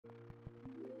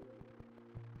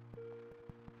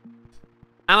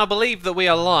And I believe that we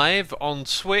are live on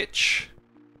Twitch.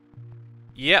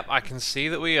 Yep, I can see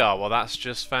that we are. Well, that's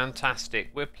just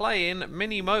fantastic. We're playing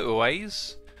Mini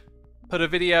Motorways. Put a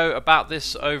video about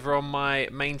this over on my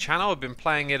main channel. I've been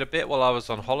playing it a bit while I was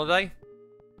on holiday.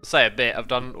 I say a bit, I've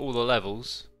done all the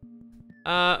levels.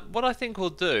 What I think we'll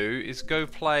do is go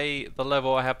play the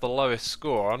level I have the lowest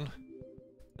score on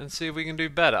and see if we can do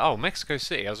better. Oh, Mexico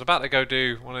City. I was about to go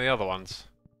do one of the other ones.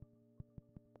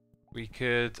 We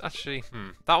could actually,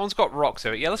 that one's got rocks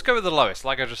in it. Yeah, let's go with the lowest,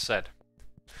 like I just said.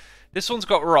 This one's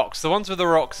got rocks. The ones with the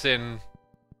rocks in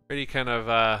really kind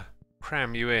of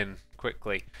cram you in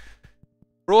quickly.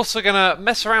 We're also going to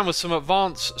mess around with some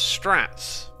advanced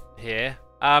strats here.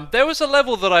 There was a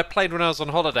level that I played when I was on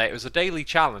holiday. It was a daily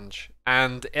challenge,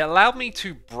 and it allowed me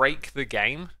to break the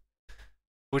game,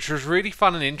 which was really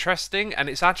fun and interesting, and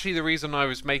it's actually the reason I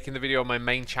was making the video on my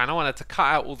main channel. I had to cut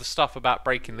out all the stuff about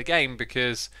breaking the game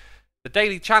because the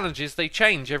daily challenges, they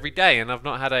change every day, and I've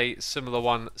not had a similar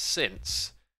one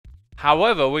since.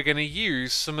 However, we're going to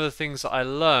use some of the things that I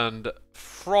learned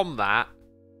from that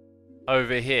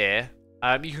over here.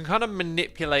 You can kind of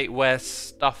manipulate where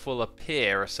stuff will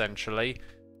appear, essentially,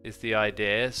 is the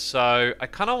idea. So I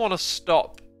kind of want to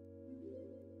stop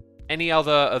any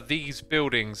other of these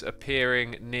buildings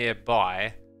appearing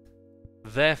nearby.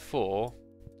 Therefore,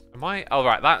 am I... Oh,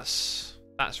 right, that's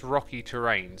rocky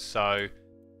terrain, so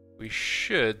we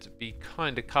should be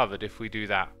kind of covered if we do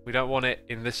that. We don't want it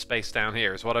in this space down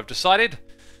here, is what I've decided.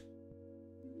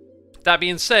 That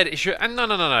being said, it should... And no.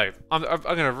 I'm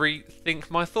going to rethink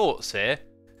my thoughts here.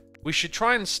 We should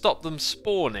try and stop them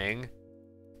spawning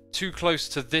too close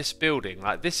to this building.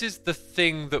 Like, this is the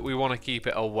thing that we want to keep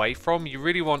it away from. You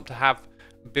really want to have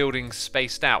buildings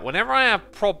spaced out. Whenever I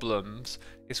have problems,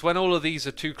 it's when all of these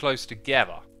are too close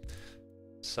together.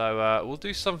 So we'll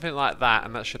do something like that,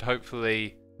 and that should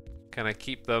hopefully kind of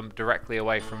keep them directly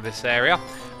away from this area.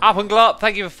 Up and Glop,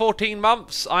 thank you for 14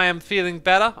 months. I am feeling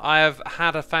better. I have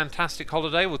had a fantastic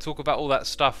holiday. We'll talk about all that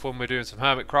stuff when we're doing some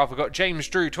Hermitcraft. We've got James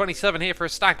Drew, 27 here for a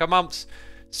stack of months.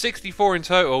 64 in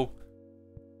total.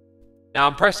 Now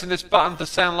I'm pressing this button to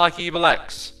sound like Evil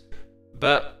X.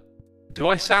 But do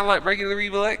I sound like regular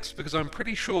Evil X? Because I'm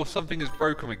pretty sure something is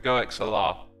broken with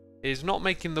GoXLR. It is not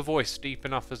making the voice deep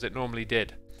enough as it normally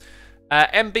did.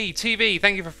 MB TV,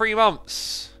 thank you for 3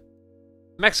 months.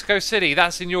 Mexico City,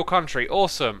 that's in your country.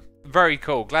 Awesome. Very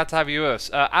cool. Glad to have you with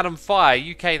us. Adam Fire,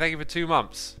 UK, thank you for 2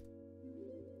 months.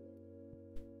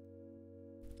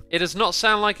 It does not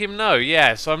sound like him, no.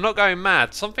 Yeah, so I'm not going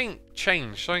mad. Something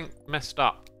changed. Something messed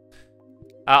up.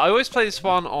 I always play this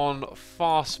one on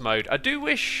fast mode. I do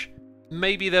wish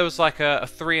maybe there was like a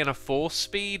 3 and a 4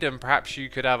 speed, and perhaps you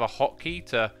could have a hotkey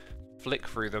to flick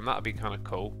through them. That would be kind of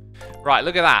cool. Right,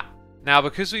 look at that. Now,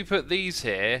 because we put these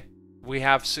here, we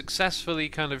have successfully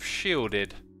kind of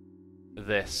shielded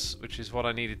this, which is what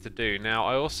I needed to do. Now,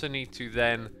 I also need to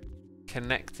then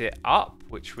connect it up,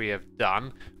 which we have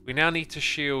done. We now need to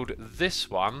shield this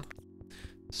one,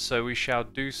 so we shall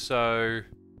do so.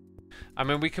 I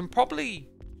mean, we can probably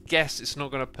guess it's not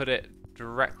going to put it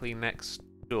directly next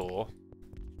door.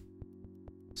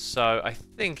 So I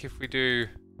think if we do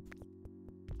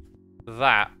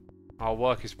that, our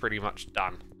work is pretty much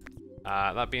done.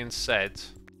 That being said,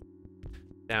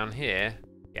 down here,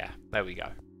 yeah, there we go.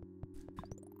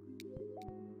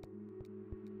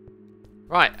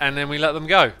 Right, and then we let them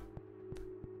go.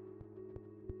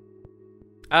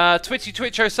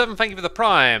 Twitch07, thank you for the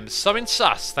primes. Summon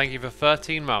Sus, thank you for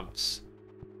 13 months.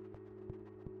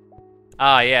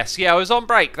 Ah, yes, yeah, I was on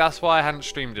break. That's why I hadn't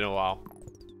streamed in a while.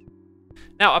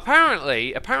 Now,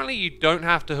 apparently you don't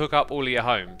have to hook up all of your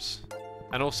homes.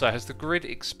 And also, has the grid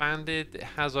expanded? It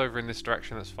has over in this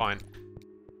direction. That's fine.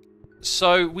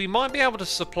 So we might be able to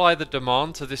supply the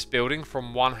demand to this building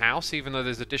from one house, even though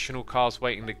there's additional cars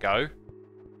waiting to go.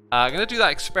 I'm going to do that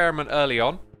experiment early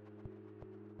on.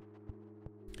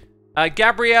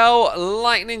 Gabrielle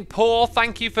Lightning Paw,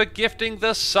 thank you for gifting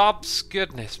the subs.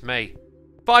 Goodness me.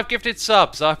 5 gifted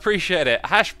subs, I appreciate it.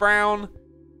 Hash Brown,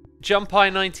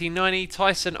 Jumpai 1990,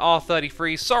 Tyson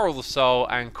R33, Sorrel the Soul,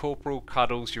 and Corporal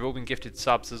Cuddles. You've all been gifted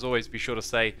subs. As always, be sure to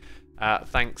say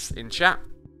thanks in chat.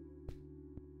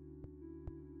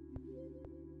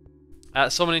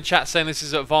 Someone in chat saying this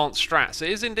is advanced strats.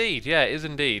 It is indeed, yeah, it is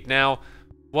indeed. Now,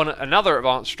 another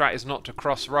advanced strat is not to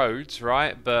cross roads,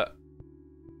 right? But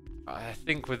I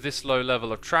think with this low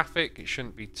level of traffic, it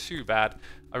shouldn't be too bad.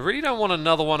 I really don't want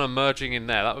another one emerging in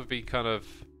there. That would be kind of...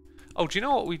 Oh, do you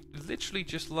know what? We literally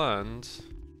just learned,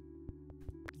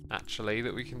 actually,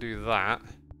 that we can do that.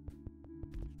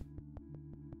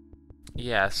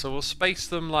 Yeah, so we'll space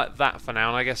them like that for now.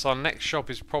 And I guess our next shop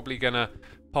is probably going to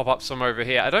pop up some over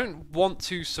here. I don't want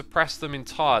to suppress them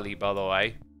entirely, by the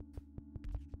way.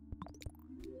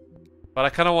 But I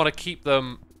kind of want to keep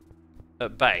them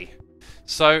at bay.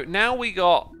 So now we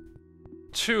got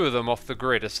 2 of them off the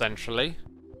grid, essentially.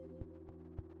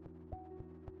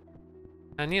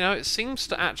 And, you know, it seems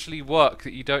to actually work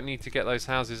that you don't need to get those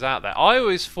houses out there. I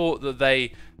always thought that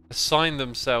they assigned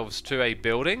themselves to a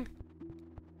building.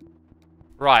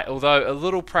 Right, although a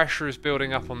little pressure is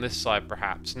building up on this side,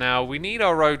 perhaps. Now, we need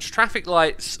our roads. Traffic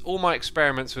lights, all my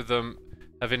experiments with them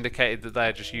have indicated that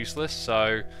they're just useless,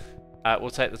 so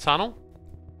we'll take the tunnel.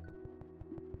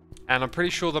 And I'm pretty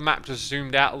sure the map just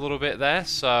zoomed out a little bit there,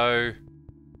 so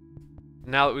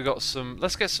now that we've got some...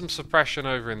 Let's get some suppression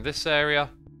over in this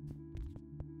area.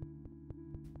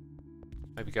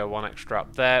 Maybe go 1 extra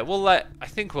up there. I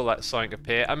think we'll let something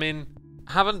appear. I mean,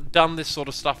 I haven't done this sort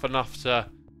of stuff enough to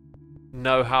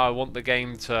know how I want the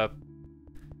game to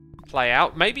play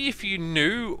out. Maybe if you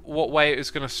knew what way it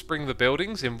was going to spring the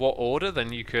buildings, in what order,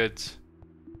 then you could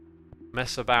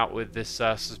mess about with this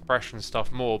suppression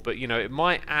stuff more. But, you know, it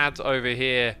might add over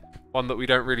here one that we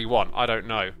don't really want. I don't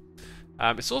know.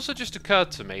 It's also just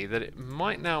occurred to me that it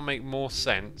might now make more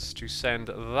sense to send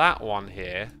that one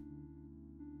here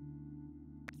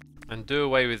and do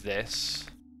away with this.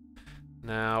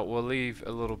 Now, we'll leave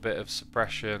a little bit of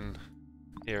suppression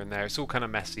here and there. It's all kind of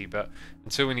messy, but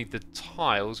until we need the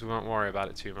tiles, we won't worry about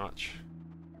it too much.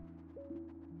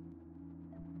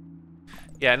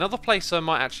 Yeah, another place I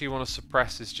might actually want to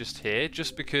suppress is just here,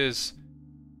 just because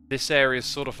this area is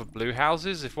sort of for blue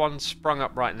houses. If one sprung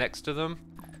up right next to them,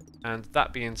 and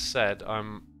that being said,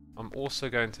 I'm also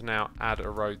going to now add a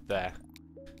road there.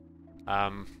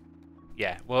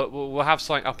 Yeah, we'll have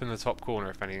something up in the top corner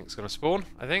if anything's going to spawn,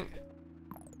 I think.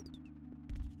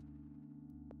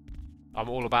 I'm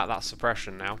all about that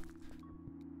suppression now.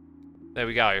 There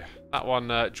we go. That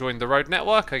one joined the road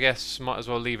network. I guess might as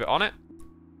well leave it on it.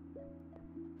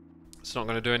 It's not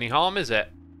going to do any harm, is it?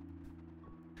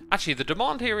 Actually, the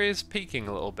demand here is peaking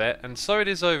a little bit, and so it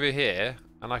is over here,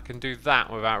 and I can do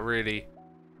that without really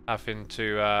having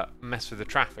to mess with the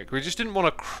traffic. We just didn't want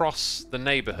to cross the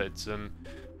neighborhoods, and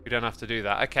we don't have to do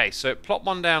that. Okay, so plop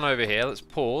one down over here. Let's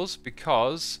pause,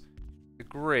 because the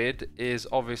grid is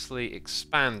obviously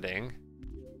expanding.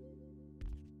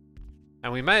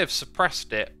 And we may have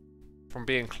suppressed it from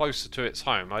being closer to its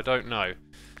home. I don't know.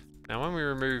 Now, when we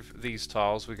remove these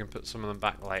tiles, we can put some of them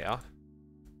back later.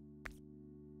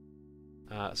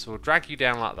 So we'll drag you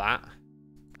down like that.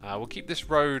 We'll keep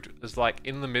this road as like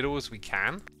in the middle as we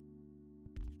can.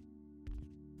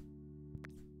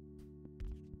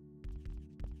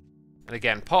 And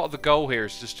again, part of the goal here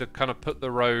is just to kind of put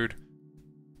the road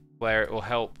where it will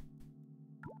help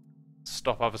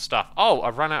stop other stuff. Oh,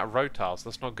 I've run out of road tiles.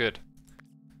 That's not good.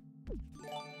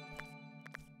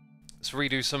 Let's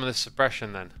redo some of this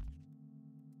suppression then.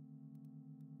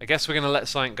 I guess we're going to let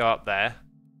something go up there.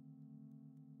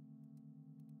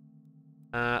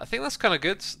 I think that's kind of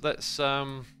good. Let's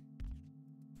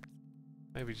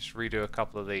maybe just redo a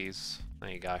couple of these.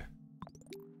 There you go.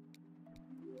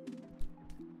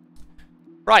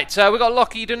 Right, we got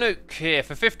Lockie Danuke here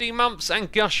for 15 months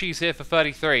and Gushy's here for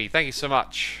 33. Thank you so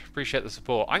much. Appreciate the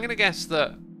support. I'm going to guess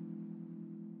that...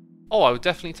 Oh, I would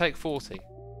definitely take 40.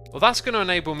 Well, that's going to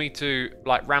enable me to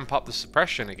like ramp up the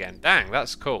suppression again. Dang,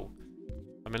 that's cool.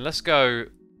 I mean, let's go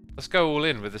all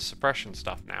in with the suppression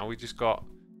stuff now. We just got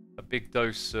a big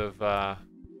dose of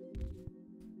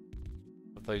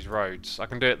those roads. I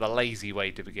can do it the lazy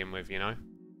way to begin with, you know.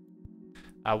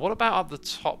 What about up the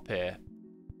top here?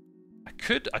 I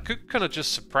could kind of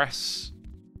just suppress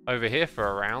over here for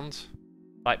a round.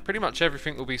 Like, pretty much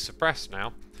everything will be suppressed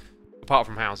now, apart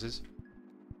from houses.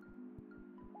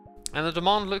 And the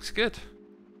demand looks good.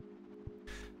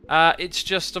 It's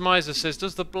just, Amiza says,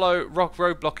 does the rock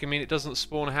road blocking mean it doesn't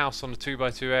spawn a house on a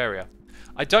 2x2 area?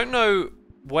 I don't know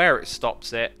where it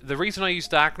stops it. The reason I use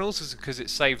diagonals is because it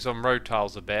saves on road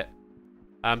tiles a bit.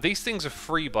 These things are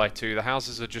 3x2, the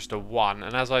houses are just a 1,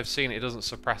 and as I've seen, it doesn't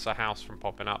suppress a house from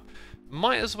popping up.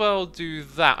 Might as well do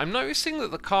that. I'm noticing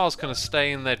that the cars kind of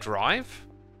stay in their drive.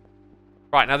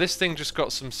 Right, now this thing just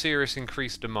got some serious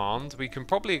increased demand. We can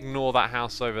probably ignore that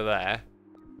house over there.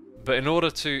 But in order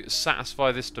to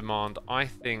satisfy this demand, I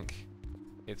think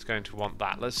it's going to want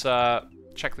that. Let's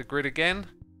check the grid again.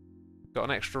 Got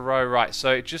an extra row. Right,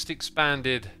 so it just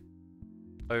expanded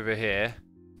over here.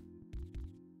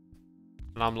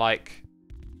 And I'm like,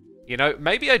 you know,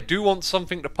 maybe I do want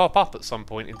something to pop up at some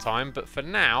point in time, but for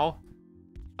now,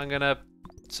 I'm going to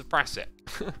suppress it.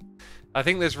 I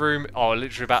think there's room... Oh,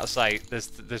 literally about to say,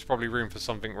 there's probably room for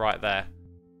something right there.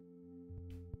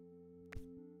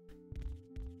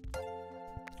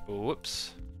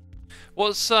 Whoops.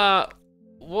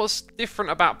 What's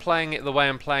different about playing it the way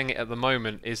I'm playing it at the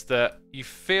moment is that you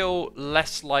feel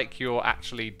less like you're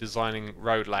actually designing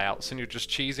road layouts and you're just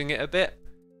cheesing it a bit.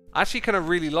 I actually kind of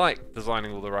really like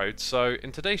designing all the roads, so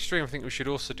in today's stream I think we should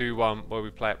also do one where we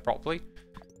play it properly,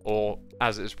 or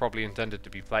as it is probably intended to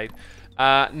be played.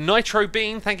 Nitro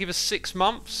Bean, thank you for 6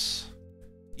 months.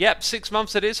 Yep, 6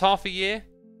 months it is, half a year.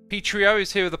 Petrio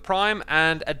is here with a prime,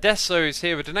 and Adesso is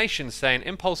here with a donation saying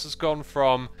Impulse has gone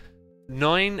from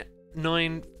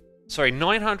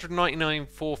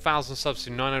 999,400 subs to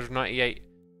 998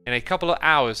 in a couple of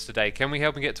hours today. Can we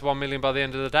help him get to 1 million by the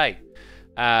end of the day?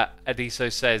 Adiso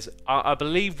says, I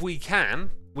believe we can.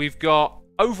 We've got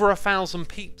over 1,000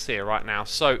 peeps here right now.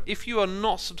 So if you are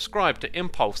not subscribed to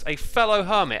Impulse, a fellow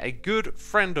hermit, a good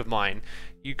friend of mine,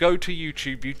 you go to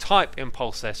YouTube, you type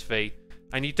Impulse SV,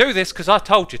 and you do this because I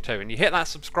told you to, and you hit that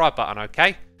subscribe button,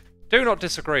 okay? Do not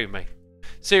disagree with me.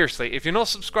 Seriously, if you're not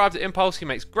subscribed to Impulse, he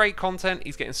makes great content.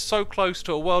 He's getting so close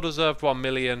to a well-deserved 1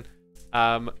 million.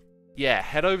 Yeah,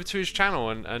 head over to his channel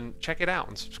and check it out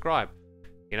and subscribe.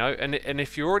 You know, and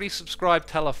if you're already subscribed,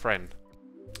 tell a friend.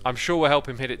 I'm sure we'll help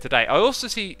him hit it today. I also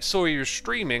saw you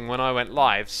streaming when I went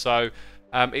live, so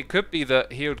it could be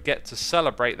that he would get to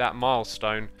celebrate that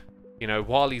milestone, you know,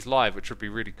 while he's live, which would be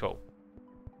really cool.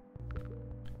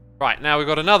 Right, now we've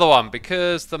got another one,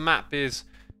 because the map is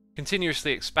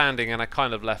continuously expanding, and I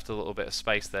kind of left a little bit of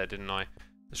space there, didn't I?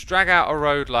 Let's drag out a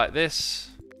road like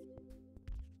this,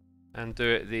 and do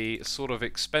it the sort of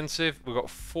expensive. We've got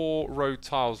 4 road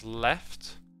tiles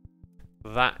left.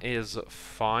 That is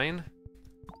fine.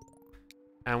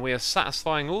 And we are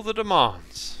satisfying all the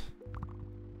demands.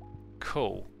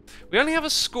 Cool. We only have a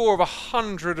score of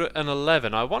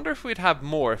 111. I wonder if we'd have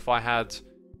more if I had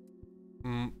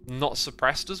not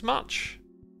suppressed as much.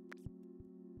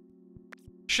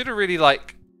 Should have really,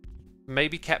 like,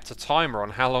 maybe kept a timer on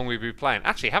how long we've been playing.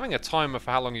 Actually, having a timer for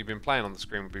how long you've been playing on the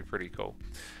screen would be pretty cool.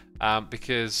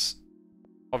 Because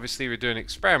obviously we're doing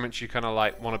experiments, you kind of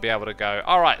like want to be able to go,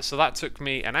 alright, so that took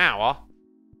me an hour.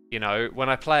 You know, when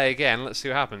I play again, let's see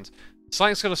what happens.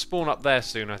 Something's going to spawn up there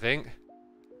soon, I think.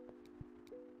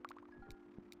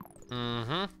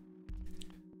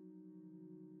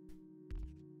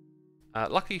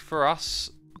 Lucky for us,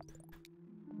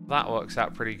 that works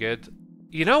out pretty good.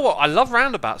 You know what? I love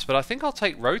roundabouts, but I think I'll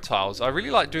take road tiles. I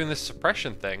really like doing this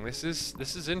suppression thing. This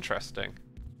is interesting.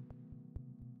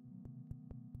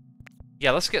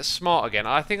 Yeah, let's get smart again.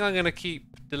 I think I'm going to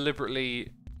keep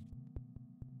deliberately...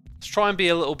 Let's try and be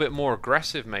a little bit more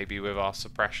aggressive maybe with our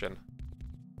suppression.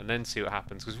 And then see what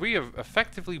happens. Because we have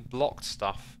effectively blocked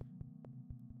stuff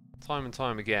time and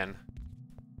time again.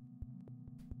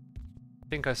 I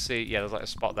think I see... Yeah, there's like a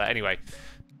spot there. Anyway,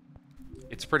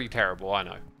 it's pretty terrible, I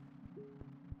know.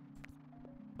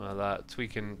 Well, we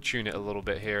can tune it a little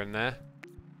bit here and there.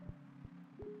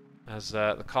 As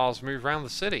the cars move around the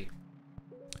city.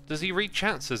 Does he read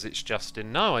chats? Says it's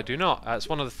Justin. No, I do not. It's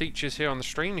one of the features here on the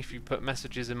stream. If you put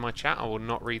messages in my chat, I will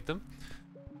not read them.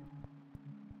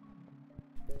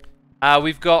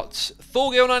 We've got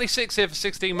Thorgil96 here for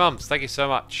 16 months. Thank you so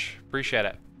much. Appreciate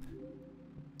it.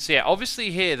 So yeah,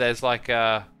 obviously here there's like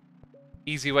a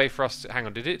easy way for us to... Hang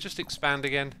on, did it just expand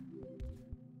again?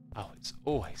 Oh, it's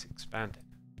always expanding.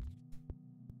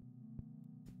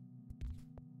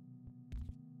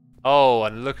 Oh,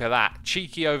 and look at that.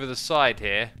 Cheeky over the side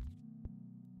here.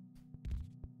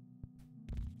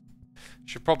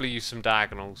 Should probably use some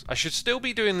diagonals. I should still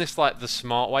be doing this like the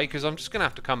smart way, because I'm just going to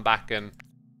have to come back and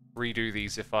redo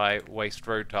these if I waste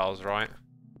road tiles, right?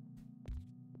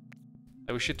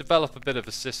 So we should develop a bit of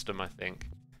a system, I think.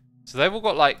 So they've all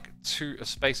got like a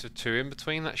space of 2 in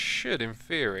between. That should, in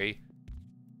theory,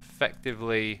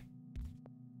 effectively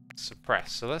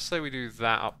suppress. So let's say we do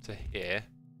that up to here.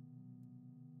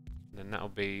 And then that'll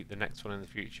be the next one in the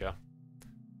future.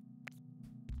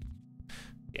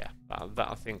 Yeah,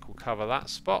 that I think will cover that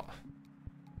spot.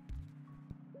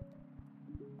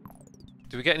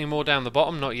 Do we get any more down the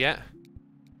bottom? Not yet.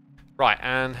 Right,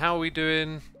 and how are we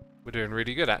doing? We're doing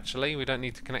really good, actually. We don't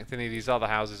need to connect any of these other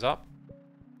houses up.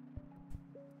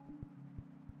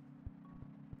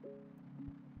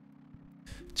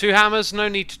 Two hammers, no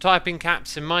need to type in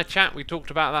caps in my chat. We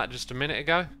talked about that just a minute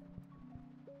ago.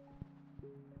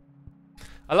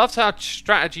 I loved how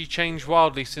strategy changed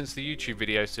wildly since the YouTube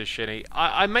video, says Shinny.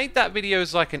 I made that video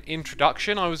as like an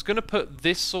introduction. I was going to put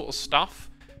this sort of stuff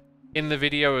in the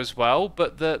video as well,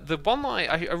 but the one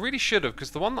that I really should have,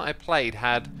 because the one that I played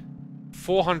had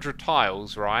 400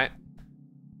 tiles, right?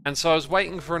 And so I was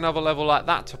waiting for another level like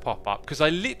that to pop up, because I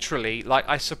literally, like,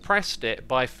 I suppressed it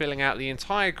by filling out the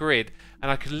entire grid,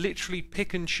 and I could literally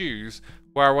pick and choose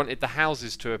where I wanted the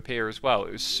houses to appear as well.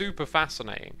 It was super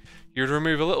fascinating. You'd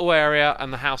remove a little area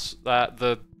and the house,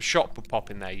 the shop would pop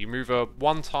in there. You move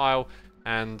one tile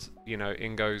and, you know,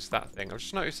 in goes that thing. I've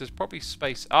just noticed there's probably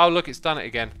space. Oh, look, it's done it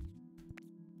again.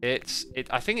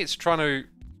 I think it's trying to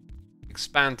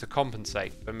expand to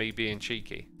compensate for me being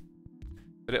cheeky.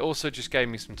 But it also just gave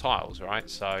me some tiles, right?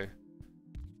 So,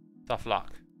 tough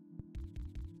luck.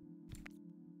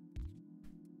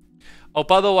 Oh,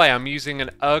 by the way, I'm using an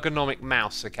ergonomic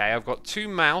mouse, okay? I've got 2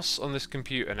 mouse on this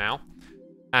computer now.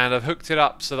 And I've hooked it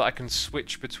up so that I can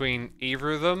switch between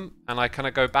either of them. And I kind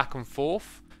of go back and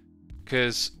forth.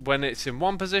 Because when it's in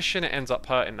one position, it ends up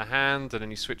hurting the hand. And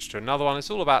then you switch to another one. It's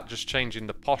all about just changing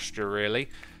the posture, really.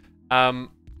 And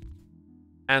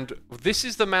this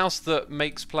is the mouse that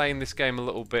makes playing this game a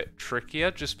little bit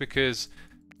trickier. Just because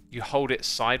you hold it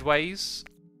sideways.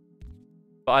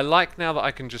 But I like now that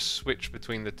I can just switch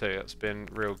between the two. It's been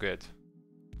real good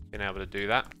being able to do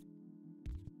that.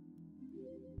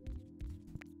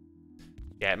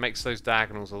 Yeah, it makes those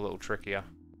diagonals a little trickier.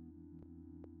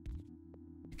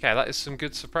 Okay, that is some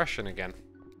good suppression again.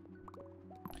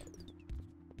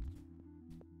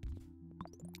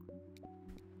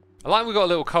 I like we've got a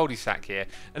little cul-de-sac here.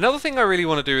 Another thing I really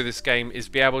want to do with this game is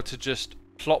be able to just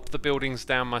plop the buildings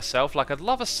down myself. Like, I'd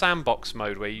love a sandbox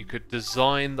mode where you could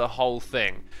design the whole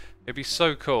thing. It'd be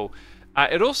so cool.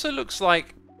 It also looks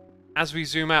like, as we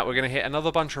zoom out, we're going to hit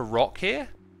another bunch of rock here.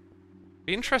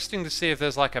 Be interesting to see if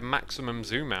there's like a maximum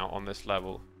zoom out on this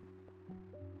level.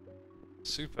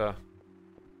 Super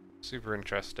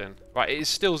interesting. Right, it is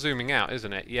still zooming out,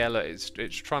 isn't it? Yeah, look, it's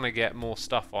trying to get more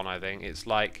stuff on, I think. It's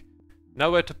like,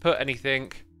 nowhere to put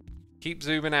anything. Keep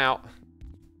zooming out.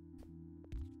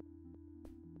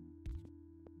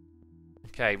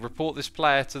 Okay, report this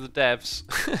player to the devs.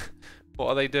 What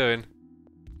are they doing?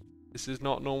 This is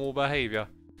not normal behaviour.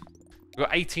 We've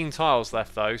got 18 tiles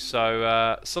left though,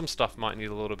 so some stuff might need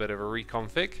a little bit of a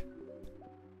reconfig.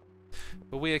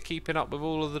 But we are keeping up with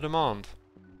all of the demand.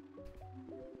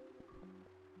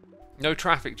 No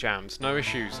traffic jams, no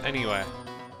issues anywhere.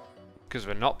 Because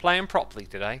we're not playing properly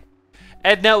today.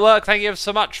 Ed Network, thank you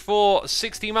so much for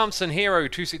 60 months, and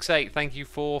Hero268, thank you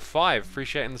for 5.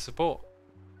 Appreciating the support.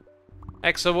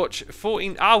 Exowatch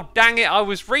 14. Oh, dang it, I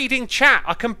was reading chat.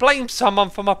 I can blame someone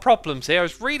for my problems here. I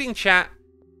was reading chat.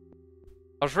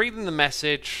 I was reading the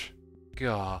message.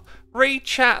 God. Read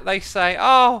chat, they say.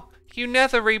 Oh, you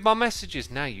never read my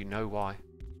messages. Now you know why.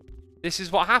 This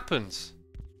is what happens.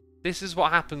 This is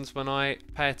what happens when I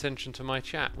pay attention to my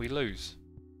chat. We lose.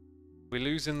 We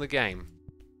lose in the game.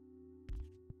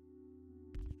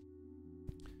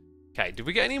 Okay, did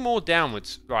we get any more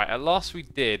downwards? Right, at last we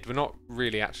did. We're not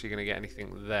really actually going to get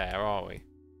anything there, are we?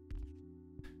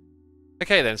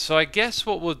 Okay then, so I guess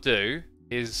what we'll do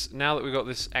is, now that we've got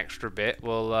this extra bit,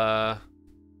 we'll, we'll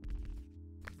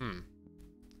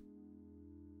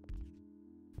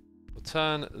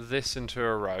turn this into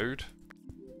a road,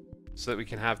 so that we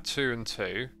can have 2 and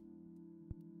 2.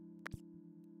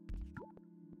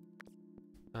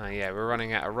 Yeah, we're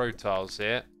running out of road tiles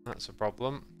here. That's a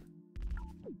problem.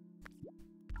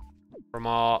 From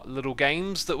our little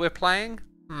games that we're playing?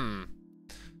 Well,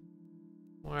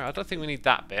 I don't think we need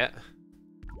that bit.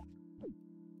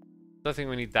 Don't think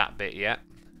we need that bit yet.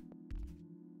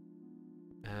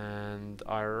 And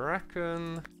I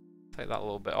reckon... take that a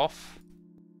little bit off.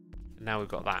 And now we've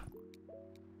got that.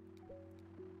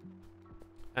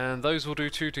 And those will do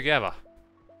 2 together.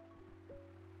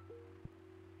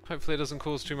 Hopefully it doesn't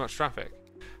cause too much traffic.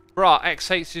 Bruh, X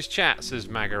hates his chat, says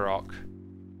Magarok.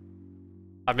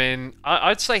 I mean,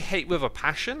 I'd say hate with a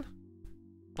passion.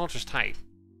 Not just hate.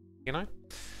 You know?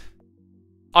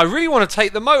 I really want to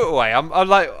take the motorway.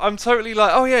 I'm totally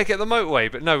like, oh yeah, get the motorway.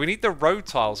 But no, we need the road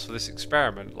tiles for this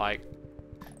experiment. Like,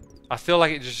 I feel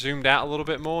like it just zoomed out a little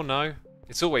bit more. No?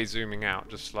 It's always zooming out,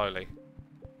 just slowly.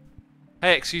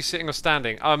 Hey X, you sitting or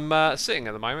standing? I'm sitting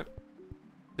at the moment.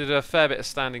 Did a fair bit of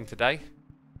standing today.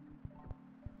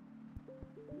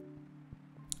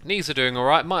 Knees are doing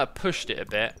alright. Might have pushed it a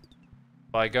bit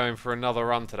by going for another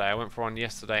run today. I went for one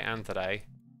yesterday and today.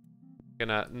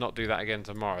 Gonna not do that again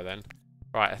tomorrow then.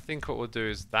 Right, I think what we'll do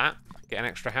is that. Get an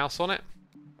extra house on it.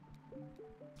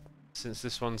 Since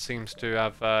this one seems to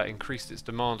have increased its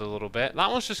demand a little bit.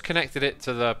 That one's just connected it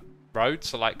to the road,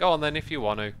 so like, go on then if you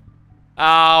want to.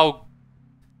 Oh,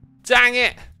 dang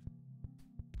it!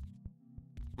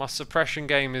 My suppression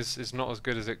game is not as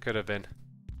good as it could have been.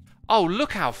 Oh,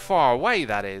 look how far away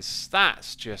that is.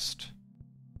 That's just...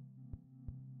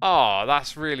 oh,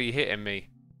 that's really hitting me.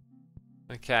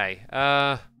 Okay,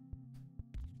 I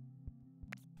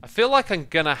feel like I'm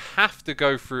gonna have to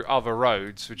go through other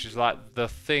roads, which is like the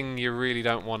thing you really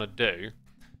don't want to do.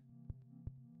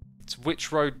 It's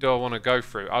which road do I want to go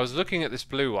through? I was looking at this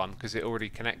blue one because it already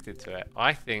connected to it.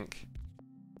 I think...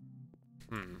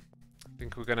 I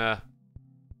think we're going to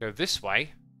go this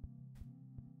way.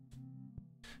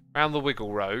 Round the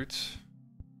Wiggle Road.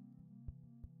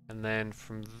 And then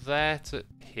from there to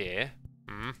here.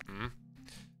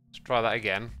 Let's try that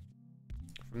again.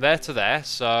 From there to there,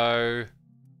 so...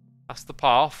 That's the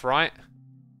path, right?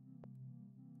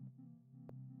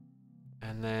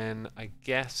 And then I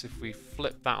guess if we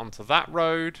flip that onto that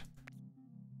road,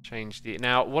 change the...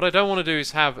 Now, what I don't want to do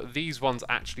is have these ones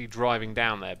actually driving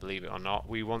down there, believe it or not.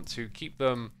 We want to keep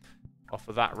them off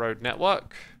of that road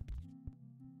network,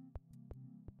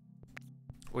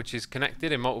 which is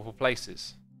connected in multiple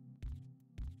places.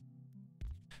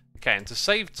 Okay, and to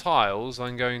save tiles,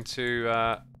 I'm going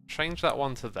to change that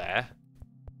one to there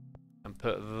and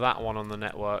put that one on the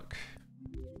network.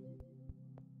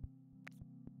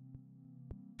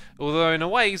 Although, in a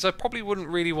ways, I probably wouldn't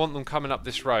really want them coming up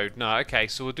this road. No, okay,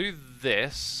 so we'll do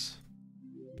this.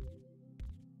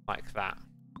 Like that.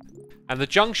 And the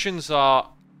junctions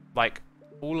are, like,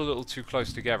 all a little too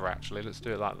close together, actually. Let's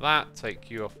do it like that.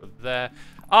 Take you off of there.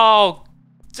 Oh,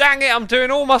 dang it, I'm doing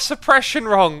all my suppression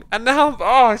wrong. And now,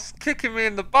 oh, it's kicking me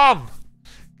in the bum.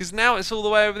 Because now it's all the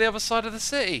way over the other side of the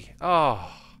city.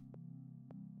 Oh.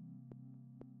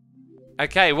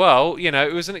 Okay, well, you know,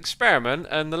 it was an experiment,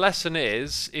 and the lesson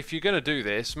is, if you're going to do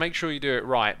this, make sure you do it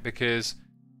right, because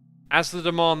as the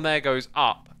demand there goes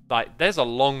up, like, there's a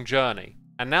long journey.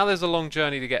 And now there's a long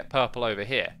journey to get purple over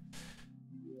here.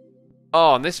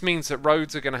 Oh, and this means that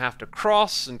roads are going to have to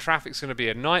cross, and traffic's going to be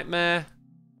a nightmare.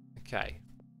 Okay.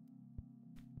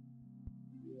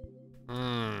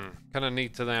 Kind of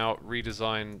need to now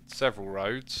redesign several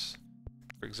roads.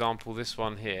 For example, this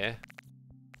one here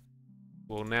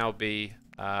will now be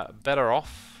better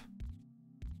off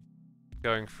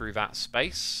going through that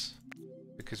space,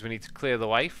 because we need to clear the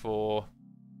way for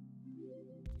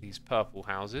these purple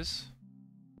houses,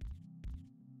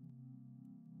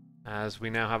 as we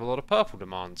now have a lot of purple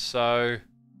demand. So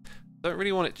don't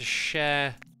really want it to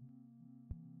share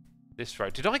this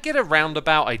road. Did I get a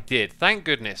roundabout? I did. Thank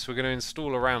goodness. We're going to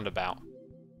install a roundabout,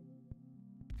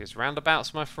 because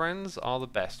roundabouts, my friends, are the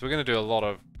best. We're going to do a lot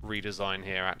of redesign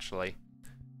here, actually.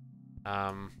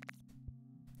 Now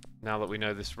that we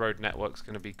know this road network's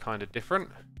going to be kind of different.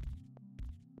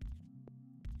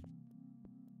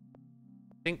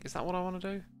 I think, is that what I want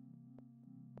to do?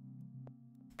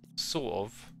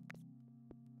 Sort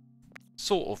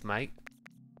of, mate.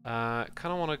 Kind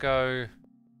of want to go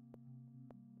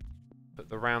put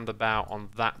the roundabout on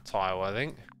that tile, I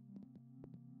think.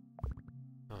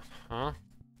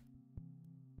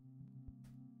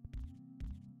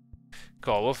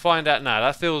 Cool, we'll find out now.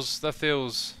 That feels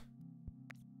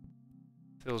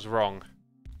wrong.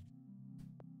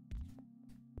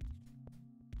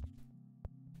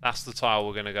 That's the tile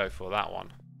we're going to go for, that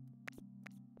one.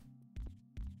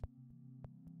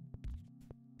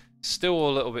 Still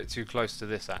a little bit too close to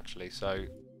this, actually, so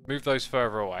move those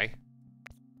further away.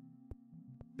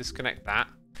 Disconnect that.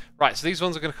 Right, so these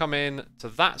ones are going to come in to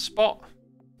that spot.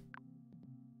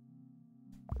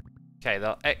 Okay,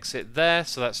 they'll exit there,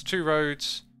 so that's 2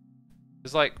 roads.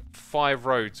 There's like 5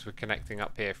 roads we're connecting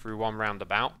up here through one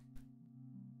roundabout.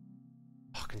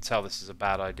 Oh, I can tell this is a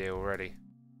bad idea already.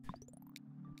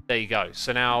 There you go.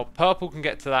 So now purple can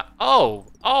get to that. Oh,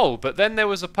 but then there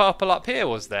was a purple up here,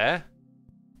 was there?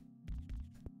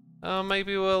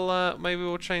 Maybe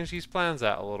we'll change these plans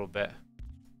out a little bit.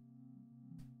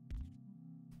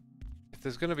 If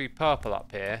there's going to be purple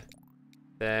up here,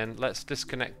 then let's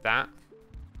disconnect that.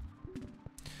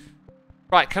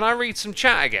 Right, can I read some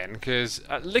chat again? Because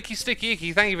Licky Sticky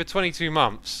Icky, thank you for 22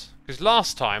 months. Because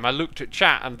last time I looked at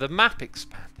chat and the map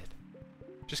expanded.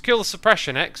 Just kill the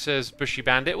suppression X, says Bushy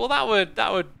Bandit. Well, that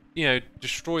would you know,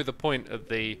 destroy the point of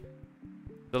the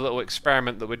little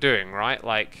experiment that we're doing, right?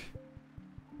 Like,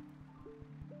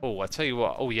 oh, I tell you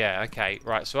what. Oh yeah, okay,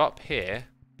 right. So up here,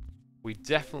 we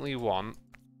definitely want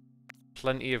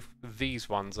plenty of these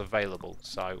ones available.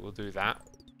 So we'll do that.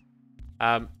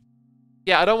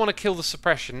 Yeah, I don't want to kill the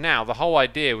suppression now. The whole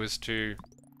idea was to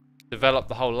develop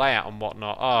the whole layout and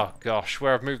whatnot. Oh, gosh.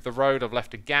 Where I've moved the road, I've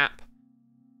left a gap.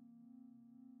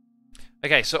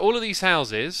 Okay, so all of these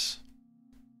houses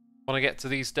want to get to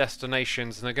these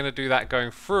destinations, and they're going to do that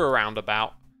going through a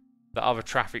roundabout that other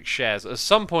traffic shares. At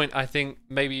some point, I think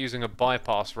maybe using a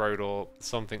bypass road or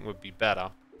something would be better.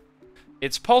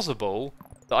 It's possible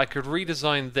that I could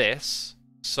redesign this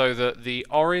so that the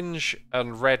orange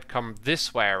and red come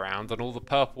this way around and all the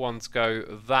purple ones go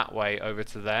that way over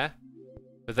to there.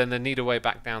 But then they need a way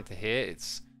back down to here.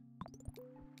 It's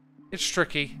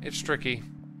tricky. It's tricky.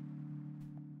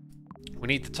 We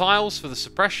need the tiles for the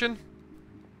suppression.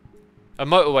 A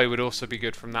motorway would also be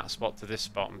good from that spot to this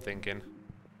spot, I'm thinking.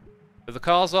 But the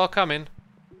cars are coming.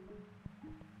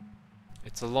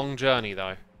 It's a long journey,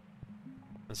 though.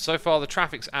 And so far, the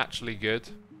traffic's actually good.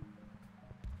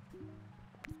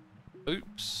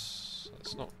 Oops.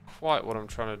 That's not quite what I'm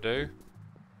trying to do.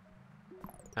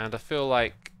 And I feel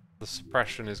like the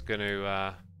suppression is going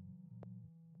to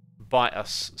bite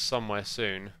us somewhere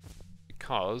soon.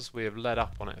 Because we have led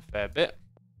up on it a fair bit.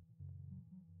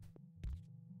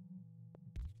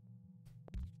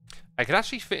 I could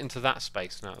actually fit into that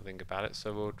space now that I think about it,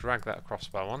 so we'll drag that across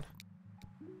by one.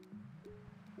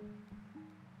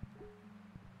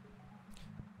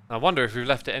 I wonder if we've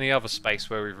left it any other space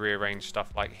where we've rearranged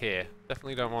stuff like here.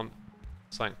 Definitely don't want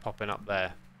something popping up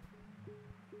there.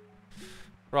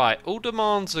 Right, all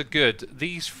demands are good.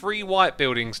 These 3 white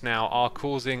buildings now are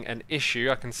causing an issue,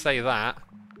 I can say that.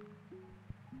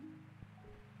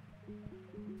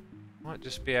 Might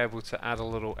just be able to add a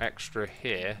little extra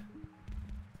here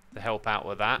to help out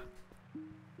with that.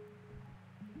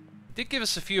 It did give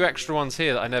us a few extra ones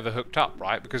here that I never hooked up,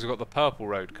 right? Because we've got the purple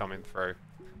road coming through.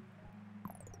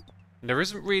 And there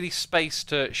isn't really space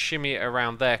to shimmy it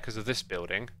around there because of this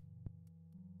building.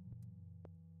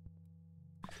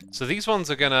 So these ones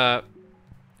are going to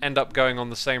end up going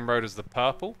on the same road as the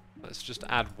purple. Let's just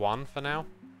add 1 for now.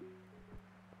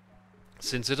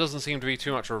 Since it doesn't seem to be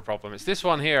too much of a problem. It's this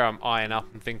one here I'm eyeing up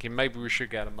and thinking maybe we should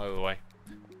get a motorway.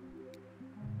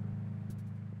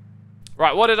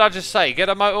 Right, what did I just say? Get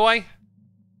a motorway?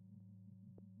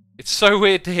 It's so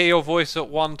weird to hear your voice at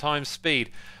 1 times speed.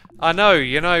 I know,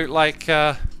 you know, like,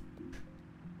 cool,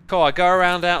 I go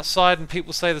around outside and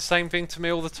people say the same thing to me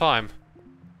all the time.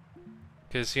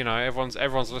 Because, you know, everyone's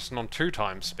listening on 2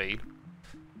 times speed.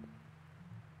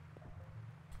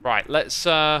 Right, let's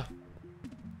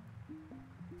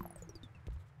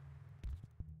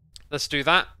do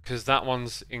that, because that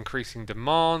one's increasing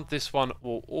demand. This one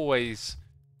will always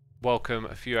welcome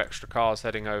a few extra cars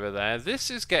heading over there. This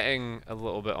is getting a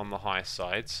little bit on the high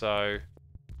side, so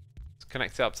let's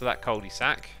connect it up to that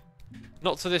cul-de-sac.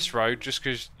 Not to this road, just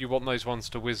because you want those ones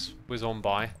to whiz on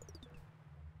by.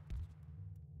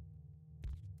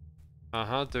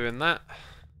 Doing that.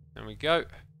 There we go.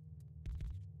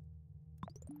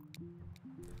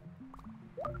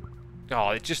 Oh,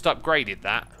 it just upgraded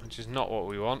that, which is not what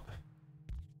we want.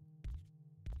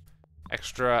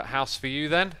 Extra house for you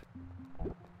then.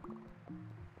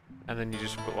 And then you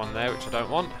just put one there, which I don't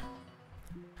want.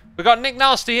 We've got Nick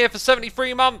Nasty here for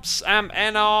 73 months.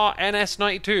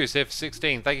 NRNS92 is here for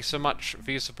 16. Thank you so much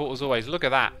for your support as always. Look at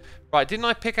that. Right, didn't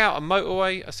I pick out a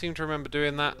motorway? I seem to remember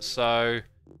doing that. So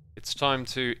it's time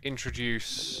to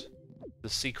introduce the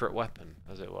secret weapon,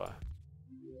 as it were.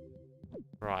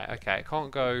 Right, okay, it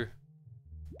can't go...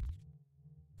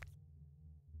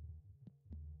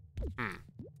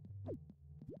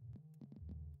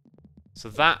 So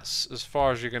that's as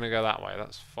far as you're going to go that way.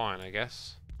 That's fine, I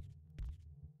guess.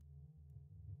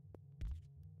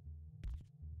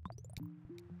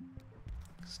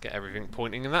 Let's get everything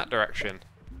pointing in that direction.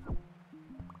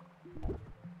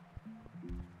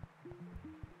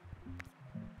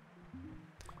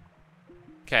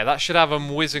 Okay, that should have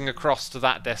them whizzing across to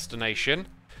that destination.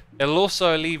 It'll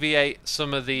also alleviate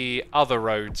some of the other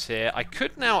roads here. I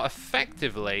could now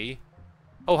effectively...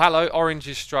 Oh, hello. Orange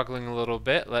is struggling a little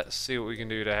bit. Let's see what we can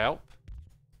do to help.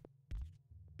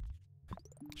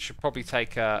 Should probably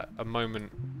take a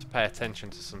moment to pay attention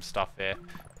to some stuff here.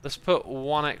 Let's put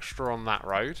 1 extra on that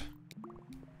road.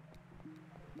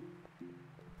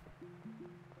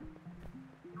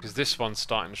 Because this one's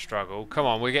starting to struggle. Come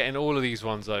on, we're getting all of these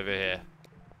ones over here.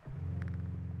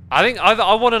 I think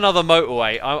I want another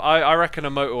motorway. I reckon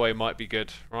a motorway might be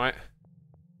good, right?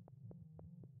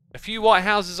 A few white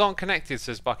houses aren't connected,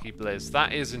 says Bucky Blizz.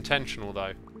 That is intentional,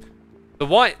 though. The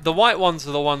white ones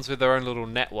are the ones with their own little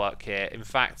network here. In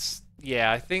fact,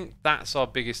 yeah, I think that's our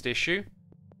biggest issue.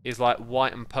 Is like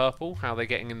white and purple, how they're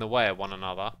getting in the way of one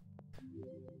another.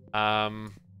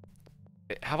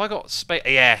 Have I got space?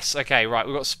 Yes, okay, right.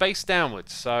 We've got space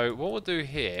downwards. So what we'll do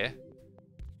here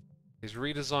is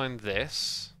redesign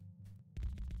this.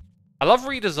 I love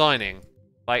redesigning.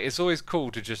 Like, it's always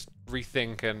cool to just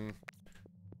rethink and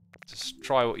just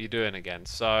try what you're doing again.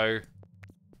 So,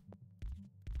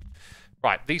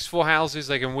 right, these 4 houses,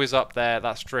 they can whiz up there.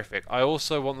 That's terrific. I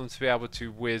also want them to be able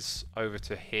to whiz over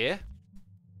to here.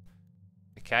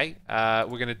 Okay,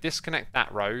 we're going to disconnect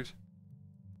that road.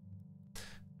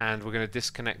 And we're going to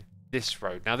disconnect this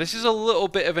road. Now, this is a little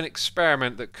bit of an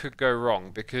experiment that could go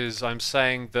wrong, because I'm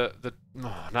saying that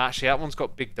no, actually, that one's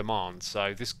got big demand,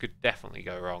 so this could definitely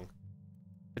go wrong.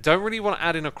 I don't really want to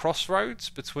add in a crossroads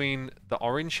between the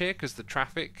orange here because the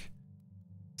traffic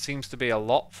seems to be a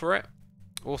lot for it.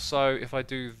 Also, if I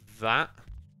do that,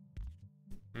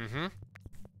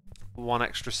 one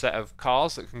extra set of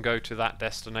cars that can go to that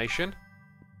destination.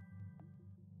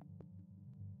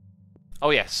 Oh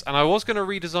yes, and I was going to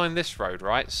redesign this road,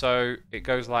 right? So it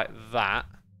goes like that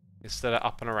instead of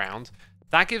up and around.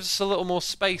 That gives us a little more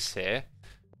space here.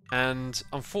 And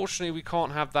unfortunately, we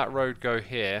can't have that road go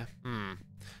here. I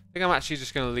think I'm actually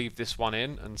just going to leave this one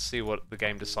in and see what the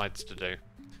game decides to do.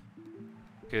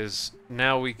 Because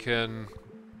now we can...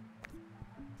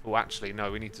 Oh, actually,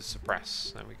 no, we need to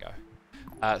suppress. There we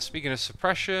go. Speaking of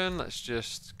suppression, let's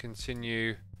just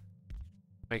continue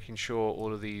making sure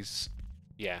all of these,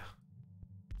 are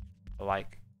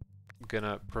like,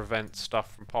 gonna prevent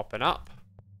stuff from popping up.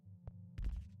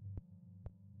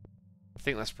 I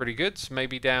think that's pretty good. So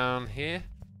maybe down here.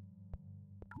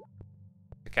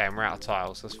 Okay, and we're out of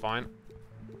tiles. That's fine.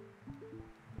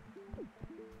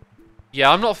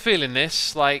 Yeah, I'm not feeling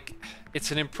this. Like,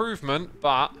 it's an improvement,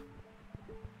 but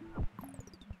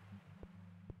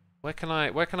where can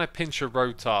I pinch a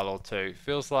road tile or two?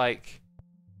 Feels like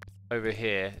over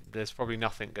here there's probably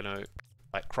nothing gonna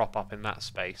like crop up in that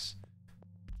space.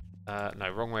 No,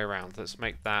 wrong way around. Let's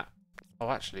make that. Oh,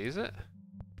 actually, is it?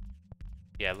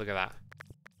 Yeah, look at that.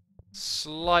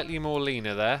 Slightly more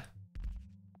leaner there.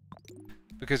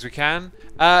 Because we can.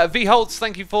 V Holtz,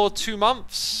 thank you for 2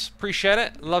 months. Appreciate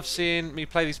it. Love seeing me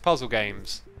play these puzzle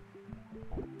games.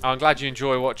 Oh, I'm glad you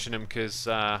enjoy watching them because,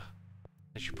 as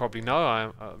you probably know,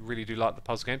 I really do like the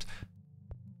puzzle games.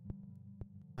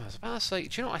 I was about to say, do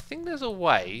you know what? I think there's a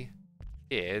way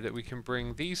here that we can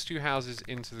bring these 2 houses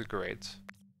into the grid.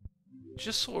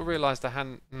 Just sort of realised I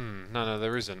hadn't... no,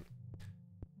 there isn't.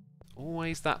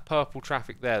 Always that purple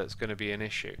traffic there that's going to be an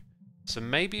issue. So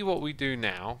maybe what we do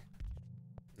now...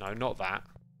 No, not that.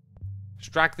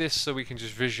 Just drag this so we can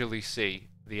just visually see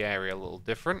the area a little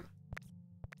different.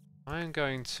 I'm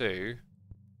going to...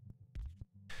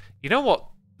 You know what?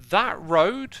 That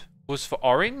road was for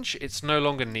orange. It's no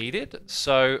longer needed.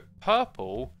 So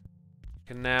purple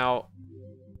can now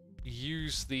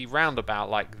use the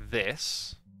roundabout like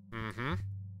this. And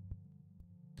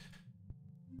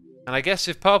I guess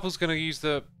if purple's going to use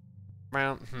the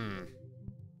round...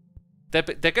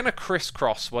 They're going to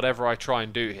crisscross whatever I try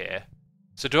and do here.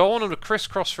 So do I want them to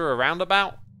crisscross through a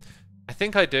roundabout? I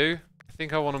think I do. I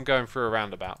think I want them going through a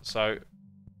roundabout. So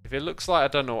if it looks like I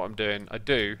don't know what I'm doing, I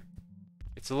do.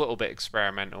 It's a little bit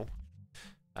experimental.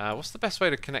 What's the best way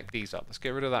to connect these up? Let's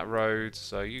get rid of that road.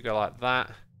 So you go like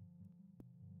that.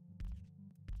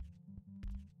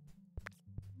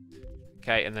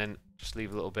 Okay, and then just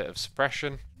leave a little bit of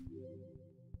suppression.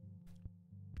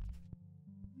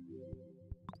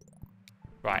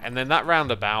 Right, and then that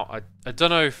roundabout, I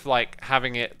don't know if like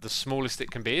having it the smallest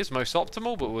it can be is most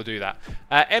optimal, but we'll do that.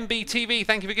 MBTV,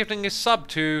 thank you for gifting a sub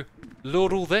to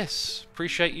Lord All This.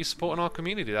 Appreciate you supporting our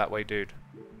community that way, dude.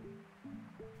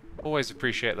 Always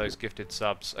appreciate those gifted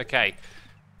subs. Okay,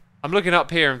 I'm looking up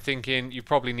here and thinking you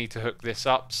probably need to hook this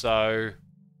up, so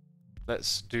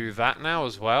let's do that now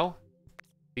as well.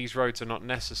 These roads are not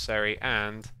necessary,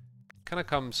 and kind of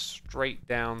come straight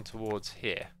down towards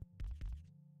here.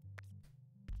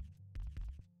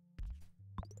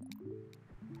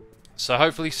 So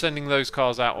hopefully sending those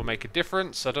cars out will make a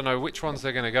difference. I don't know which ones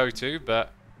they're going to go to,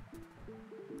 but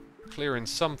clearing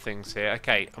some things here.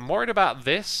 Okay, I'm worried about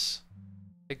this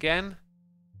again.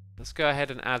 Let's go ahead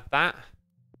and add that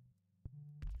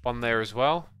one there as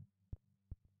well.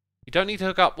 You don't need to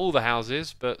hook up all the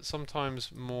houses, but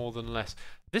sometimes more than less.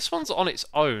 This one's on its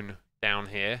own down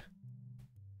here,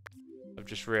 I've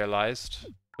just realised.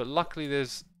 But luckily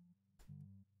there's...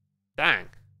 Dang.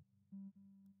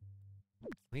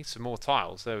 Need some more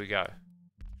tiles. There we go.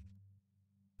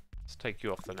 Let's take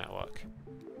you off the network.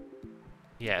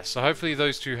 Yeah, so hopefully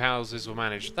those 2 houses will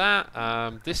manage that.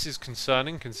 This is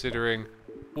concerning considering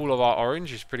all of our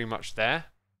orange is pretty much there.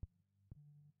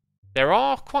 There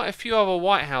are quite a few other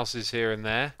white houses here and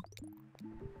there.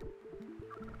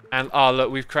 And, oh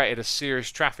look, we've created a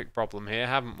serious traffic problem here,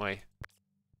 haven't we?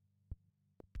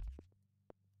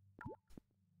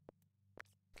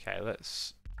 Okay,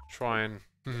 let's try and...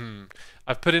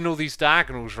 I've put in all these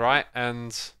diagonals, right?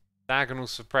 And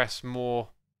diagonals suppress more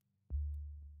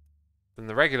than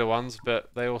the regular ones,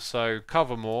 but they also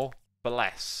cover more, but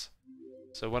less.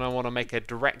 So when I want to make a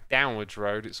direct downwards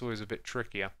road, it's always a bit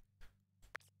trickier.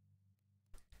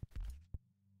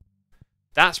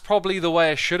 That's probably the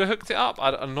way I should have hooked it up.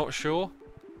 I'm not sure.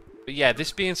 But yeah,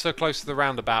 this being so close to the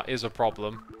roundabout is a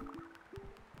problem.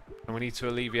 And we need to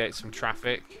alleviate some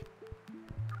traffic.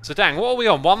 So dang, what are we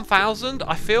on? 1,000?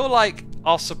 I feel like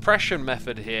our suppression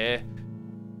method here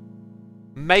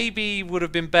maybe would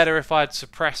have been better if I had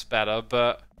suppressed better,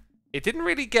 but it didn't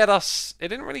really get us. It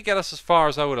didn't really get us as far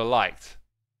as I would have liked.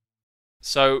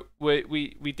 So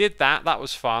we did that. That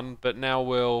was fun, but now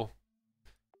we'll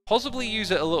possibly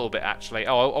use it a little bit, actually.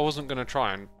 Oh, I wasn't going to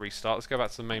try and restart. Let's go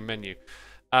back to the main menu.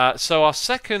 So our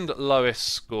second lowest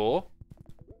score...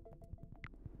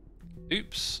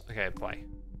 Oops. Okay, play.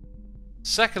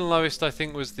 Second lowest, I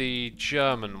think, was the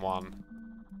German one.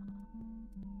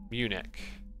 Munich.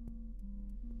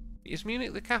 Is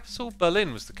Munich the capital?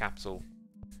 Berlin was the capital.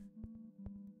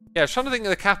 Yeah, I was trying to think of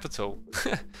the capital.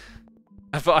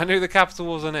 But I knew the capital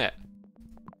wasn't it.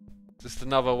 Just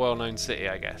another well-known city,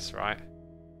 I guess, right?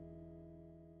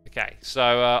 Okay,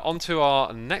 so on to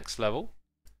our next level.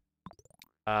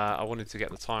 I wanted to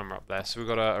get the timer up there. So we've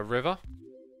got a river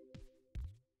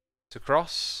to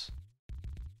cross.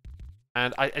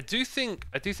 And I do think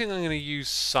I'm going to use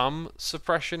some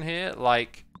suppression here,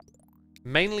 like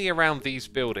mainly around these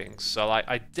buildings. So like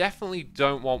I definitely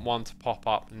don't want one to pop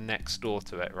up next door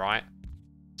to it, right?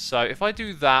 So if I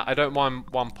do that, I don't mind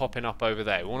one popping up over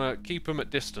there. We want to keep them at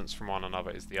distance from one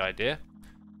another is the idea.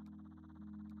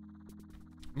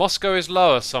 Moscow is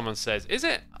lower, someone says. Is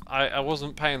it? I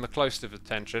wasn't paying the closest of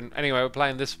attention. Anyway, we're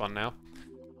playing this one now.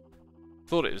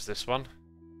 Thought it was this one.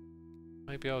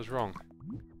 Maybe I was wrong.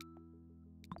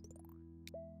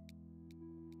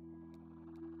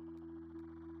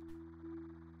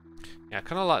 Yeah, I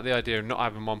kind of like the idea of not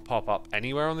having one pop up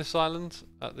anywhere on this island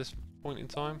at this point in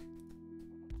time.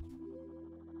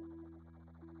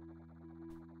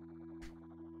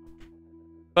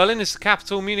 Berlin is the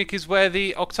capital. Munich is where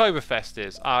the Oktoberfest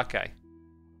is. Ah, okay.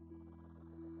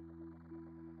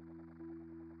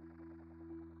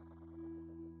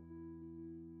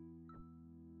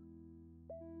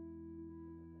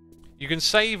 You can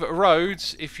save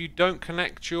roads if you don't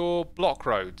connect your block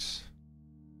roads.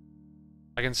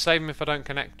 I can save them if I don't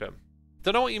connect them.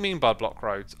 Don't know what you mean by block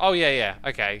roads. Oh yeah, yeah.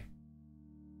 Okay.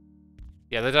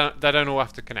 Yeah, they don't all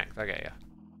have to connect. I get ya.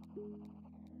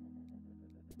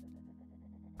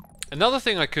 Another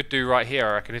thing I could do right here,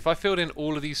 I reckon, if I filled in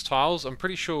all of these tiles, I'm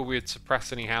pretty sure we'd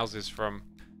suppress any houses from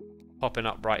popping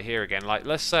up right here again. Like,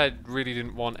 let's say I really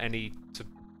didn't want any to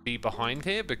be behind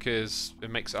here because it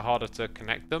makes it harder to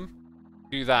connect them.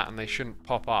 Do that and they shouldn't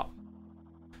pop up.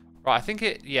 Right, I think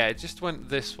it just went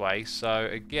this way. So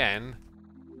again,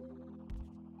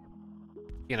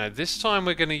 you know, this time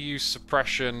we're going to use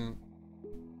suppression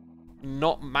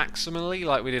not maximally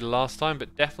like we did last time,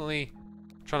 but definitely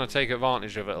trying to take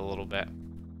advantage of it a little bit.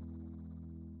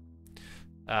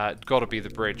 It's got to be the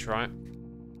bridge, right?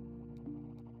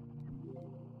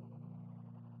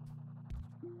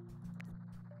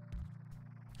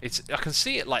 I can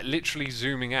see it like literally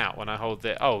zooming out when I hold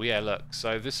it. Oh yeah, look.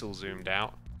 So this all zoomed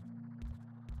out.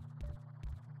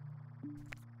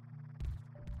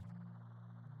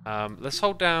 Let's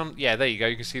hold down. Yeah, there you go.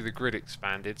 You can see the grid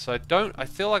expanded. So I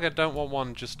feel like I don't want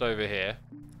one just over here.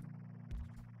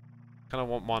 Kind of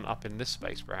want one up in this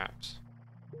space, perhaps.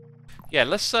 Yeah,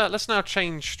 let's now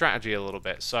change strategy a little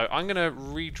bit. So I'm gonna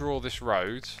redraw this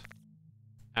road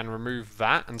and remove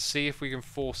that and see if we can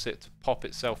force it to pop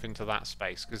itself into that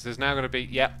space, because there's now going to be,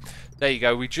 yep, there you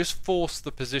go. We just forced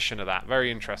the position of that. Very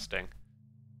interesting.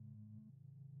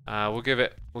 We'll give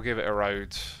it a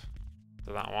road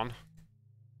to that one.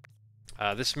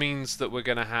 This means that we're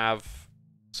going to have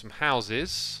some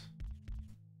houses.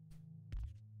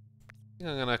 I think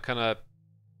I'm going to kind of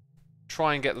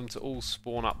try and get them to all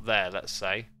spawn up there, let's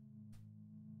say.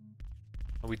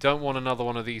 And we don't want another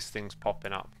one of these things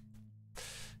popping up.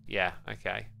 Yeah,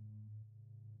 okay.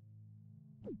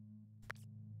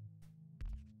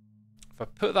 If I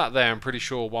put that there, I'm pretty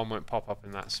sure one won't pop up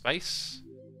in that space.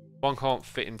 One can't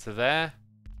fit into there.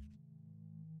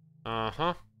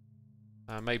 Uh-huh.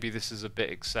 Maybe this is a bit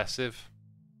excessive.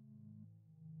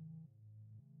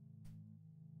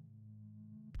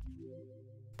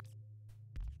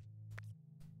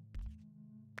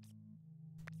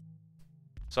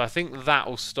 So I think that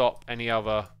will stop any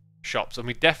other shops, and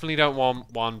we definitely don't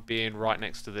want one being right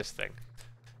next to this thing.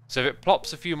 So if it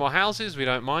plops a few more houses, we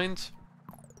don't mind.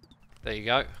 There you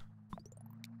go.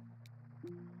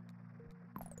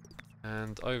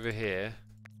 And over here,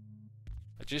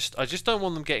 I just don't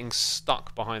want them getting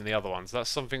stuck behind the other ones. That's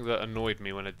something that annoyed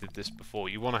me when I did this before.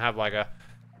 You want to have like a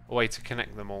way to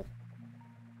connect them all.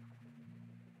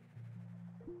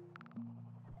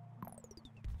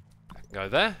 I can go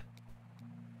there.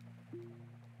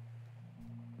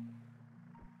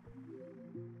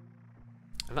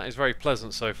 And that is very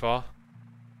pleasant so far.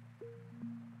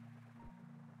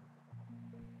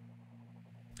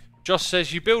 Josh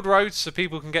says, you build roads so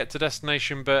people can get to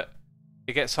destination, but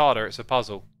it gets harder. It's a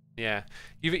puzzle. Yeah.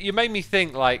 You made me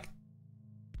think, like,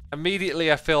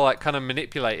 immediately I feel like kind of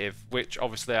manipulative, which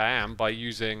obviously I am by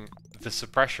using the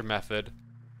suppression method.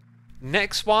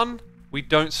 Next one, we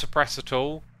don't suppress at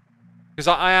all. Because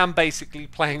I am basically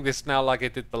playing this now like I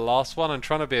did the last one. I'm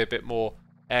trying to be a bit more,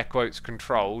 air quotes,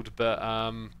 controlled, but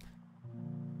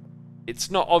it's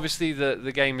not, obviously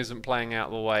the game isn't playing out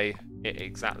the way it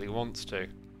exactly wants to.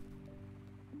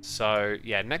 So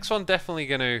yeah, next one definitely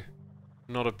going to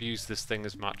not abuse this thing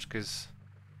as much, because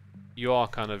you are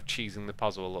kind of cheesing the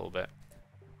puzzle a little bit.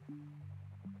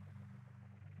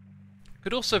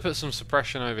 Could also put some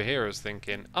suppression over here, I was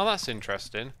thinking. Oh, that's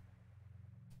interesting.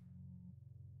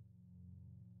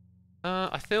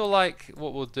 I feel like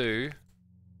what we'll do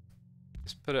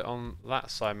is put it on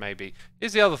that side maybe.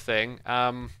 Here's the other thing.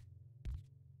 That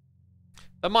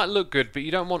might look good, but you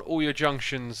don't want all your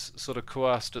junctions sort of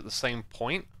coerced at the same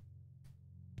point.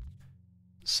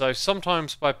 So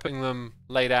sometimes by putting them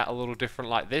laid out a little different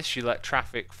like this, you let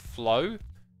traffic flow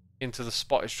into the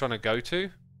spot it's trying to go to.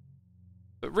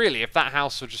 But really, if that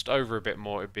house were just over a bit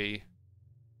more, it'd be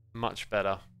much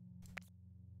better.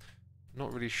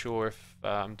 Not really sure if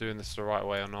I'm doing this the right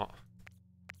way or not.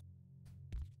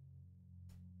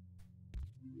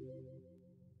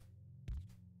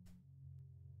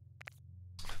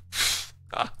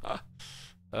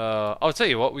 I'll tell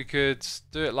you what, we could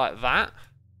do it like that.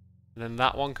 And then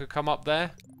that one could come up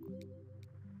there.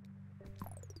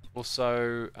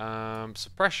 Also,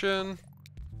 suppression.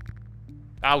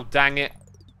 Oh, dang it.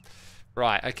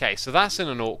 Right, okay, so that's in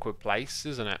an awkward place,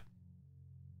 isn't it?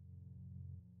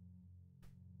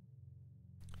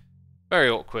 Very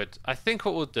awkward. I think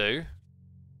what we'll do...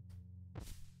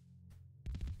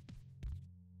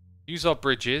 use our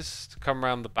bridges to come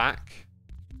around the back.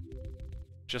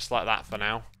 Just like that for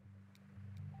now.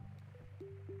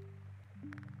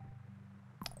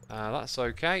 That's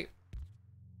okay.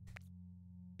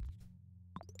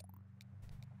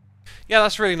 Yeah,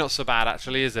 that's really not so bad,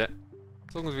 actually, is it?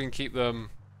 As long as we can keep them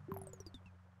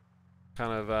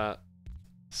kind of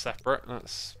separate,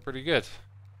 that's pretty good.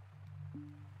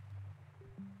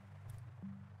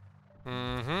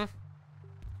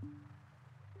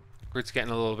 Grid's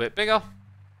getting a little bit bigger.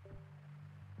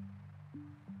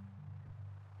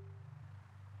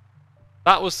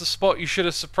 That was the spot you should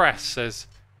have suppressed, says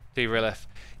D-Relief.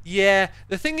 Yeah,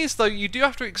 the thing is though, you do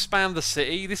have to expand the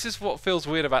city. This is what feels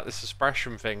weird about this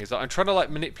suppression thing, is that I'm trying to like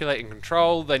manipulate and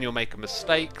control, then you'll make a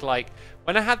mistake. Like,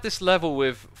 when I had this level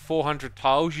with 400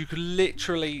 tiles, you could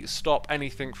literally stop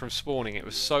anything from spawning. It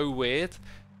was so weird.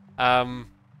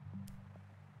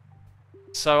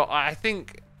 So I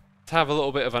think to have a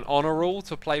little bit of an honor rule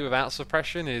to play without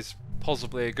suppression is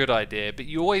possibly a good idea, but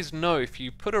you always know if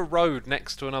you put a road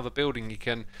next to another building, you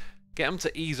can get them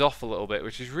to ease off a little bit,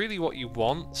 which is really what you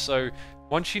want. So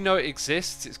once you know it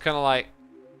exists, it's kind of like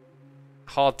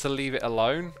hard to leave it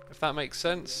alone, if that makes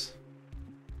sense.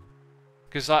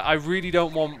 Because I really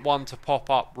don't want one to pop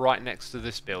up right next to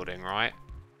this building, right?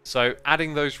 So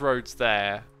adding those roads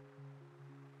there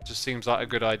just seems like a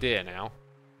good idea now.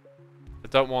 I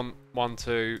don't want one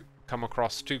to come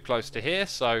across too close to here,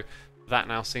 so that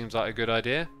now seems like a good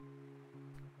idea.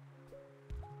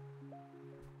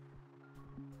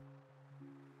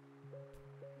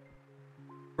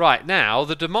 Right, now,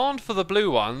 the demand for the blue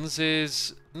ones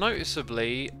is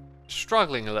noticeably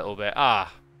struggling a little bit.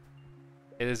 Ah,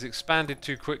 it has expanded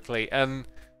too quickly. And,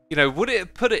 you know, would it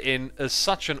have put it in as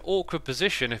such an awkward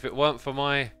position if it weren't for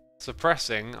my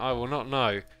suppressing? I will not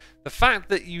know. The fact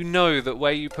that you know that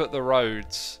where you put the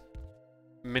roads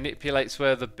manipulates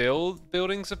where the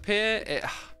buildings appear,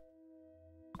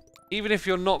 even if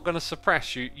you're not going to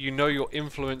suppress, you know you're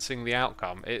influencing the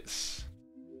outcome. It's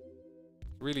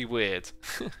really weird.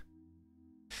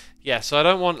 Yeah, so I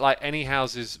don't want like any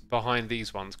houses behind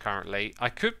these ones currently. I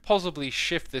could possibly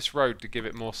shift this road to give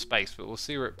it more space, but we'll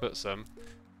see where it puts them,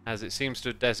 as it seems to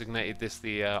have designated this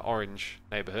the orange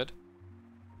neighborhood.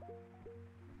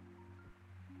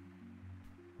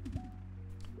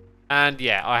 And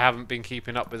yeah, I haven't been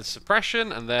keeping up with the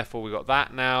suppression, and therefore we got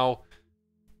that now.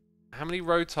 How many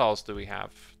road tiles do we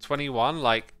have? 21.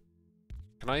 Like,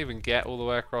 can I even get all the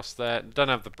way across there? Don't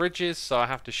have the bridges, so I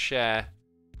have to share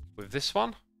with this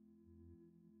one.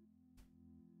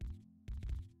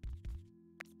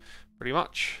 Pretty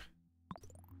much.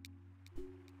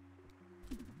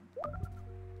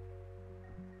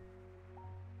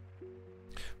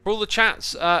 For all the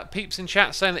chats, peeps in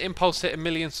chat saying that Impulse hit 1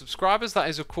 million subscribers. That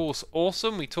is, of course,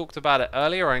 awesome. We talked about it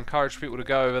earlier. I encourage people to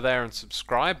go over there and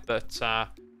subscribe. But,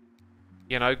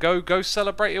 you know, go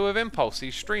celebrate it with Impulse.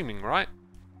 He's streaming, right?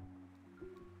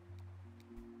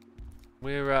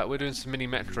 We're doing some mini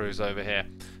metros over here.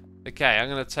 Okay, I'm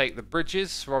going to take the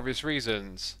bridges for obvious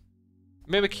reasons.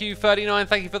 MimicQ39,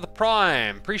 thank you for the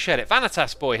Prime. Appreciate it.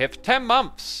 Vanitas Boy here for 10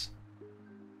 months.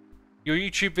 Your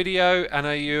YouTube video,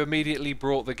 and you immediately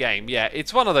brought the game. Yeah,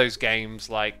 it's one of those games,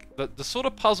 like, the sort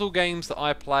of puzzle games that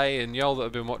I play, and y'all that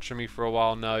have been watching me for a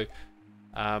while know,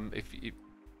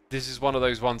 this is one of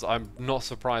those ones I'm not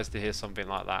surprised to hear something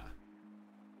like that.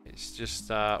 It's just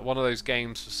one of those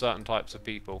games for certain types of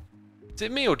people. Is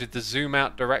it me, or did the zoom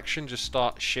out direction just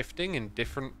start shifting in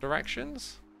different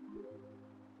directions?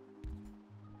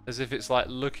 As if it's like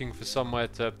looking for somewhere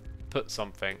to put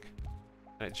something.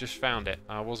 And it just found it.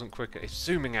 I wasn't quick. It's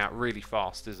zooming out really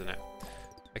fast, isn't it?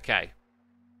 Okay. I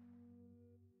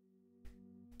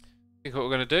think what we're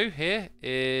going to do here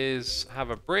is have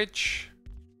a bridge.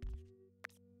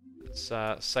 Let's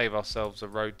save ourselves a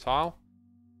road tile.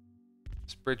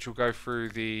 This bridge will go through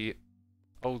the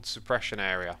old suppression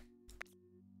area.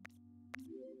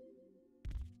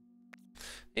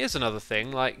 Here's another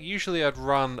thing, like, usually I'd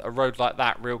run a road like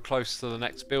that real close to the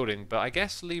next building, but I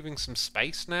guess leaving some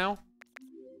space now,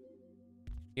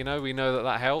 you know, we know that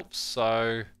that helps,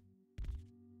 so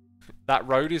that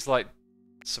road is, like,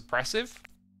 suppressive.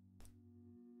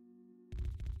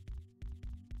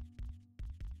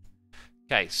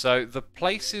 Okay, so the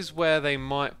places where they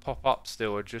might pop up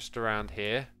still are just around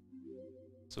here.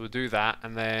 So we'll do that,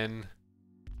 and then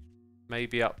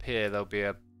maybe up here there'll be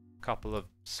a couple of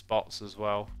spots as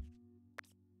well.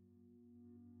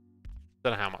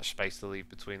 Don't know how much space to leave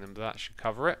between them, but that should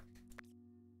cover it.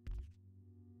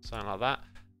 Something like that.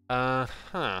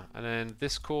 And then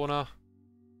this corner.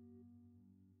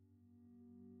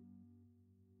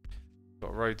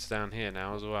 Got roads down here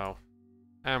now as well.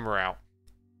 And we're out.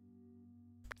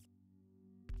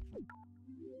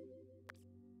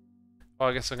 Oh,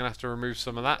 I guess I'm going to have to remove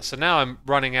some of that. So now I'm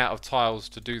running out of tiles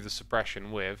to do the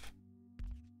suppression with.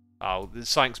 Oh,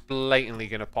 something's blatantly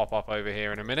going to pop up over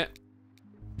here in a minute.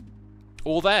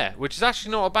 Or there, which is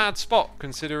actually not a bad spot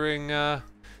considering the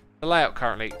layout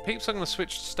currently. Peeps, I'm going to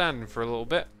switch to standing for a little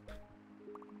bit.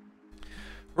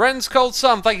 Ren's Cold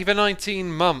Sun, thank you for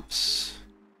 19 months.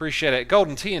 Appreciate it.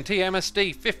 Golden TNT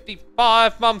MSD,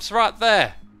 55 months right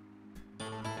there.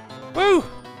 Woo!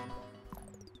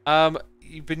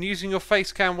 You've been using your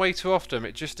face cam way too often.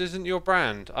 It just isn't your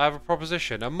brand. I have a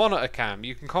proposition. A monitor cam.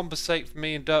 You can compensate for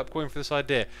me and Derpcoin for this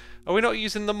idea. Are we not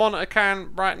using the monitor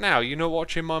cam right now? You're not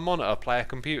watching my monitor play a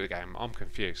computer game. I'm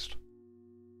confused.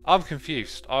 I'm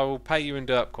confused. I will pay you in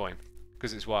Derpcoin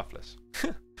because it's worthless.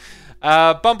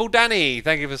 Bumble Danny,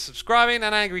 thank you for subscribing.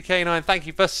 And Angry K9, thank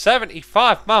you for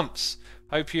 75 months.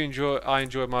 Hope you I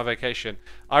enjoyed my vacation.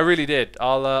 I really did.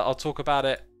 I'll talk about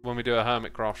it when we do a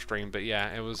Hermitcraft stream. But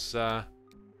yeah, it was...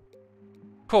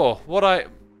 cool. What I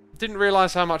didn't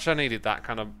realise how much I needed that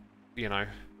kind of, you know,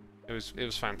 it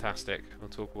was fantastic. I'll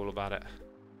talk all about it.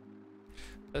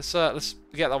 Let's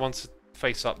get that one to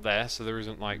face up there, so there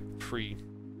isn't like 3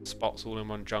 spots all in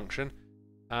one junction.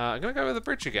 I'm gonna go with the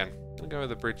bridge again.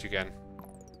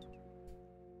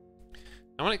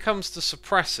 And when it comes to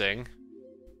suppressing,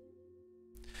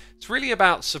 it's really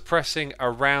about suppressing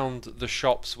around the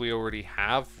shops we already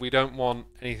have. We don't want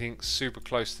anything super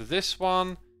close to this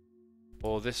one.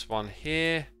 Or this one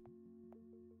here.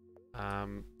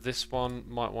 This one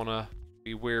might want to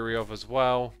be wary of as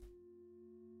well.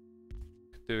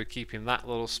 Could do with keeping that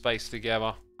little space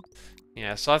together.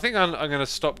 Yeah, so I think I'm going to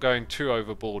stop going too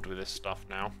overboard with this stuff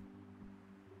now.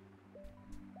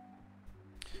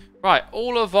 Right,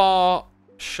 all of our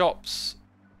shops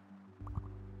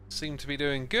seem to be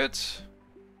doing good.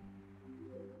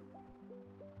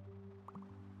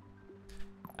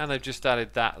 And they've just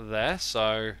added that there,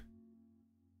 so...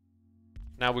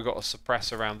 now we've got to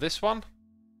suppress around this one.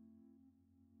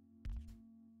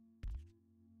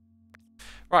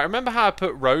 Right, remember how I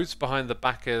put roads behind the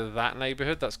back of that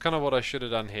neighbourhood? That's kind of what I should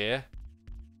have done here.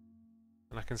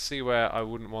 And I can see where I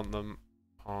wouldn't want them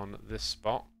on this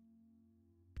spot.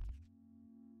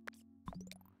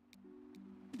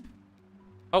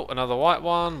 Oh, another white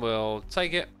one. We'll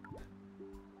take it.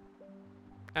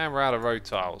 And we're out of road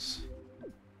tiles.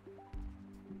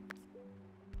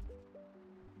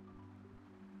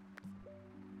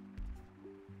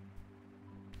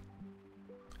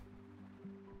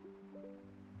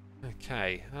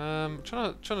 Okay, trying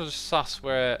to just suss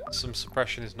where some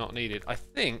suppression is not needed. I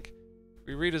think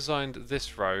we redesigned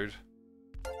this road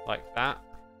like that.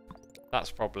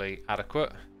 That's probably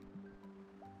adequate.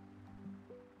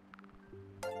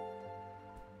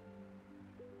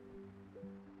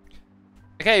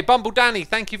 Okay, Bumble Danny,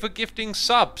 thank you for gifting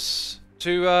subs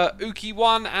to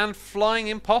Uki1 and Flying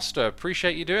Imposter.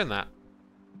 Appreciate you doing that.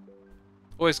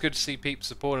 Always good to see peeps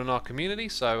supporting our community,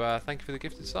 so thank you for the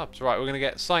gifted subs. Right, we're going to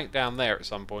get sank down there at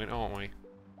some point, aren't we?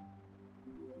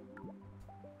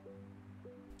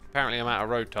 Apparently I'm out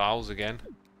of road tiles again.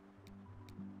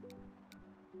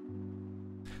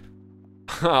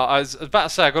 I was about to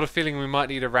say, I got a feeling we might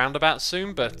need a roundabout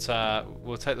soon, but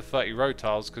we'll take the 30 road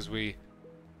tiles because we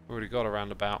already got a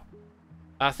roundabout.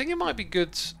 I think it might be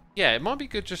good, yeah, it might be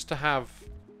good just to have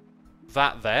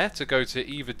that there to go to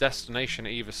either destination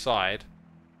at either side.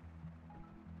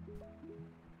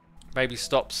 Maybe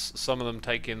stops some of them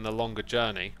taking the longer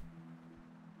journey.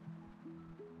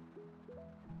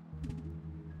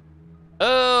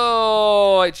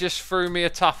 Oh, it just threw me a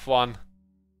tough one.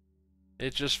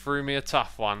 It just threw me a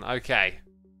tough one. Okay.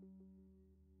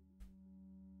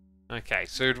 Okay,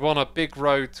 so we'd want a big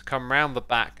road to come round the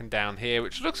back and down here,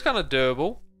 which looks kind of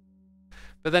doable.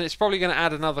 But then it's probably going to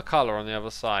add another colour on the other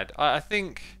side. I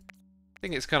think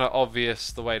it's kind of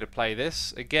obvious the way to play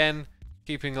this. Again,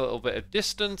 keeping a little bit of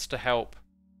distance to help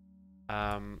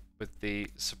with the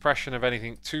suppression of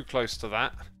anything too close to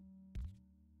that.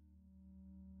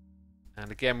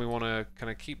 And again, we want to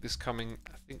kind of keep this coming,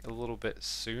 I think, a little bit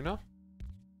sooner.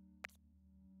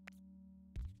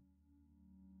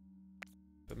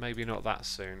 But maybe not that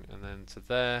soon. And then to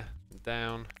there, and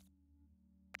down.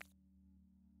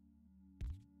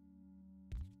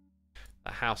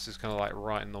 That house is kind of like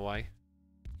right in the way.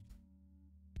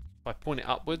 If I point it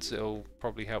upwards, it'll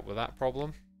probably help with that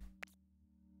problem.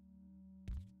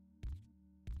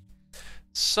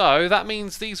 So that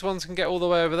means these ones can get all the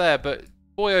way over there, but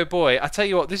boy oh boy, I tell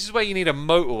you what, this is where you need a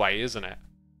motorway, isn't it?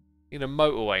 You need a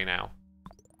motorway now.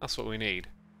 That's what we need.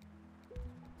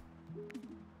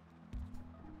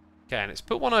 Okay, and it's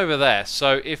put one over there.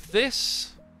 So if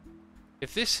this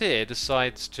here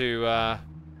decides to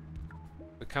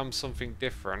become something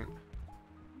different.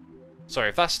 Sorry,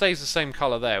 if that stays the same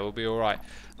colour there, we'll be alright.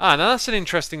 Ah, now that's an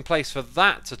interesting place for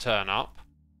that to turn up.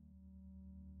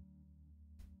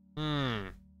 I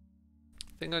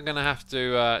think I'm going to have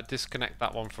to disconnect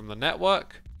that one from the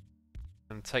network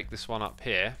and take this one up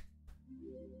here.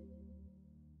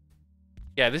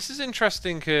 Yeah, this is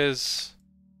interesting because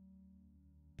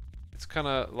it's kind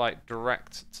of like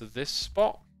direct to this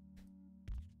spot.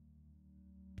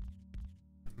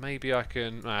 Maybe I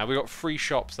can... we got 3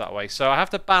 shops that way, so I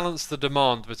have to balance the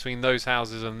demand between those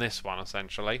houses and this one,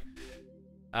 essentially.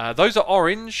 Those are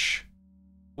orange,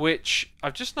 which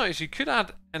I've just noticed you could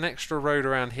add an extra road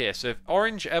around here. So if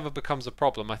orange ever becomes a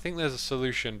problem, I think there's a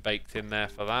solution baked in there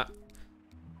for that.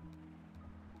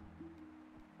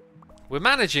 We're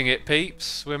managing it,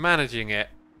 peeps. We're managing it.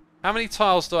 How many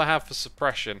tiles do I have for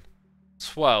suppression?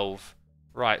 12.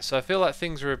 Right, so I feel like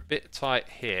things are a bit tight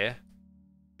here.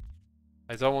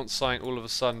 I don't want something all of a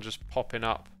sudden just popping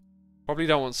up. Probably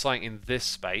don't want something in this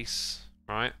space,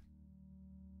 right?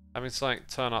 Having something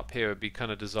turn up here would be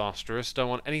kind of disastrous. Don't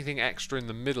want anything extra in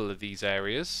the middle of these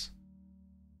areas.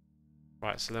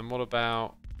 Right, so then what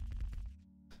about...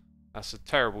 That's a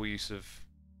terrible use of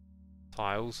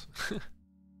tiles.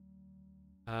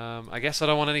 I guess I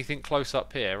don't want anything close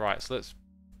up here. Right, so let's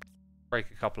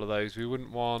break a couple of those. We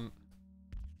wouldn't want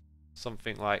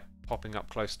something like popping up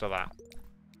close to that.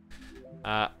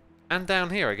 And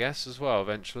down here, I guess, as well,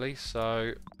 eventually.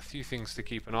 So, a few things to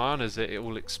keep an eye on as it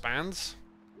all expands.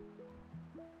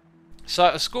 So,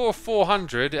 a score of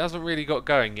 400, it hasn't really got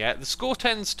going yet. The score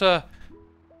tends to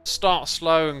start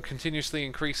slow and continuously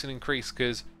increase and increase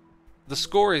because the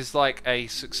score is like a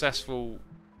successful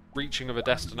reaching of a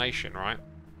destination, right?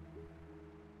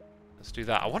 Let's do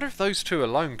that. I wonder if those two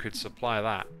alone could supply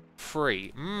that.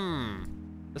 Free.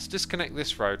 Let's disconnect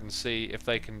this road and see if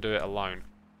they can do it alone.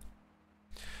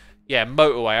 Yeah,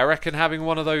 motorway. I reckon having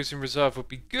one of those in reserve would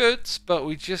be good, but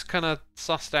we just kind of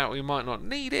sussed out we might not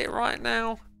need it right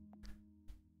now.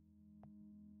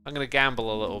 I'm going to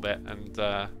gamble a little bit and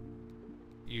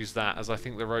use that, as I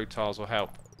think the road tiles will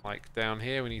help. Like down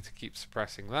here, we need to keep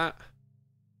suppressing that.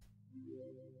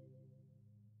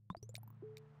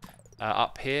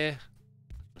 Up here,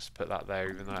 let's put that there,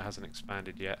 even though it hasn't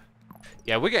expanded yet.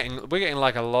 Yeah, we're getting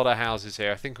like a lot of houses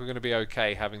here. I think we're going to be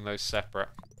okay having those separate.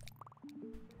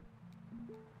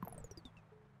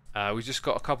 We just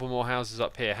got a couple more houses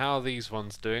up here. How are these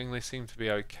ones doing? They seem to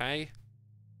be okay.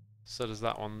 So does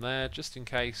that one there, just in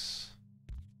case.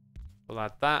 We'll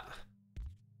add that.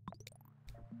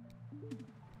 I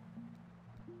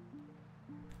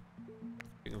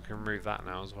think we can remove that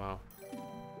now as well.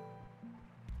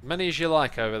 Many as you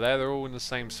like over there, they're all in the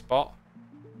same spot.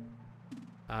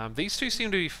 These two seem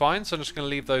to be fine, so I'm just going to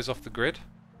leave those off the grid.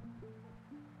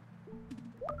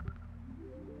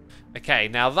 Okay,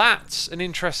 now that's an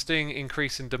interesting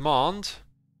increase in demand.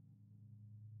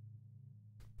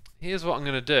 here's what I'm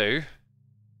going to do.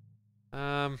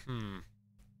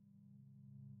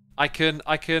 I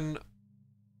can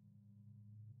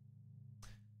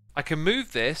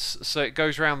move this so it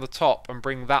goes around the top and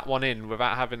bring that one in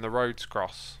without having the roads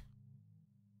cross.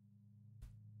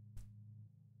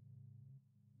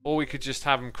 Or we could just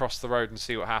have them cross the road and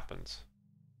see what happens.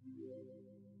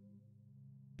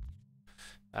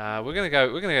 We're gonna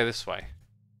go this way.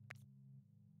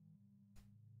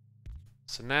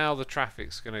 So now the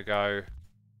traffic's gonna go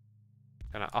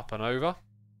up and over.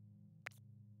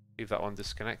 Leave that one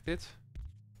disconnected.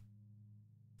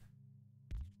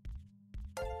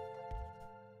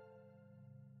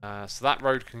 So that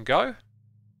road can go.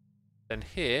 Then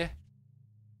here,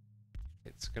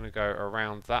 it's going to go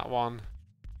around that one.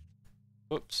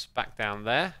 Whoops, back down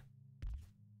there.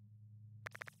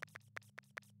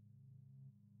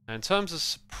 And in terms of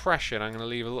suppression, I'm going to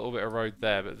leave a little bit of road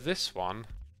there, but this one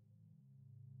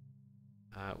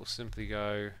will simply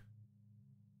go...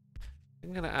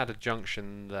 I'm going to add a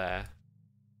junction there.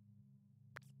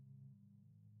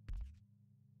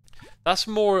 That's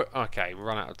more... Okay, we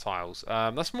run out of tiles.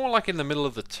 That's more like in the middle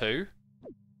of the two.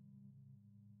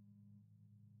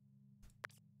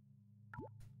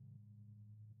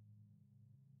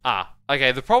 Ah,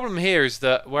 okay, the problem here is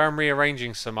that where I'm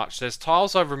rearranging so much, there's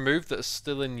tiles I've removed that are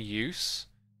still in use.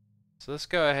 So let's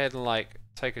go ahead and, like,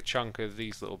 take a chunk of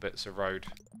these little bits of road.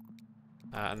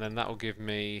 And then that will give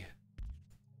me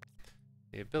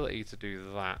the ability to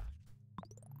do that.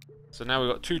 So now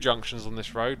we've got two junctions on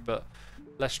this road, but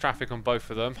less traffic on both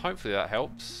of them. Hopefully that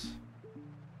helps.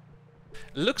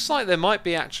 It looks like there might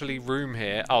be actually room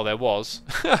here. Oh, there was.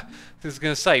 I was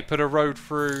going to say, put a road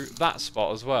through that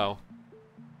spot as well.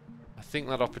 I think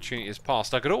that opportunity is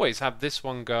passed. I could always have this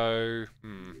one go...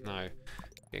 no.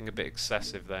 Getting a bit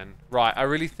excessive then. Right, I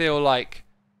really feel like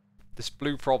this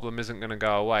blue problem isn't going to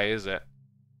go away, is it?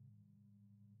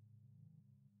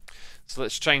 So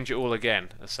let's change it all again,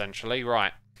 essentially.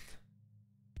 Right.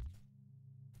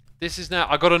 This is now...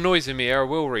 I got a noise in my ear. I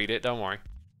will read it. Don't worry.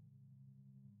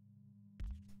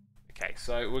 Okay,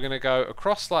 so we're going to go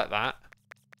across like that.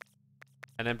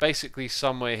 And then basically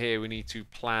somewhere here we need to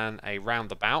plan a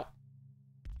roundabout.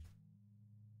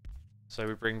 So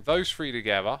we bring those three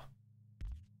together.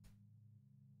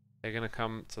 They're going to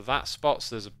come to that spot,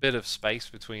 so there's a bit of space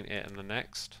between it and the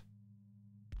next.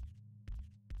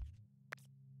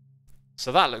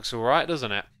 So that looks alright,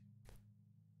 doesn't it?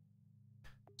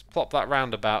 Let's plop that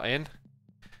roundabout in.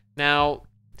 Now,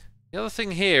 the other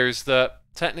thing here is that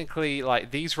technically,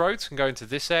 like, these roads can go into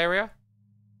this area,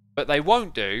 but they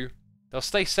won't do. They'll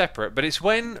stay separate, but it's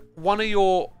when one of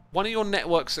your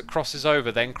networks that crosses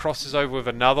over then crosses over with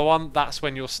another one, that's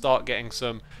when you'll start getting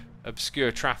some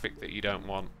obscure traffic that you don't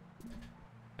want.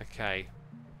 Okay.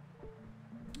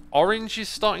 Orange is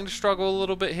starting to struggle a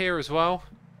little bit here as well.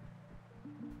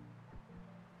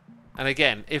 And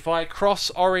again, if I cross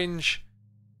orange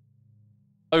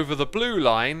over the blue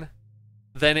line,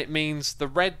 then it means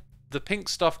the pink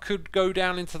stuff could go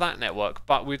down into that network,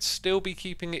 but we'd still be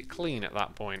keeping it clean at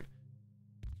that point.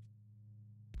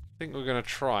 I think we're going to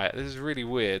try it. This is really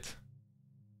weird.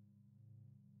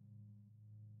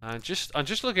 I'm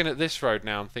just looking at this road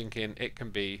now. I'm thinking it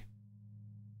can be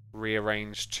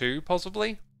rearranged too,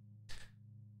 possibly.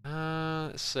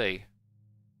 Let's see.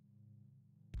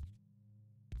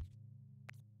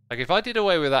 Like, if I did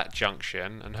away with that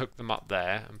junction and hooked them up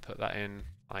there and put that in,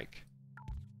 like,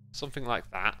 something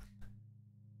like that.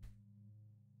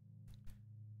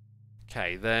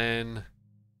 Okay, then...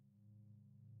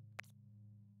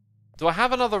 Do I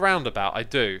have another roundabout? I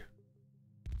do.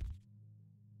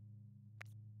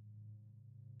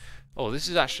 Oh, this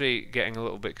is actually getting a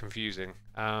little bit confusing.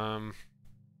 I'm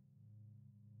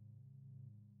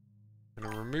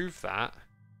going to remove that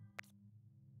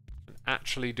and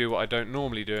actually do what I don't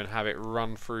normally do and have it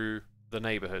run through the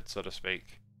neighborhood, so to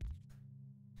speak.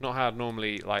 Not how I'd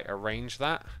normally, like, arrange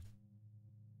that.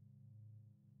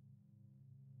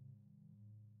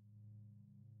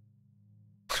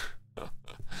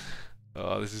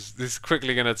 Oh, this is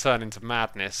quickly going to turn into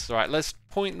madness. Right, let's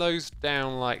point those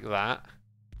down like that.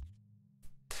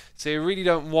 So you really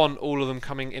don't want all of them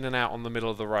coming in and out on the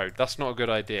middle of the road. That's not a good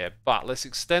idea. But let's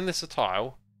extend this a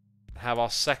tile and have our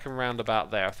second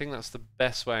roundabout there. I think that's the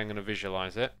best way I'm going to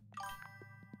visualize it.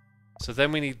 So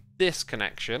then we need this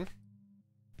connection.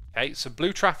 Okay, so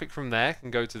blue traffic from there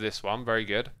can go to this one. Very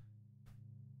good.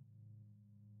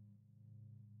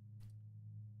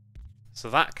 So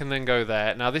that can then go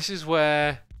there. Now this is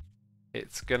where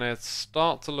it's going to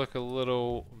start to look a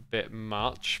little bit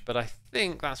much, but I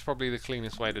think that's probably the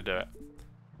cleanest way to do it.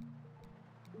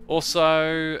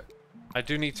 Also, I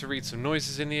do need to read some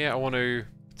noises in here. I want to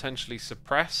potentially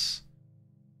suppress?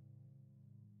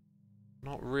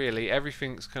 Not really.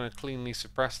 Everything's kind of cleanly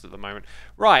suppressed at the moment.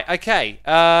 Right, okay.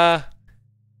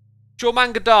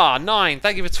 Jormangadar, 9.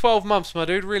 Thank you for 12 months, my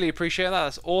dude. Really appreciate that.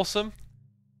 That's awesome.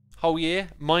 Whole year.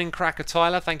 Minecracker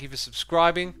Tyler, thank you for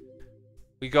subscribing.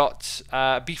 We got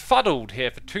Befuddled here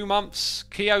for 2 months.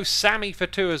 Keo Sammy for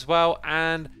 2 as well.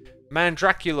 And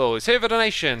Mandraculor is here for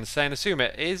donation, saying, assume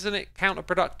it, isn't it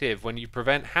counterproductive when you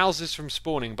prevent houses from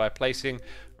spawning by placing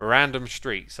random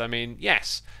streets? I mean,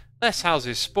 yes, less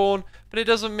houses spawn, but it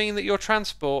doesn't mean that you'll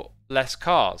transport less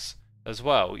cars as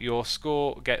well. Your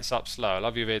score gets up slow. I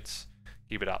love your vids.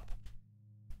 Keep it up.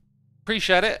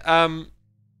 Appreciate it.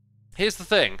 Here's the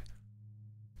thing.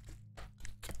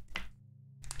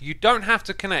 You don't have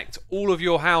to connect all of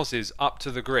your houses up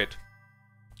to the grid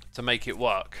to make it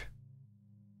work.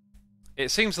 It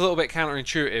seems a little bit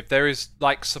counterintuitive. There is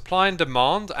like supply and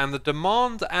the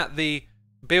demand at the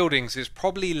buildings is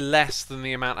probably less than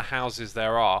the amount of houses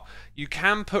there are. You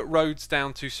can put roads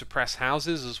down to suppress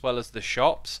houses as well as the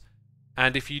shops,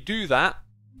 and if you do that,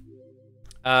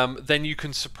 then you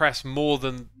can suppress more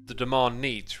than the demand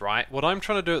needs, right? What I'm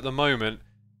trying to do at the moment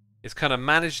is kind of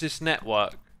manage this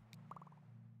network.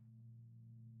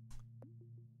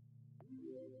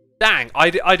 Dang, I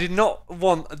did not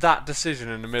want that decision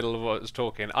in the middle of what I was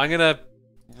talking. I'm going to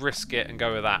risk it and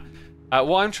go with that.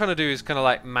 What I'm trying to do is kind of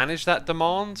like manage that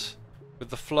demand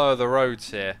with the flow of the roads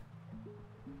here.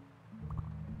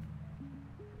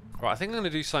 Right, I think I'm going to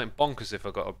do something bonkers if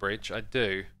I've got a bridge. I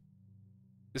do.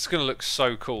 This is going to look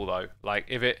so cool though. Like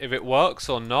if it works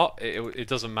or not, it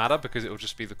doesn't matter because it will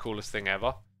just be the coolest thing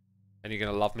ever. And you're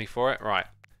going to love me for it. Right.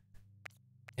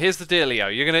 Here's the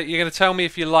dealio. You're gonna tell me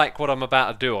if you like what I'm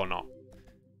about to do or not.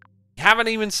 You haven't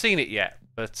even seen it yet,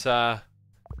 but I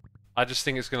just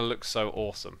think it's gonna look so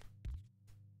awesome.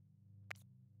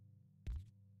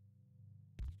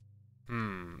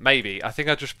 Maybe. I think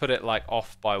I just put it like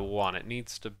off by 1. It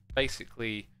needs to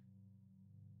basically,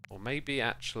 or maybe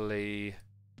actually,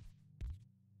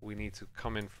 we need to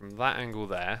come in from that angle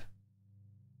there.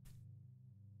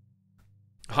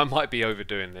 I might be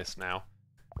overdoing this now.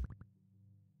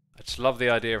 I just love the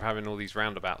idea of having all these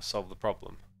roundabouts solve the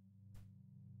problem.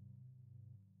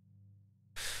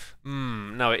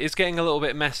 No, it is getting a little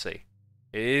bit messy.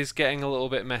 It is getting a little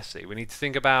bit messy. We need to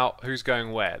think about who's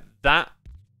going where. That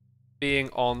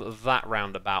being on that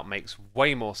roundabout makes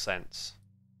way more sense.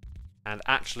 And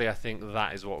actually, I think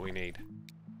that is what we need.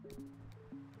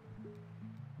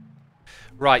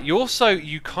 Right,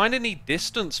 you kind of need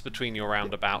distance between your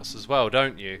roundabouts as well,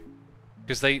 don't you?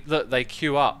 Because they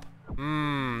queue up.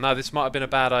 No, this might have been a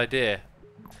bad idea.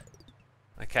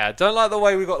 Okay, I don't like the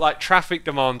way we've got like traffic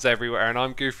demands everywhere and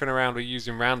I'm goofing around with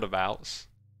using roundabouts.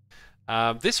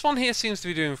 This one here seems to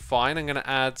be doing fine. I'm going to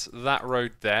add that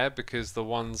road there because the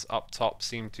ones up top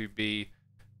seem to be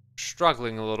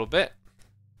struggling a little bit.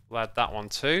 We'll add that one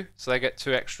too. So they get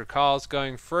 2 extra cars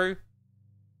going through.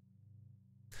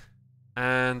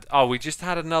 And, oh, we just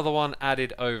had another one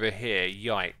added over here.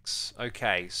 Yikes.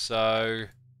 Okay, so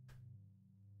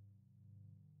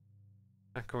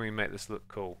how can we make this look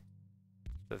cool?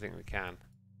 I think we can.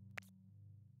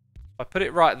 If I put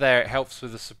it right there, it helps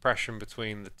with the suppression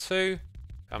between the two.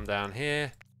 Come down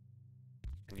here,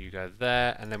 and you go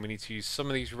there, and then we need to use some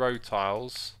of these road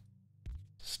tiles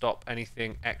to stop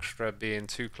anything extra being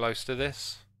too close to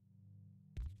this.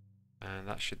 And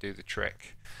that should do the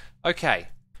trick. Okay.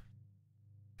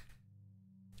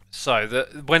 So,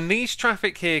 when these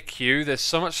traffic here queue, there's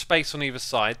so much space on either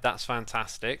side. That's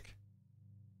fantastic.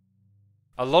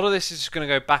 A lot of this is just going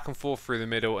to go back and forth through the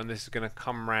middle, and this is going to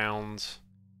come round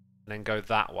and then go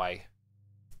that way.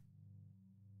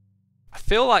 I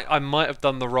feel like I might have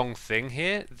done the wrong thing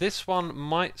here. This one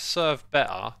might serve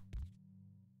better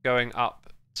going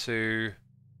up to...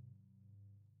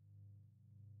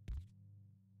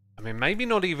 I mean, maybe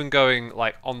not even going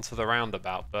like onto the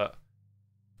roundabout, but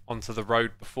onto the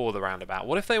road before the roundabout.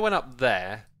 What if they went up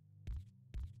there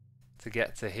to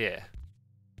get to here?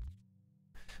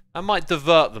 That might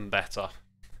divert them better,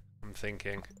 I'm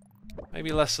thinking.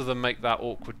 Maybe less of them make that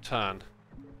awkward turn.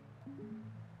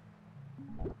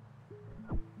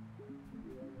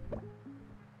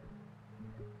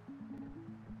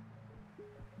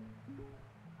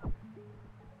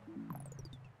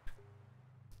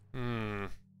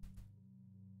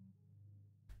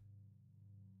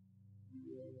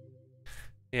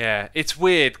 Yeah, it's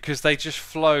weird because they just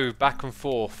flow back and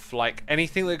forth. Like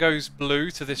anything that goes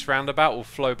blue to this roundabout will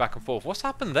flow back and forth. What's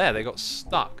happened there? They got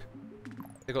stuck.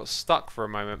 They got stuck for a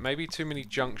moment. Maybe too many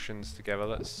junctions together.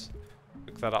 Let's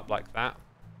look that up like that.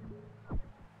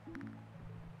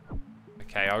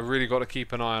 Okay, I really got to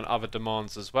keep an eye on other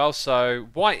demands as well. So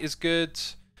white is good.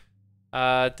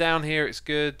 Down here it's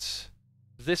good.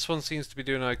 This one seems to be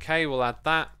doing okay. We'll add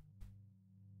that.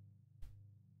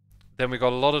 Then we've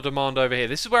got a lot of demand over here.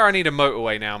 This is where I need a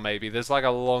motorway now, maybe. There's like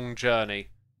a long journey.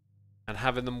 And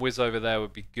having them whiz over there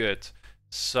would be good.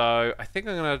 So I think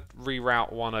I'm going to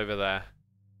reroute one over there.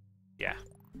 Yeah.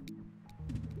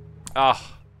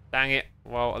 Ah, dang it.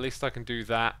 Well, at least I can do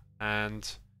that. And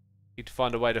need to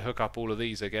find a way to hook up all of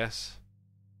these, I guess.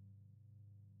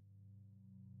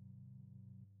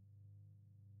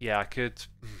 Yeah, I could...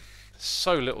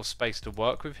 So little space to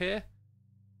work with here.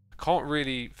 I can't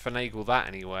really finagle that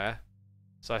anywhere.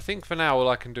 So I think for now all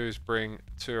I can do is bring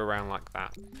two around like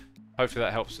that. Hopefully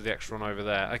that helps with the extra one over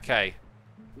there. Okay.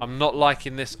 I'm not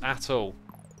liking this at all.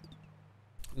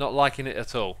 Not liking it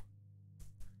at all.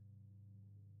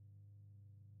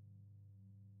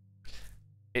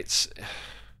 It's...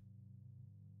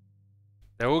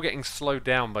 They're all getting slowed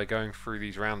down by going through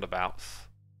these roundabouts.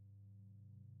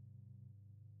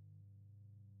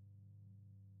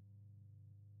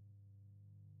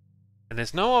 And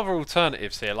there's no other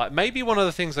alternatives here. Like, maybe one of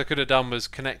the things I could have done was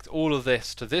connect all of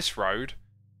this to this road,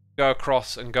 go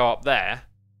across and go up there.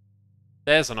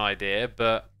 There's an idea,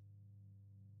 but...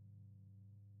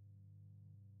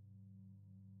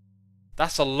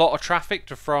 That's a lot of traffic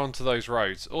to throw onto those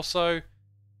roads. Also,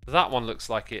 that one looks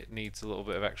like it needs a little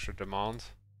bit of extra demand.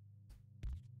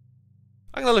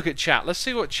 I'm going to look at chat. Let's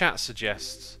see what chat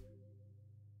suggests.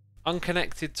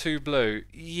 Unconnected to blue.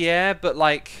 Yeah, but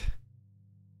like...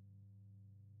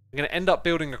 I'm going to end up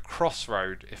building a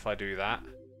crossroad if I do that.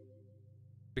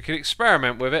 We could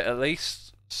experiment with it at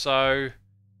least. So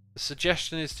the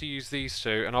suggestion is to use these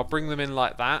two, and I'll bring them in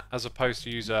like that as opposed to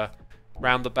use a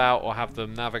roundabout or have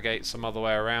them navigate some other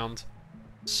way around.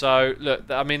 So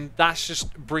look, I mean, that's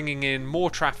just bringing in more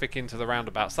traffic into the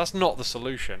roundabouts. That's not the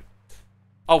solution.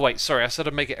 Oh wait, sorry, I said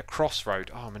I'd make it a crossroad.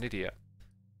 Oh, I'm an idiot.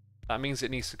 That means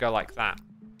it needs to go like that.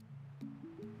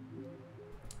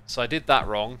 So I did that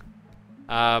wrong.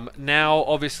 Now,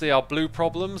 obviously, our blue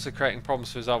problems are creating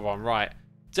problems for his other one. Right.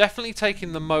 Definitely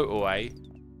taking the motorway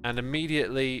and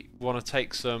immediately want to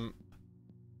take some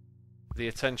the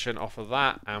attention off of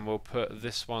that, and we'll put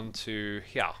this one to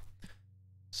here.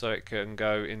 So it can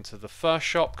go into the first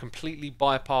shop, completely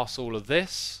bypass all of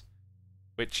this,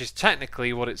 which is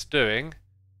technically what it's doing.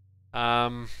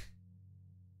 That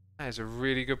is a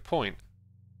really good point.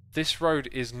 This road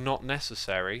is not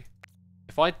necessary.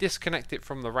 If I disconnect it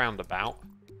from the roundabout,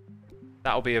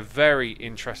 that'll be a very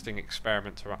interesting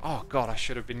experiment to run. Oh god, I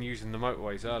should have been using the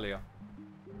motorways earlier.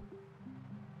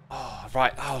 Oh,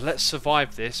 right. Oh, let's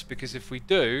survive this, because if we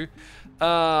do,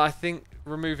 I think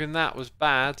removing that was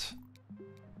bad.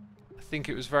 I think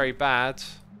it was very bad.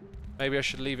 Maybe I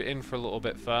should leave it in for a little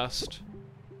bit first.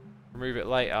 Remove it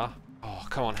later. Oh,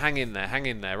 come on, hang in there, hang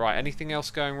in there. Right, anything else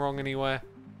going wrong anywhere?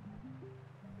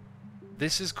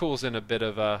 This is causing a bit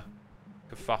of a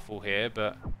kerfuffle here,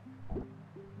 but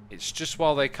it's just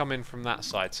while they come in from that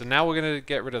side. So now we're going to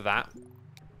get rid of that.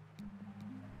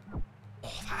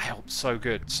 Oh, that helps so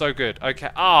good, so good. Okay.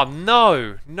 Oh,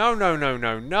 no! No, no, no,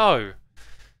 no, no!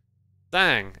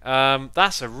 Dang.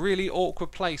 That's a really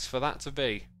awkward place for that to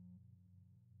be.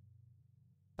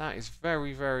 That is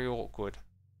very, very awkward.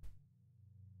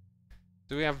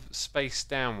 Do we have space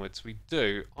downwards? We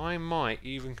do. I might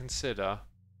even consider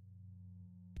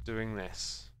doing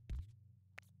this.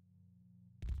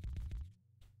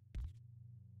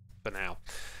 For now.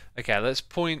 Okay, let's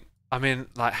point... I mean,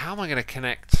 like, how am I going to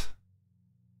connect?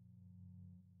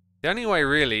 The only way,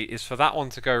 really, is for that one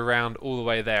to go around all the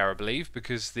way there, I believe,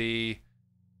 because the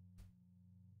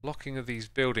blocking of these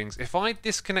buildings... If I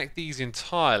disconnect these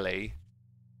entirely,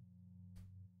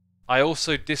 I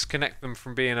also disconnect them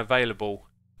from being available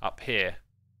up here,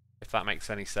 if that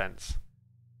makes any sense.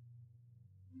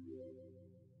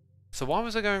 So why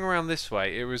was I going around this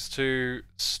way? It was to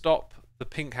stop the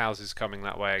pink houses coming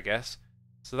that way, I guess.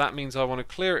 So that means I want to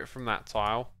clear it from that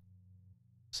tile.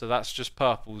 So that's just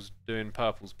purple's doing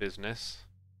purple's business.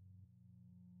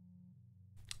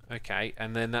 Okay,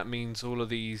 and then that means all of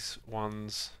these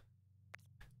ones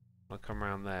will come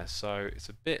around there. So it's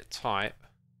a bit tight,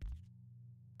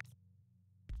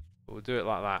 but we'll do it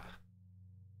like that.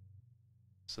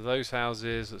 So those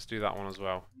houses, let's do that one as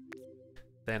well.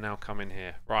 They're now coming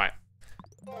here. Right.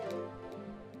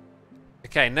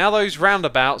 Okay, now those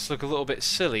roundabouts look a little bit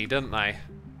silly, don't they?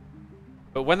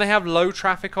 But when they have low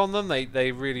traffic on them,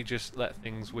 they really just let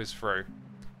things whiz through.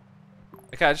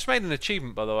 Okay, I just made an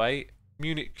achievement, by the way.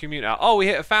 Munich commuter. Oh, we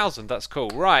hit 1,000. That's cool.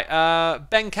 Right.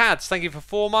 Ben Cads, thank you for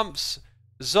 4 months.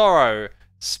 Zorro.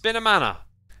 Spinamana.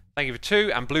 Thank you for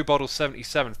 2. And Blue Bottle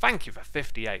 77. Thank you for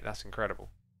 58. That's incredible.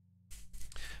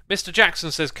 Mr.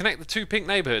 Jackson says, connect the 2 pink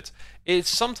neighborhoods. It's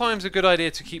sometimes a good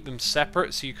idea to keep them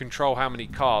separate so you control how many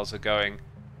cars are going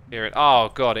here. Oh,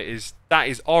 God, that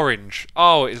is orange.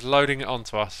 Oh, it is loading it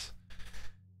onto us.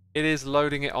 It is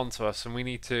loading it onto us, and we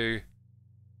need to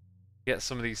get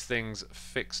some of these things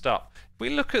fixed up. If we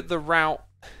look at the route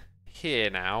here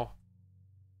now,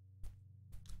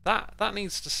 that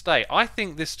needs to stay. I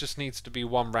think this just needs to be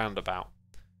one roundabout.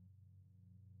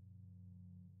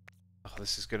 Oh,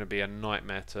 this is going to be a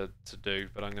nightmare to do,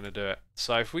 but I'm going to do it.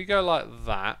 So if we go like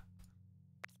that...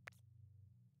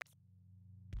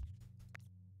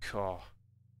 God.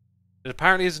 It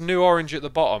apparently is new orange at the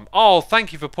bottom. Oh,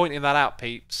 thank you for pointing that out,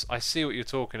 peeps. I see what you're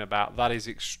talking about. That is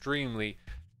extremely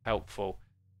helpful.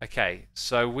 Okay,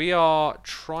 so we are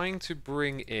trying to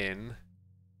bring in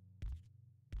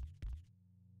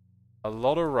a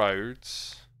lot of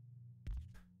roads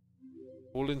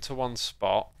all into one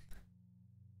spot.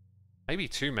 Maybe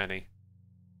too many.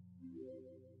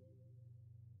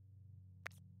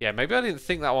 Yeah, maybe I didn't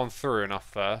think that one through enough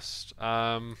first.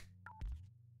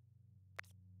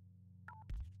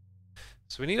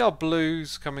 So we need our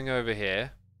blues coming over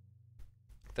here.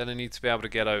 Then I need to be able to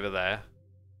get over there.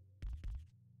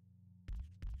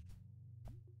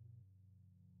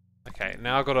 Okay,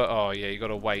 now I've got to... Oh, yeah, you got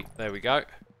to wait. There we go.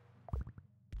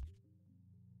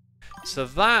 So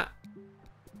that...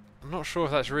 I'm not sure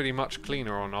if that's really much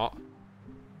cleaner or not.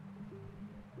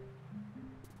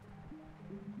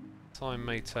 Time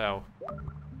may tell.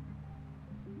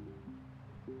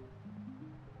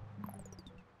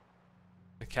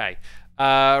 Okay.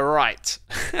 Right.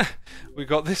 We've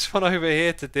got this one over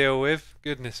here to deal with.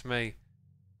 Goodness me.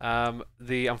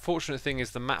 The unfortunate thing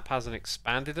is the map hasn't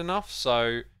expanded enough,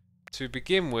 so to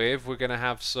begin with, we're going to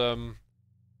have some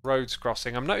roads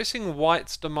crossing. I'm noticing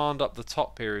white's demand up the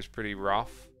top here is pretty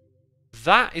rough.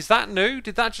 Is that new?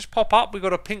 Did that just pop up? We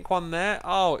got a pink one there.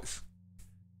 Oh, it's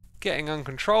getting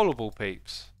uncontrollable,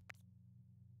 peeps.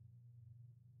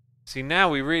 See, now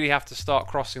we really have to start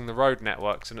crossing the road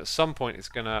networks, and at some point it's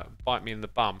going to bite me in the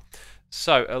bum.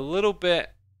 So, a little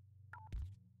bit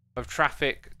of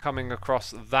traffic coming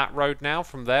across that road now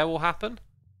from there will happen.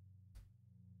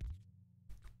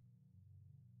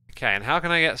 Okay, and how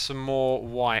can I get some more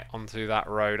white onto that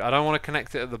road? I don't want to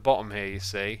connect it at the bottom here, you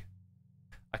see.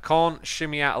 I can't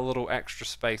shimmy out a little extra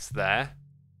space there.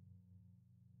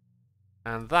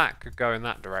 And that could go in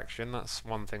that direction. That's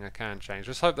one thing I can change.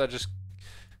 Let's hope that just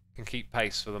can keep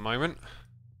pace for the moment.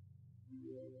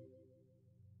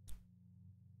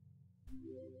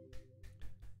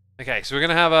 Okay, so we're going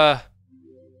to have a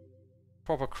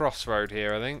proper crossroad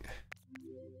here, I think.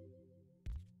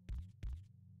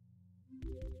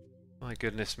 My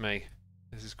goodness me.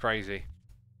 This is crazy.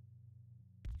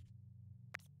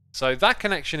 So that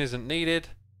connection isn't needed.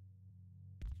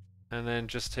 And then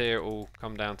just here it will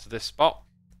come down to this spot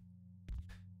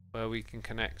where we can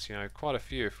connect, you know, quite a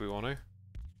few if we want to.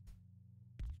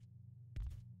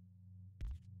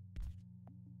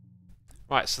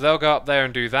 Right, so they'll go up there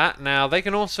and do that. Now, they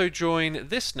can also join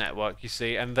this network, you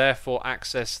see, and therefore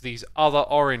access these other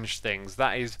orange things.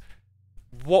 That is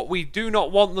what we do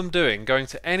not want them doing, going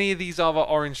to any of these other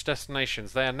orange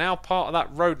destinations. They are now part of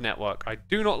that road network. I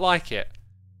do not like it.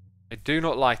 I do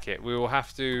not like it. We will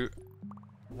have to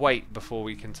wait before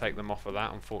we can take them off of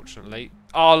that, unfortunately.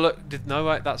 Oh, look. No,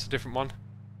 wait, that's a different one.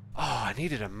 Oh, I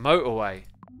needed a motorway.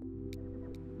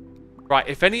 Right,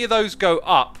 if any of those go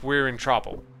up, we're in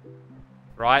trouble.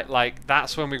 Right, like,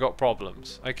 that's when we got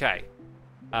problems. Okay.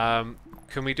 Can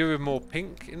we do with more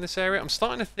pink in this area? I'm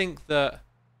starting to think that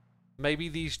maybe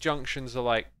these junctions are,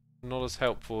 like, not as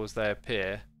helpful as they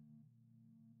appear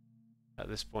at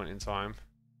this point in time.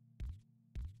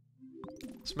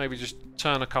 Let's maybe just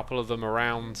turn a couple of them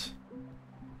around.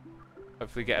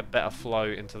 Hopefully get a better flow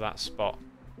into that spot.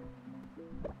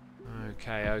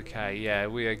 Okay, okay, yeah,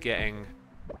 we are getting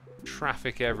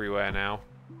traffic everywhere now.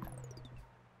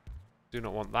 Do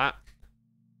not want that.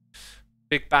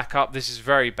 Big backup. This is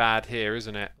very bad here,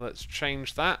 isn't it? Let's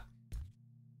change that.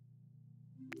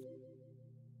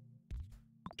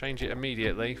 Change it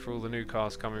immediately for all the new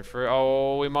cars coming through.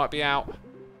 Oh, we might be out.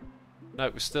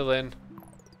 Nope, we're still in.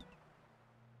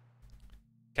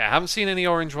 Okay, I haven't seen any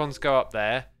orange ones go up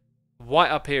there.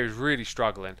 White up here is really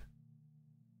struggling.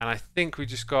 And I think we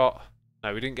just got...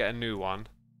 No, we didn't get a new one.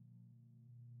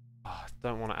 Oh, I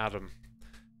don't want to add them.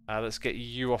 Let's get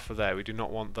you off of there. We do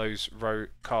not want those road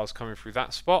cars coming through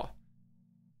that spot.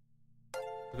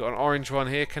 We've got an orange one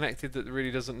here connected that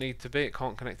really doesn't need to be. It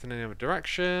can't connect in any other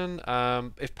direction.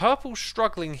 If purple's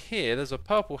struggling here, there's a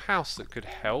purple house that could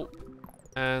help.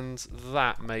 And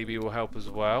that maybe will help as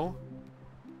well.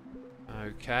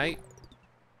 Okay.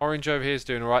 Orange over here is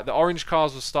doing alright. The orange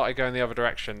cars will start going the other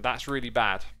direction. That's really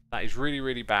bad. That is really,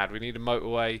 really bad. We need a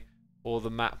motorway or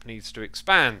the map needs to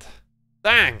expand.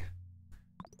 Dang!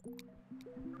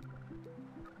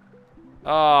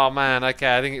 Oh man,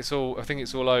 okay, I think it's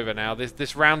all over now.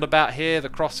 This roundabout here, the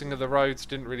crossing of the roads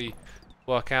didn't really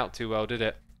work out too well, did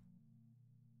it?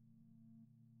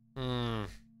 Hmm.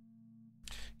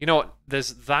 You know what?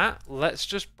 There's that. Let's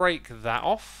just break that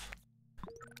off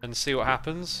and see what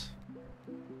happens.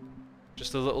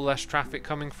 Just a little less traffic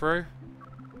coming through.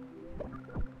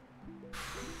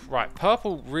 Right,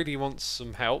 purple really wants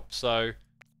some help, so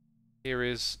here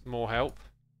is more help.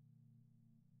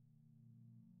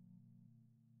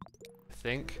 I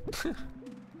think.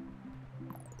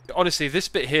 Honestly, this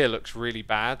bit here looks really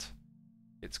bad.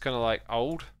 It's kind of like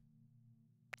old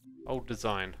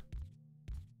design.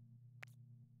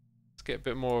 Let's get a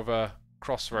bit more of a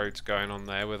crossroads going on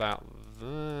there without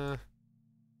the...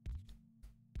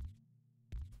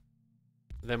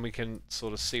 Then we can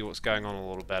sort of see what's going on a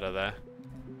little better there.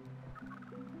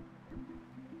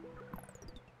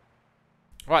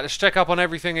 Right, let's check up on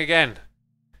everything again.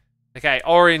 Okay,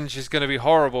 orange is going to be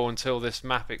horrible until this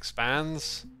map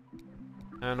expands.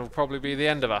 And it'll probably be the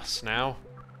end of us now.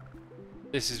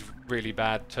 This is really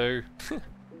bad too.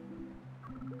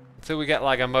 Until we get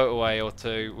like a motorway or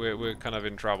two, we're kind of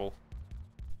in trouble.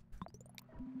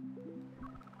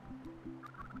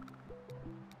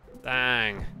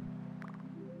 Dang.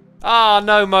 Ah, oh,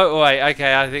 no motorway.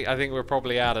 Okay, I think we're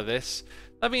probably out of this.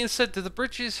 That being said, do the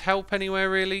bridges help anywhere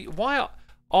really? Why are...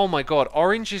 Oh my god,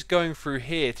 orange is going through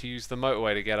here to use the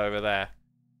motorway to get over there.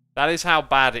 That is how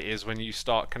bad it is when you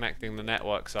start connecting the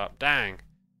networks up. Dang.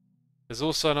 There's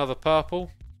also another purple.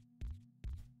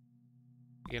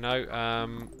 You know,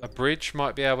 a bridge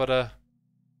might be able to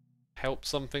help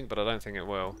something, but I don't think it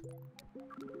will.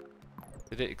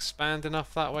 Did it expand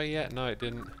enough that way yet? No, it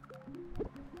didn't.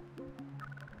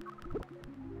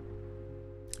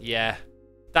 Yeah.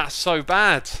 That's so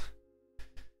bad.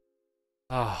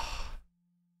 Oh.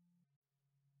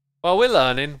 Well, we're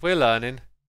learning. We're learning.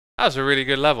 That was a really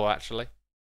good level, actually.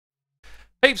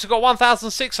 Peeps, we've got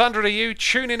 1,600 of you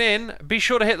tuning in. Be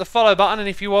sure to hit the follow button, and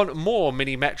if you want more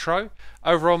Mini Metro,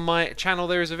 over on my channel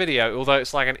there is a video, although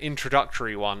it's like an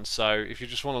introductory one, so if you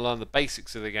just want to learn the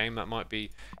basics of the game, that might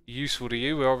be useful to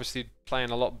you. We're obviously playing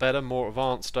a lot better, more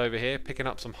advanced over here, picking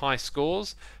up some high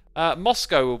scores.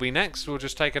 Moscow will be next. We'll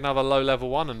just take another low-level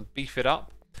one and beef it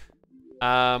up.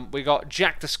 We got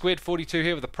Jack the Squid 42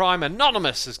 here with the Prime.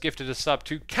 Anonymous has gifted a sub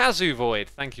to Kazu Void.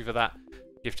 Thank you for that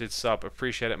gifted sub.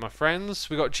 Appreciate it, my friends.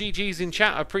 We got GG's in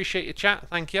chat. I appreciate your chat.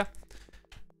 Thank you.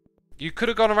 You could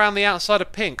have gone around the outside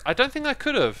of pink. I don't think I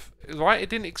could have. Right? It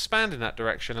didn't expand in that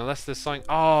direction unless there's something...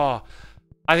 Oh,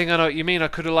 I think I know what you mean. I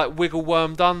could have like wiggle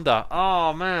wormed under.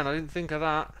 Oh, man. I didn't think of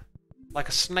that. Like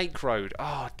a snake road.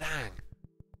 Oh, dang.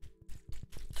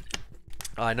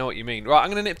 I know what you mean. Right, I'm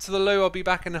going to nip to the loo. I'll be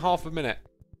back in half a minute.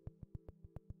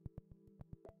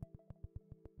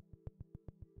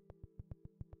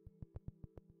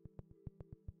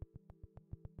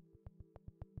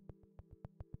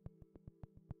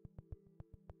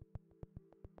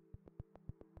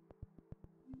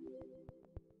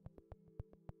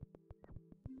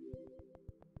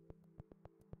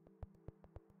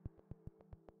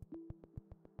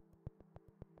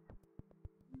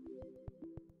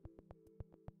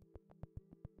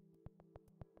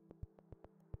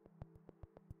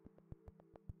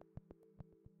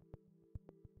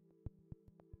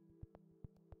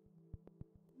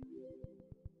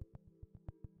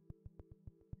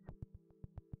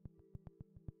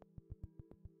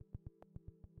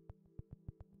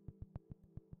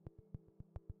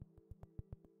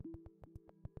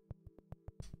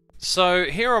 So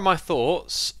here are my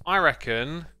thoughts. I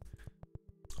reckon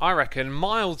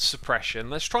mild suppression.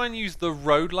 Let's try and use the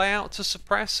road layout to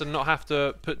suppress and not have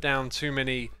to put down too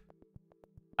many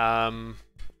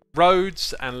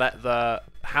roads and let the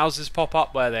houses pop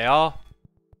up where they are.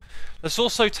 Let's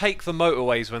also take the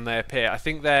motorways when they appear. I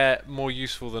think they're more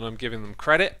useful than I'm giving them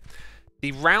credit.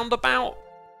 The roundabout,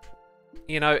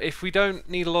 you know, if we don't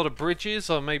need a lot of bridges,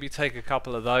 I'll maybe take a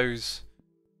couple of those.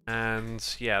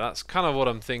 And yeah, that's kind of what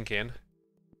I'm thinking.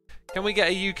 Can we get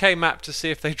a UK map to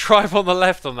see if they drive on the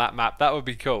left on that map? That would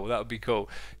be cool. That would be cool.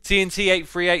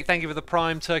 TNT838, thank you for the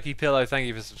Prime. Turkey Pillow, thank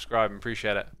you for subscribing.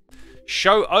 Appreciate it.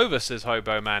 Show over, says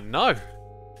Hobo Man. No,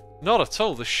 not at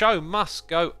all. The show must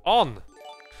go on.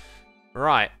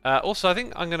 Right. Also, I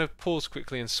think I'm going to pause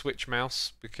quickly and switch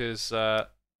mouse because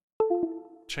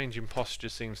changing posture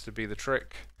seems to be the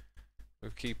trick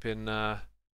with keeping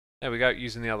There we go,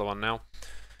 using the other one now.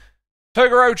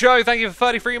 Toguro Joe, thank you for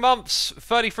 33 months.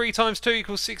 33 times 2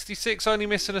 equals 66, only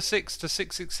missing a 6 to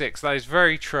 666. That is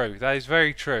very true. That is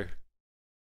very true.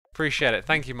 Appreciate it.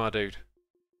 Thank you, my dude.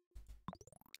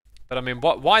 But I mean,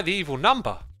 why the evil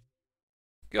number?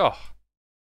 God.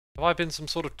 Have I been some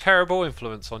sort of terrible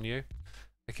influence on you?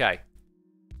 Okay.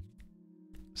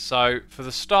 So, for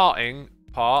the starting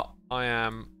part, I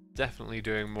am definitely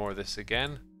doing more of this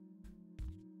again.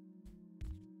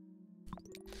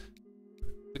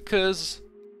 Because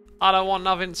I don't want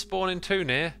nothing spawning too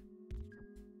near.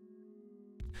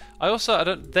 I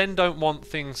don't want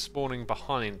things spawning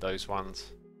behind those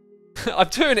ones. I'm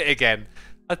doing it again.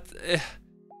 I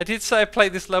did say I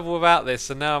played this level without this,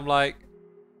 and now I'm like,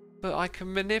 but I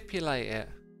can manipulate it.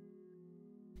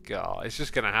 God, it's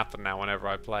just going to happen now whenever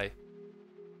I play.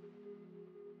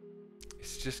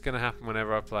 It's just going to happen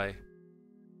whenever I play.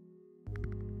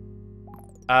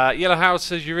 Yellow Howard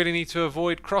says you really need to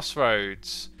avoid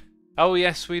crossroads. Oh,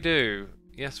 yes we do.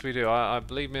 Yes we do. I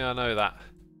believe me, I know that.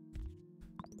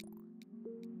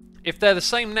 If they're the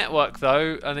same network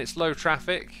though, and it's low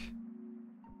traffic,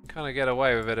 you can kind of get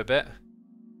away with it a bit.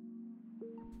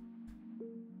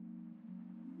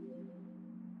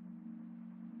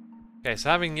 Okay, so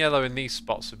having yellow in these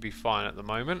spots would be fine at the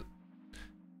moment.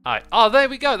 Alright. Oh, there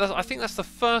we go. I think that's the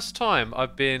first time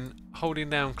I've been holding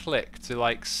down click to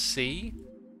like see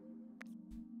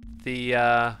the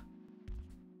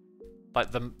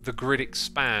like the grid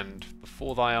expand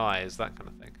before thy eyes, that kind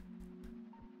of thing.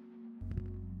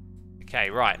 Okay,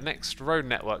 right, next road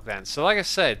network then. So like I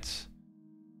said,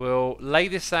 we'll lay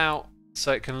this out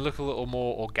so it can look a little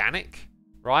more organic,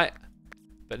 right?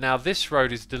 But now this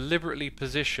road is deliberately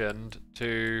positioned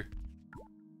to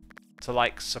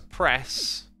like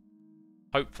suppress,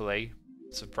 hopefully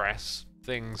suppress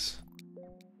things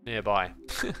nearby.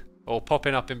 Or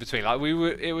popping up in between. Like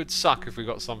it would suck if we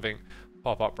got something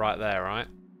pop up right there, right?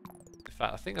 In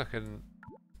fact, I think I can...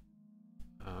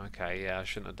 Oh, okay, yeah, I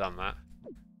shouldn't have done that.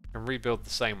 I can rebuild the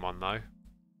same one, though.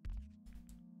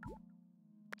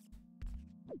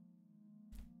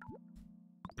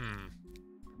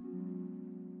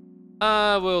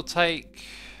 We'll take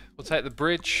the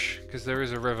bridge, because there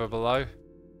is a river below.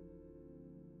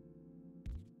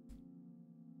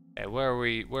 Yeah, where are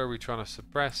we trying to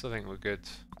suppress? I think we're good.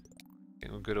 I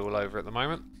think we're good all over at the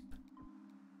moment.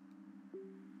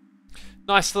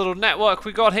 Nice little network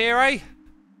we got here, eh?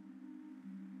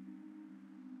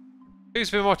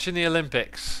 Who's been watching the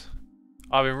Olympics?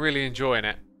 I've been really enjoying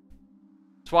it.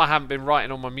 That's why I haven't been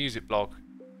writing on my music blog.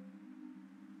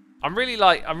 I'm really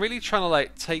trying to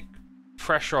like take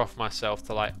pressure off myself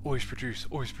to like always produce,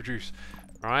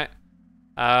 right?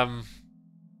 And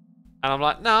I'm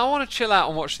like, no, I want to chill out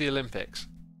and watch the Olympics,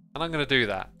 and I'm gonna do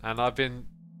that. And I've been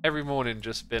every morning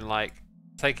just been like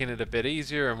taking it a bit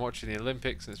easier and watching the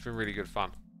Olympics, and it's been really good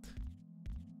fun.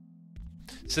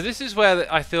 So this is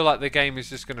where I feel like the game is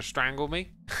just going to strangle me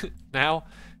now.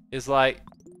 Is like,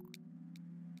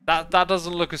 that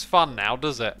doesn't look as fun now,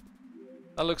 does it?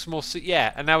 That looks more...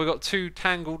 Yeah, and now we've got two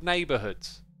tangled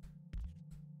neighbourhoods.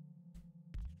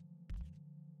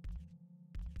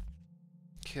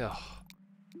 God.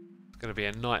 It's going to be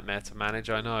a nightmare to manage,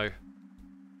 I know.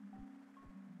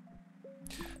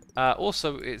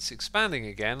 Also, it's expanding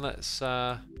again. Let's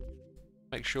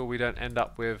make sure we don't end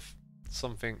up with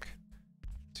something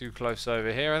too close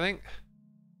over here, I think.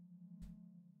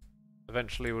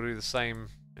 Eventually we'll do the same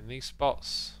in these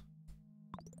spots.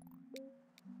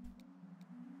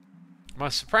 My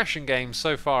suppression game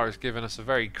so far has given us a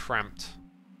very cramped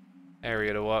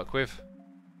area to work with.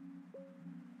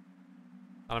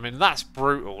 And I mean, that's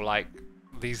brutal, like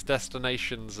these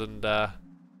destinations and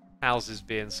houses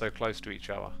being so close to each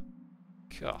other.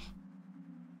 God.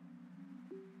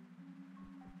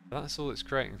 That's all it's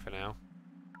creating for now.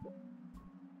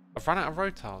 I've run out of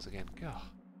road tiles again. God.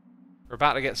 We're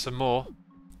about to get some more.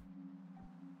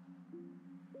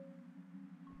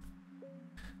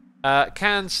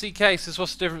 Can CK says,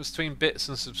 what's the difference between bits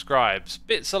and subscribes?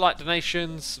 Bits are like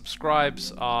donations.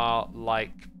 Subscribes are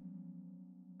like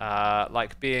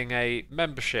being a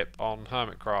membership on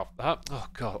Hermitcraft. Oh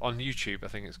god, on YouTube I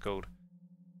think it's called.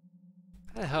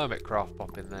 How did Hermitcraft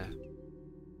pop in there?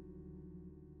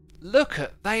 Look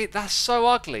at that's so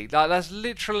ugly. Like that's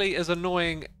literally as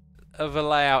annoying of a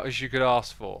layout as you could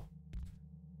ask for.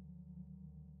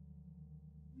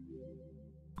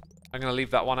 I'm going to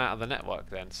leave that one out of the network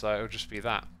then, so it'll just be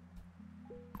that.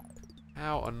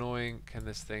 How annoying can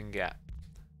this thing get?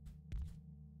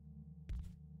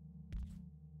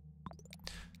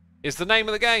 Is the name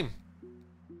of the game.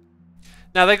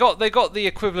 Now they got the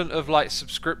equivalent of like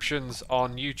subscriptions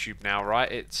on YouTube now, right?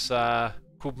 It's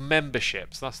Called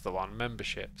memberships. That's the one.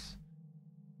 Memberships.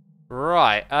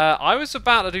 Right. I was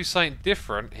about to do something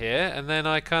different here, and then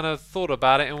I kind of thought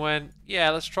about it and went, yeah,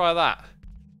 let's try that.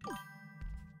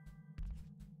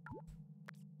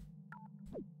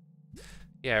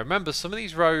 Yeah, remember, some of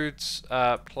these roads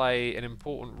play an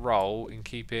important role in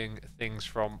keeping things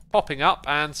from popping up,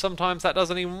 and sometimes that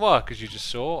doesn't even work, as you just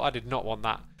saw. I did not want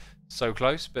that so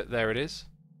close, but there it is.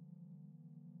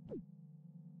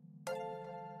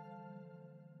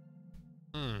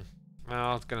 Well,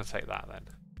 I was going to take that then.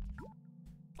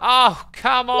 Oh,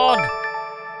 come on!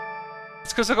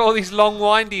 It's because I've got all these long,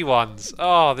 windy ones.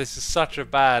 Oh, this is such a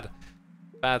bad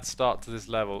start to this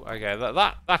level. Okay,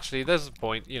 that actually, there's a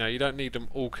point. You know, you don't need them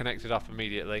all connected up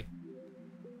immediately.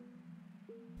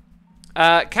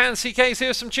 Can CK's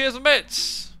here, some cheers and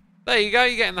bits. There you go,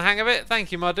 you're getting the hang of it.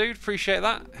 Thank you, my dude. Appreciate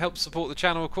that. Helps support the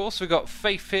channel, of course. We've got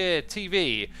Faith here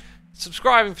TV.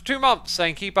 Subscribing for 2 months,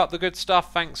 saying keep up the good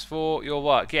stuff, thanks for your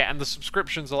work. Yeah, and the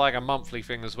subscriptions are like a monthly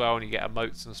thing as well, and you get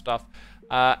emotes and stuff.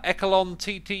 Ekalon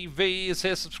TTV is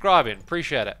here subscribing,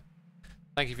 appreciate it.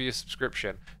 Thank you for your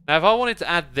subscription. Now, if I wanted to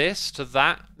add this to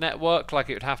that network, like,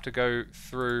 it would have to go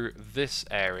through this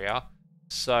area.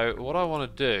 So what I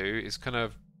want to do is kind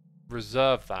of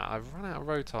reserve that. I've run out of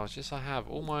road tiles. Yes, I have.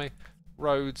 All my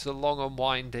roads are long and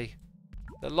windy.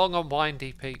 They're long and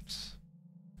windy, peeps.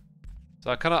 So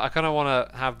I kind of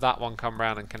want to have that one come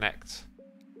round and connect,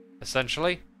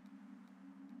 essentially.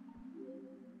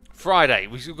 Friday.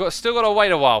 We've still got to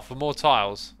wait a while for more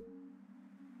tiles.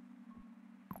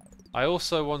 I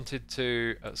also wanted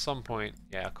to, at some point...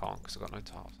 Yeah, I can't because I've got no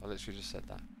tiles. I literally just said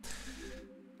that.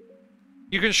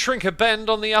 You can shrink a bend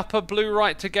on the upper blue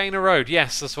right to gain a road.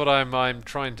 Yes, that's what I'm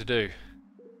trying to do.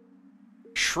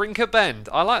 Shrink a bend.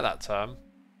 I like that term.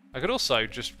 I could also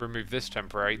just remove this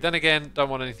temporary. Then again, don't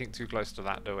want anything too close to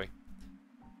that, do we?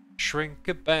 Shrink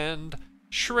a bend.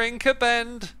 Shrink a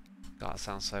bend. God, that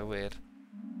sounds so weird.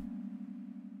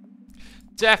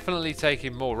 Definitely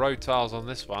taking more road tiles on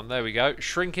this one. There we go.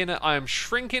 I am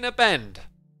shrinking a bend.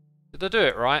 Did I do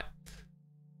it right?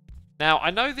 Now,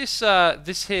 I know this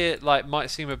this here like might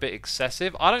seem a bit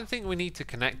excessive. I don't think we need to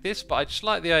connect this, but I just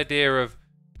like the idea of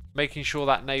making sure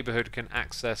that neighborhood can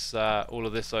access all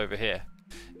of this over here.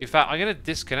 In fact, I'm going to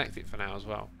disconnect it for now as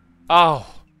well.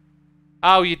 Oh.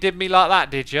 Oh, you did me like that,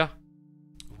 did you?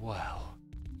 Well.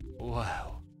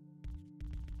 Well.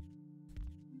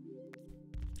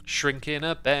 Shrinking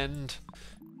a bend.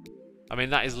 I mean,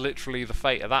 that is literally the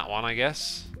fate of that one, I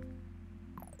guess.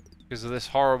 Because of this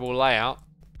horrible layout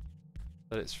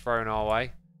that it's thrown our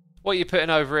way. What are you putting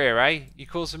over here, eh? You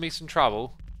causing me some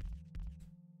trouble?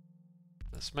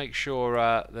 Let's make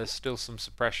sure there's still some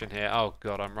suppression here. Oh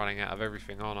god, I'm running out of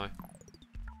everything, aren't I?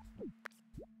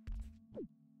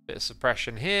 Bit of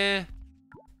suppression here.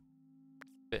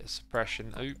 Bit of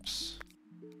suppression. Oops.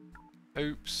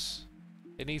 Oops.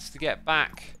 It needs to get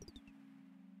back.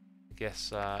 I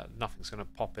guess nothing's going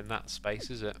to pop in that space,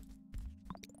 is it?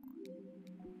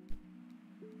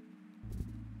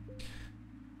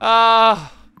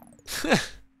 Ah!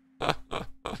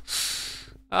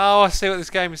 Oh, I see what this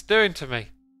game is doing to me.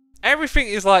 Everything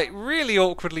is like really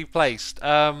awkwardly placed.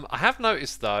 I have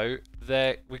noticed though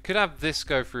that we could have this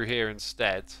go through here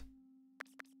instead.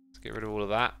 Let's get rid of all of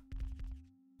that.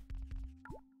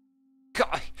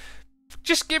 God,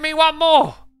 just give me one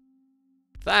more.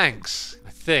 Thanks. I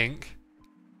think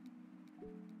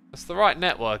that's the right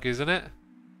network, isn't it?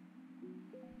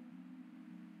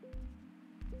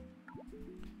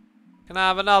 Can I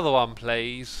have another one,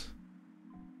 please?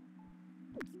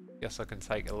 Guess I can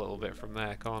take a little bit from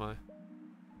there, can't I?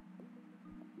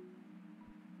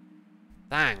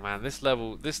 Dang, man, this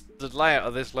level, the layout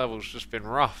of this level's just been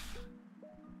rough.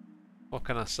 What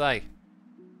can I say?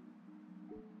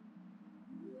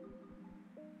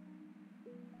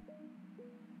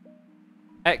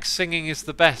 X singing is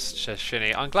the best, says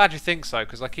Shinny. I'm glad you think so,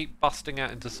 because I keep busting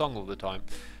out into song all the time.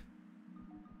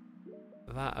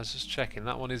 That, I was just checking,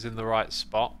 that one is in the right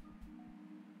spot.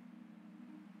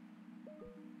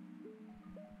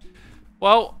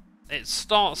 Well, it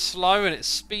starts slow and it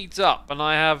speeds up, and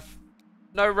I have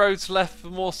no roads left for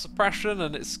more suppression,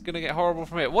 and it's going to get horrible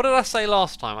from here. What did I say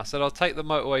last time? I said I'll take the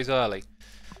motorways early.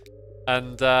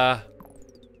 And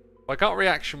my gut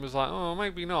reaction was like, oh,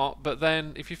 maybe not. But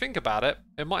then, if you think about it,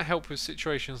 it might help with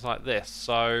situations like this.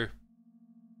 So,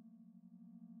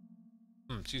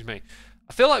 excuse me.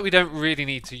 I feel like we don't really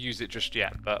need to use it just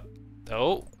yet, but...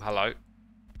 Oh, hello.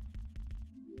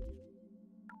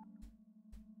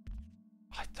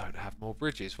 I don't have more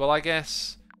bridges. Well, I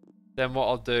guess then what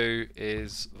I'll do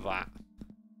is that.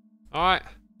 Alright.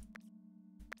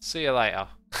 See you later.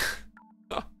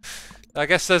 I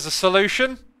guess there's a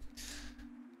solution.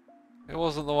 It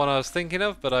wasn't the one I was thinking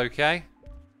of, but okay.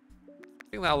 I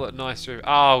think that'll look nicer.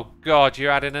 Oh god,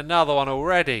 you're adding another one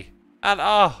already. And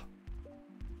oh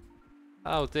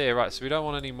dear, right, so we don't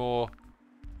want any more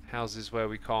houses where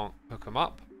we can't hook them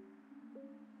up.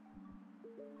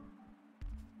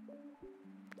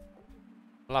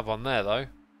 I'll have one there though.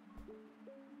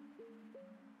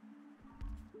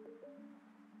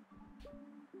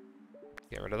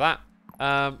 Get rid of that.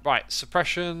 Right,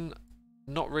 suppression,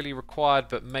 not really required,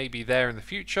 but maybe there in the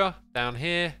future. Down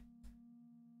here.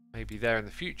 Maybe there in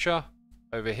the future.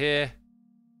 Over here.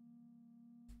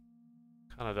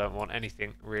 Kind of don't want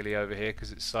anything really over here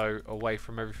because it's so away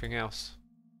from everything else.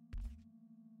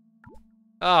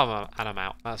 Oh, and I'm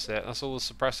out. That's it. That's all the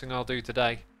suppressing I'll do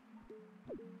today.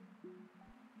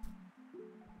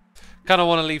 Kind of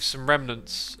want to leave some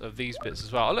remnants of these bits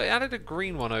as well. Oh, look, it added a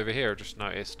green one over here, I just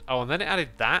noticed. Oh, and then it added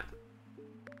that.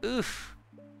 Oof.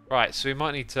 Right, so we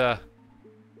might need to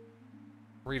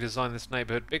redesign this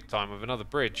neighbourhood big time with another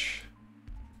bridge.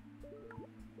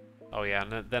 Oh yeah,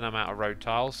 and then I'm out of road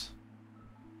tiles.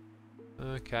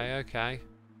 Okay, okay.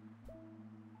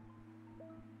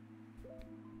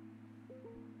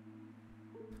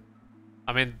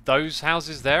 I mean, those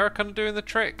houses there are kind of doing the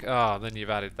trick. Oh, then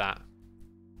you've added that.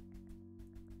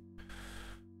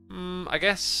 I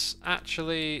guess,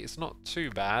 actually, it's not too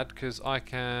bad, because I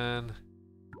can...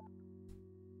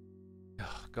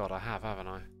 Oh, God, I have, haven't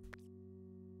I?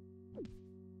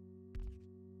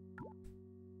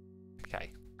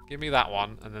 Okay, give me that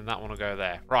one, and then that one will go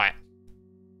there. Right.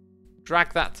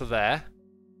 Drag that to there.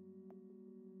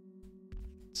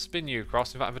 Spin you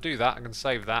across. In fact, if I do that, I can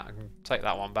save that. I can take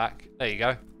that one back. There you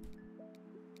go.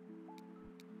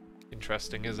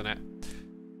 Interesting, isn't it?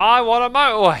 I want a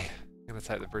motorway! I'm going to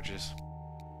take the bridges.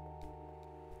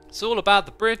 It's all about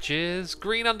the bridges.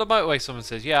 Green under motorway, someone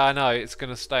says. Yeah, I know. It's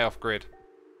going to stay off grid.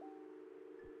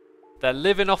 They're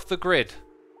living off the grid.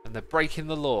 And they're breaking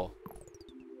the law.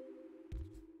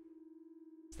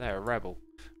 They're a rebel.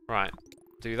 Right.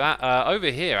 Do that. Over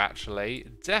here, actually,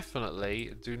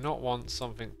 definitely do not want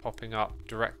something popping up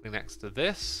directly next to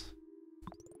this.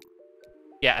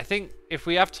 Yeah, I think if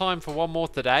we have time for one more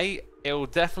today, it will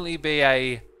definitely be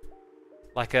a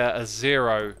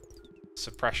zero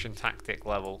suppression tactic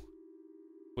level,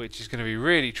 which is going to be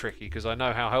really tricky because I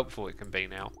know how helpful it can be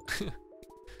now.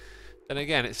 Then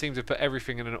again, it seems to put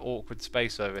everything in an awkward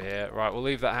space over here. Right, we'll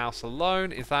leave that house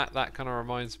alone. Is that kind of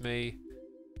reminds me?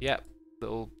 Yep,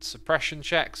 little suppression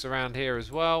checks around here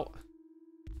as well.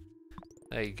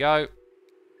 There you go.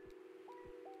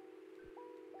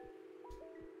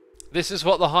 This is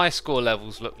what the high score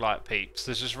levels look like, peeps.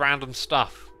 There's just random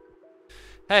stuff.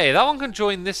 Hey, that one can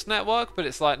join this network, but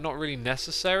it's like not really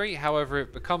necessary. However,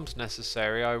 it becomes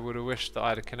necessary. I would have wished that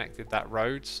I'd have connected that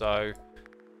road, so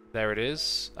there it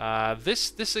is.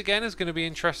 This again is going to be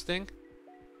interesting.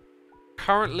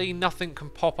 Currently, nothing can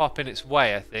pop up in its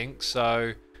way, I think.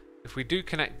 So if we do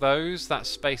connect those, that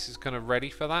space is kind of ready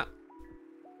for that.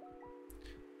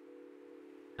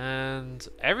 And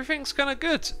everything's kind of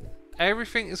good.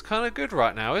 Everything is kind of good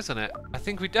right now, isn't it? I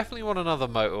think we definitely want another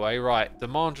motorway. Right,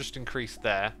 demand just increased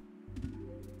there.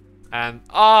 And,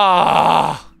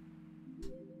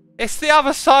 it's the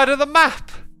other side of the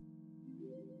map!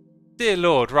 Dear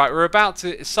Lord, right, we're about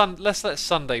to... let's let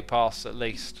Sunday pass, at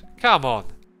least. Come on.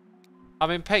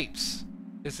 I'm in peeps.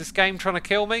 Is this game trying to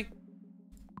kill me?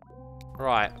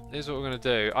 Right, here's what we're going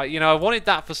to do. I wanted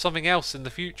that for something else in the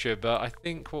future, but I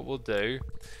think what we'll do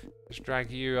is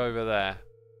drag you over there.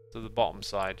 To the bottom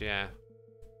side, yeah.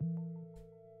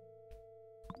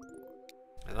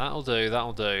 And that'll do,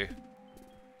 that'll do.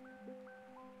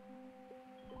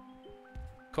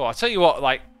 Cool, I'll tell you what,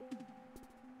 like...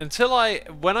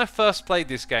 when I first played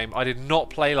this game, I did not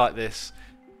play like this.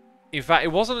 In fact,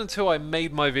 it wasn't until I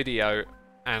made my video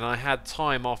and I had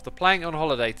time after playing it on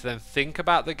holiday to then think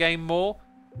about the game more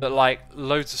that, like,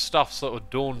 loads of stuff sort of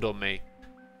dawned on me.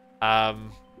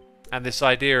 And this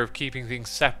idea of keeping things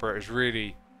separate has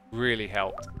really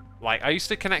helped. Like, I used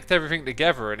to connect everything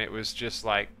together and it was just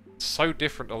like so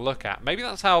different to look at. Maybe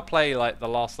that's how I'll play like the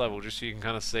last level, just so you can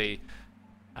kind of see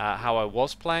how I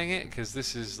was playing it, because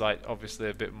this is like obviously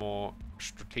a bit more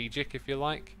strategic, if you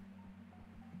like.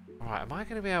 Alright, am I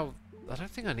going to be able... I don't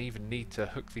think I even need to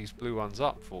hook these blue ones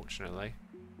up, fortunately.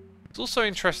 It's also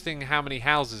interesting how many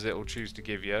houses it'll choose to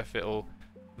give you, if it'll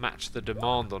match the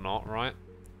demand or not, right?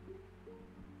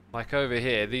 Like over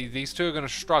here, these two are going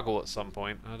to struggle at some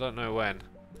point. I don't know when.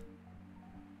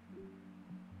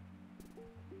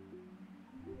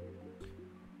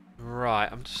 Right,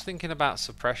 I'm just thinking about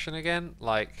suppression again.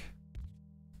 Like,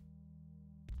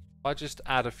 if I just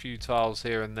add a few tiles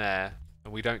here and there,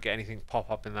 and we don't get anything pop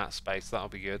up in that space. That'll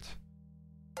be good.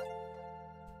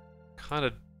 Kind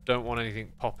of don't want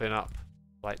anything popping up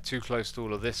like too close to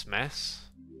all of this mess.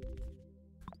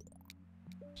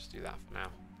 Just do that for now.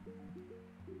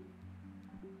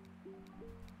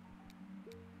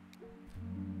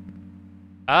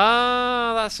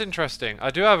 Ah, that's interesting. I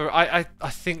do have I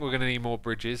think we're going to need more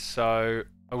bridges, so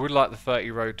I would like the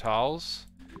 30 road tiles.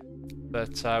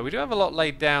 But we do have a lot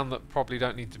laid down that probably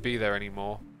don't need to be there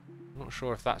anymore. I'm not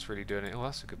sure if that's really doing it. Oh,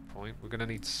 that's a good point. We're going to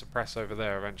need to suppress over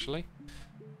there eventually.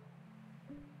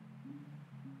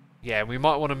 Yeah, we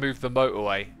might want to move the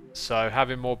motorway, so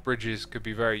having more bridges could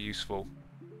be very useful.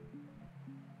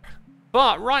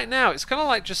 But right now, it's kind of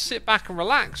like just sit back and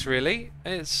relax, really.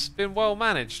 It's been well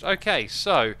managed. Okay,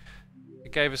 so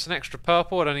it gave us an extra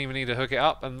purple. I don't even need to hook it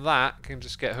up, and that can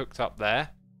just get hooked up there.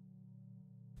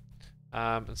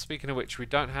 And speaking of which, we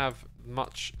don't have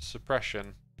much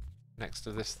suppression next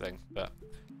to this thing, but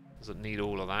doesn't need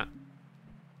all of that.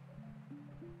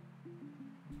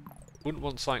 Wouldn't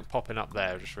want something popping up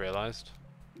there, I just realised.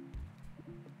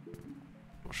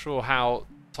 Not sure how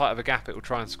tight of a gap it will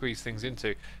try and squeeze things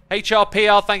into.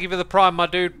 HRPR, thank you for the prime, my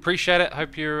dude. Appreciate it.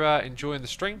 Hope you're enjoying the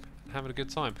stream and having a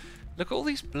good time. Look at all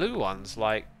these blue ones.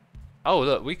 Like, oh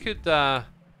look, we could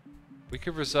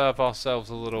reserve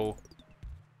ourselves a little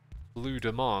blue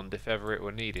demand if ever it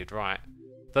were needed. Right,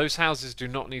 those houses do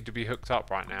not need to be hooked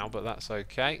up right now, but that's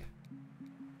okay.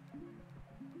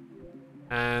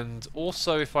 And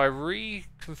also, if I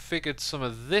reconfigured some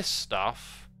of this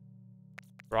stuff,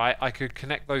 right, I could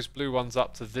connect those blue ones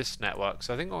up to this network.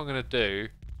 So I think what I'm going to do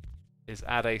is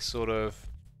add a sort of...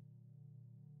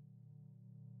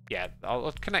 Yeah,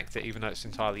 I'll connect it even though it's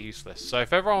entirely useless. So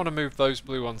if ever I want to move those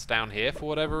blue ones down here for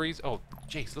whatever reason... Oh,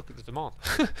 jeez, look at the demand.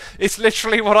 It's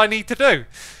literally what I need to do.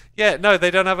 Yeah, no,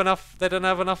 they don't have enough. They don't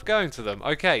have enough going to them.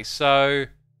 Okay, so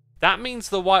that means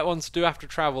the white ones do have to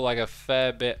travel like a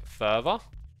fair bit further.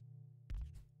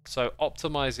 So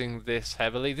optimizing this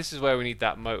heavily. This is where we need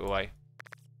that motorway.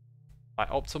 By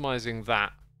optimizing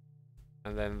that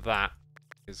and then that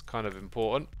is kind of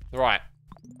important. Right.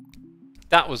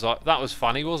 That was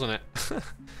funny, wasn't it?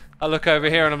 I look over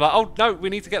here and I'm like, oh no, we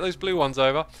need to get those blue ones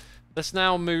over. Let's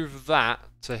now move that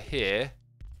to here.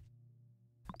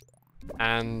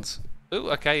 And ooh,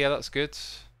 okay, yeah, that's good.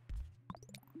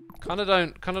 Kind of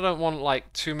don't want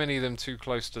like too many of them too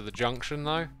close to the junction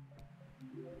though.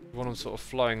 We want them sort of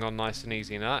flowing on nice and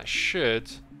easy. Now that should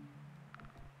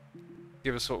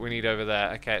give us what we need over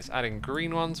there. Okay, it's adding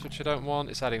green ones, which I don't want.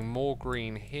 It's adding more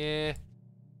green here.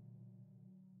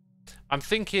 I'm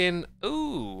thinking,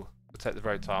 ooh, we'll take the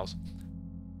road tiles.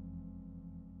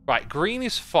 Right, green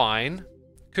is fine.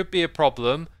 Could be a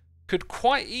problem. Could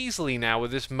quite easily now,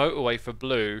 with this motorway for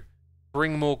blue,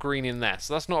 bring more green in there.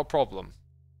 So that's not a problem.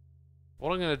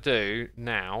 What I'm going to do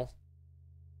now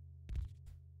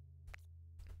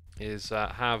is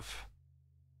have...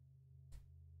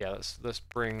 Yeah, let's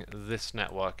bring this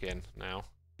network in now.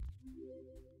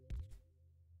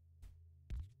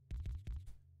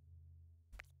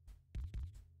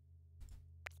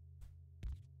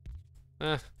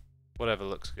 Whatever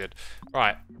looks good.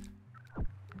 Right.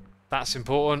 That's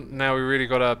important. Now we really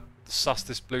got to suss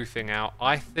this blue thing out.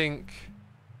 I think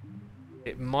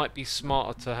it might be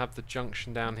smarter to have the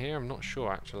junction down here. I'm not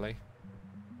sure, actually.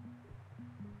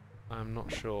 I'm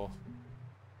not sure.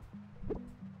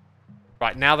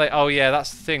 Right, now they... Oh, yeah,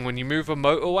 that's the thing. When you move a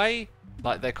motorway,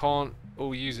 like, they can't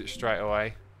all use it straight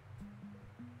away.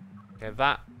 Okay,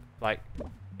 that... Like,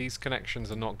 these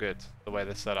connections are not good, the way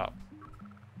they're set up.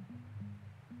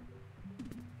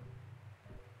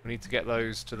 We need to get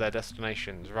those to their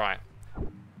destinations. Right.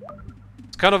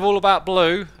 It's kind of all about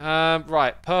blue.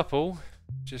 Right, purple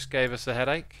just gave us a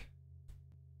headache.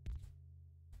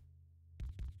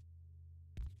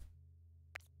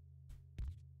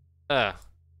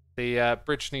 The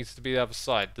bridge needs to be the other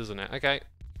side, doesn't it? Okay.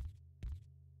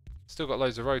 Still got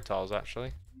loads of road tiles,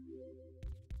 actually.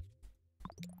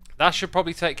 That should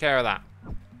probably take care of that.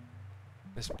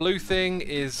 This blue thing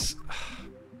is...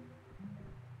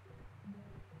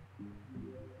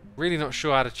 Really not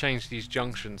sure how to change these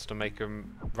junctions to make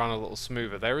them run a little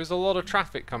smoother. There is a lot of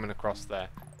traffic coming across there.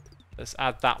 Let's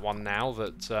add that one now.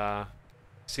 That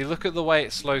see, look at the way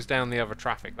it slows down the other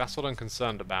traffic. That's what I'm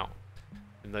concerned about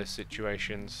in those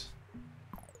situations.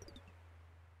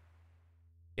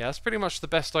 Yeah, that's pretty much the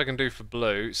best I can do for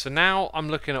blue. So now I'm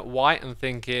looking at white and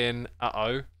thinking,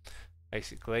 uh-oh,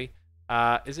 basically.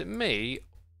 Is it me?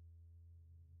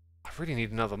 I really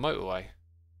need another motorway.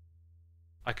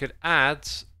 I could add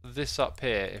this up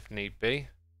here if need be.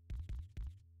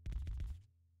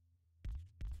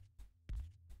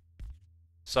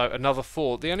 So another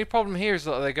 4. The only problem here is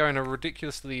that they're going a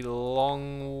ridiculously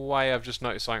long way. I've just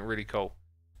noticed something really cool.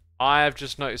 I have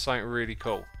just noticed something really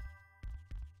cool.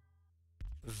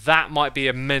 That might be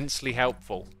immensely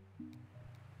helpful.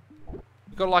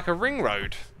 We've got like a ring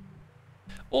road.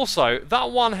 Also,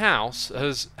 that one house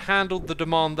has handled the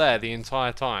demand there the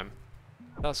entire time.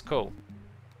 That's cool.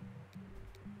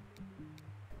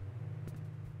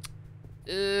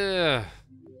 Ugh.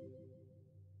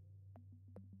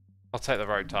 I'll take the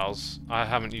road tiles. I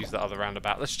haven't used the other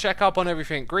roundabout. Let's check up on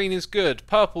everything. Green is good.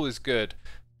 Purple is good.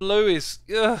 Blue is...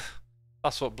 Ugh.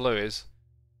 That's what blue is.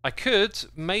 I could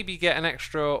maybe get an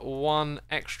extra one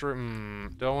extra...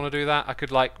 do I want to do that? I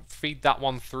could, like, feed that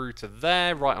one through to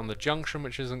there, right on the junction,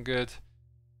 which isn't good.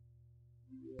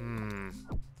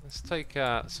 Let's take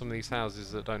some of these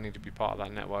houses that don't need to be part of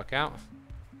that network out.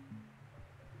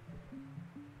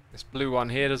 This blue one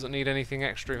here doesn't need anything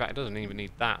extra. In fact, it doesn't even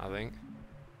need that, I think.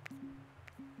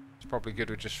 It's probably good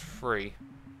with just 3.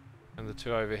 And the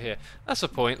 2 over here. That's the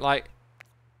point, like...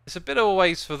 It's a bit of a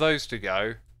ways for those to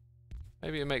go.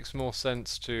 Maybe it makes more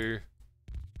sense to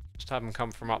just have them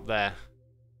come from up there.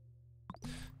 I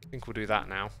think we'll do that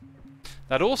now.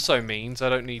 That also means I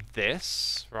don't need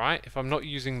this, right? If I'm not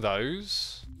using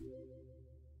those.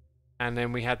 And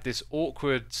then we had this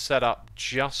awkward setup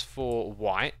just for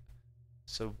white.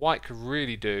 So white could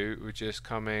really do with just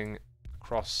coming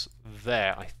across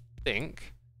there, I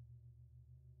think.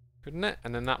 Couldn't it?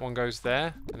 And then that one goes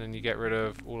there. And then you get rid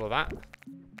of all of that.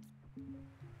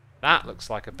 That looks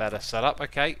like a better setup.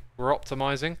 Okay, we're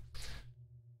optimizing.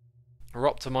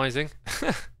 We're optimizing.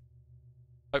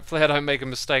 Hopefully I don't make a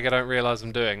mistake I don't realize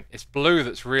I'm doing. It's blue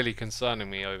that's really concerning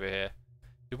me over here.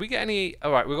 Did we get any...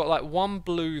 Alright, we've got like one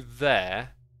blue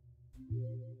there.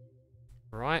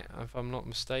 Right, if I'm not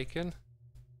mistaken.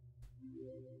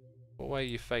 What way are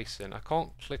you facing? I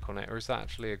can't click on it, or is that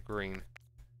actually a green?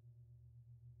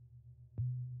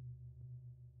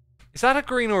 Is that a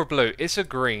green or a blue? It's a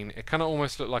green. It kind of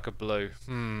almost looked like a blue.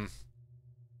 The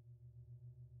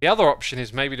other option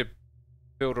is maybe to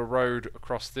build a road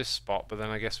across this spot, but then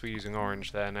I guess we're using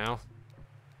orange there now.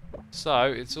 So,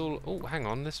 it's all... Oh, hang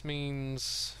on. This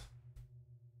means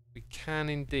we can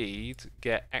indeed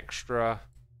get extra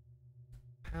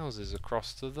houses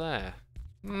across to there.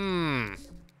 Oh,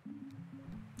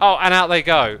 and out they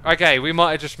go. Okay, we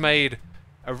might have just made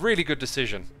a really good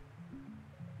decision.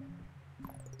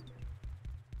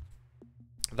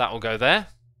 That will go there.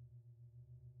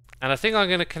 And I think I'm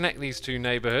going to connect these 2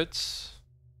 neighbourhoods.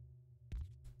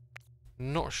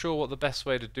 Not sure what the best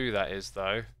way to do that is,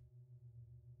 though.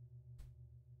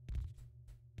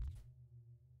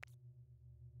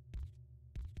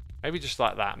 Maybe just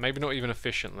like that. Maybe not even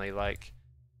efficiently. Like,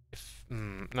 if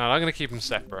no, I'm going to keep them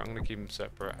separate. I'm going to keep them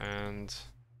separate. And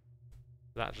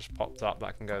that just popped up.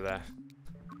 That can go there.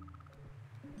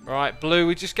 Right, blue,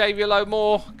 we just gave you a load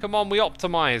more. Come on, we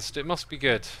optimised. It must be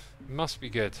good. It must be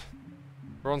good.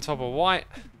 We're on top of white.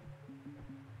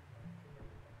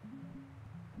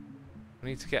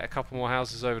 We need to get a couple more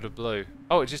houses over to blue.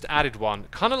 Oh, it just added one.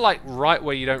 Kind of like right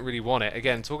where you don't really want it.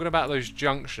 Again, talking about those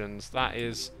junctions, that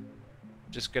is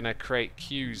just going to create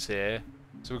queues here.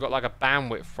 So we've got like a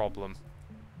bandwidth problem.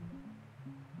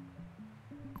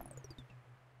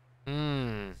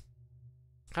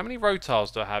 How many road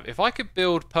tiles do I have? If I could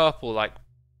build purple, like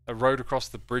a road across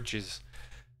the bridges.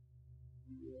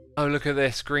 Oh, look at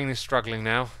this. Green is struggling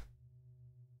now.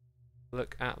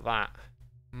 Look at that.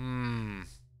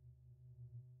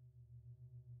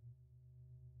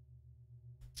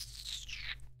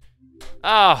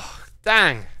 Oh,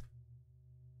 dang.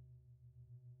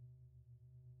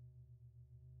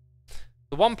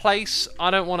 The one place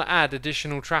I don't want to add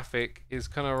additional traffic is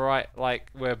kind of right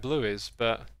like where blue is,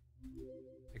 but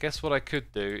I guess what I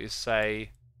could do is say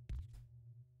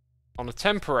on a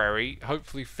temporary,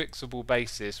 hopefully fixable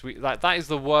basis, that is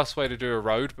the worst way to do a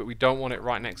road, but we don't want it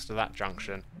right next to that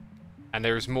junction. And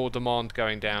there is more demand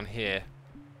going down here.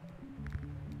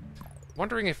 I'm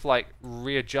wondering if like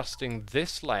readjusting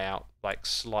this layout like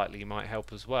slightly might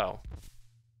help as well.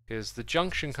 Because the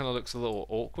junction kind of looks a little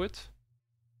awkward.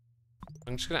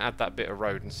 I'm just going to add that bit of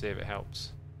road and see if it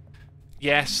helps.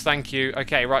 Yes, thank you.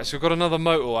 Okay, right, so we've got another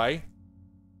motorway.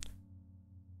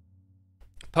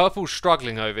 Purple's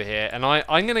struggling over here, and I'm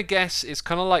going to guess it's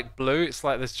kind of like blue. It's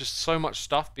like there's just so much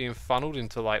stuff being funneled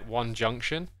into like one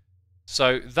junction.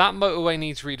 So that motorway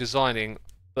needs redesigning,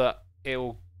 but it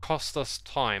will cost us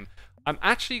time. I'm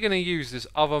actually going to use this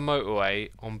other motorway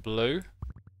on blue.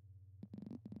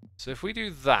 So if we do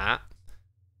that,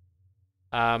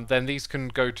 then these can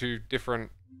go to different...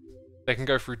 They can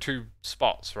go through 2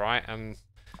 spots, right? And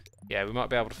yeah, we might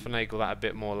be able to finagle that a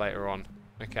bit more later on.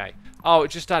 Okay. Oh,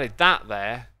 it just added that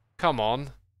there. Come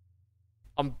on.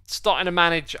 I'm starting to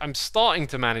manage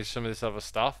some of this other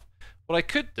stuff. What I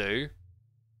could do,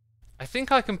 I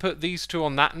think I can put these two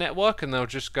on that network and they'll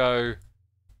just go...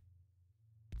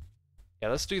 Yeah,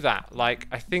 let's do that. Like,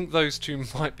 I think those two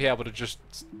might be able to just...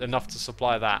 enough to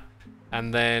supply that.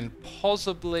 And then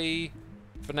possibly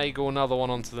finagle another one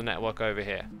onto the network over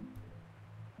here.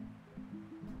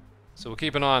 So we'll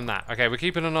keep an eye on that. Okay, we're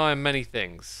keeping an eye on many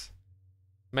things.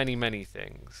 Many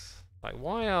things. Like,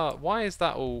 why is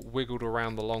that all wiggled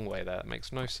around the long way there? That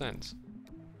makes no sense.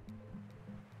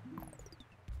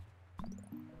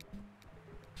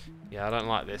 Yeah, I don't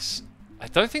like this. I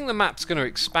don't think the map's going to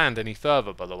expand any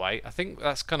further, by the way. I think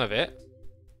that's kind of it.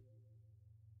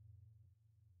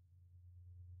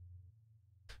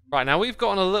 Right, now we've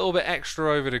gotten a little bit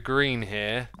extra over to green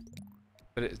here,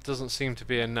 but it doesn't seem to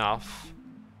be enough.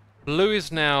 Blue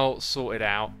is now sorted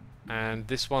out, and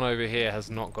this one over here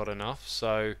has not got enough,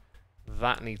 so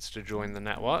that needs to join the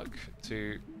network.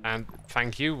 And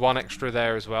thank you, one extra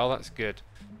there as well, that's good.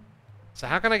 So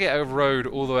how can I get a road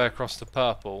all the way across to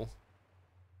purple?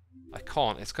 I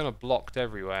can't, it's kind of blocked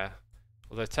everywhere.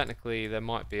 Although technically there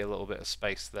might be a little bit of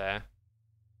space there.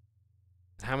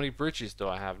 How many bridges do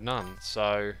I have? None,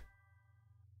 so...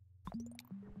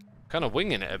 kind of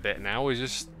winging it a bit now, we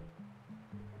just...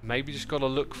 maybe just got to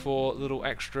look for little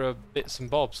extra bits and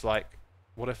bobs, like...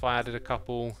 what if I added a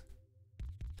couple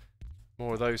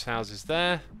more of those houses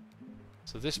there?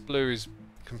 So this blue is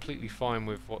completely fine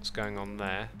with what's going on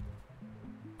there.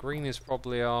 Green is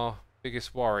probably our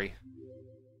biggest worry.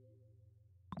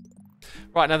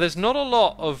 Right, now there's not a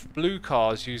lot of blue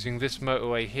cars using this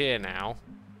motorway here now.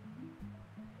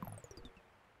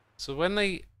 So when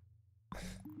they...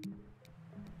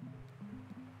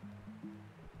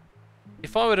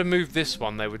 if I were to move this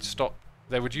one, they would stop.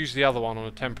 They would use the other one on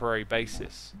a temporary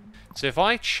basis. So if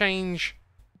I change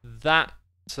that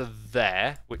to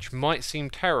there, which might seem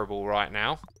terrible right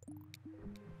now,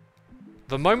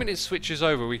 the moment it switches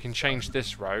over, we can change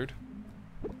this road.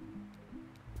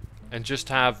 And just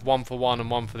have one for one and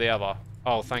one for the other.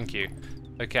 Oh, thank you.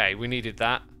 Okay, we needed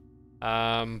that.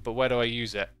 But where do I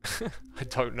use it? I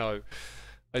don't know.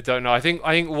 I don't know. I think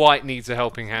white needs a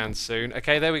helping hand soon.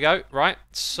 Okay, there we go. Right.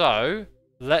 So,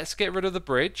 let's get rid of the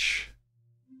bridge.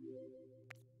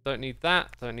 Don't need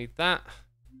that. Don't need that.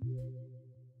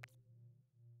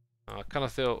 Oh, I kind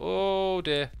of feel... oh,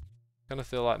 dear. Kind of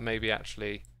feel like maybe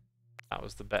actually that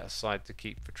was the better side to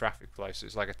keep for traffic flow. So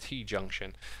it's like a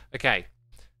T-junction. Okay.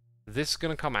 This is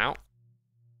going to come out.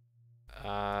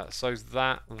 So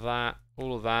that,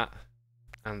 all of that,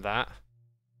 and that.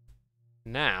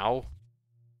 Now,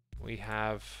 we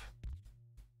have...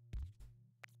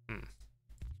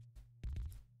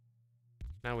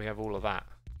 now we have all of that.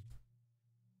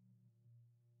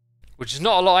 Which is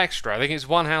not a lot extra. I think it's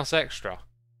one house extra.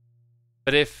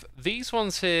 But if these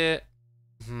ones here...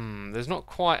 there's not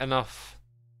quite enough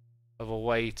of a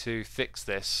way to fix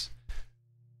this.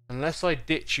 Unless I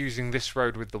ditch using this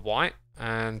road with the white,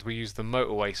 and we use the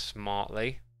motorway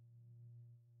smartly.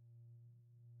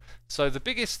 So the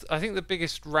biggest, I think the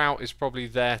biggest route is probably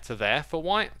there to there for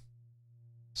white.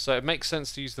 So it makes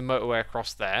sense to use the motorway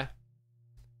across there.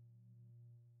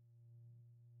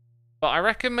 But I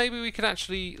reckon maybe we could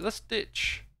actually, let's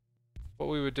ditch what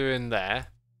we were doing there.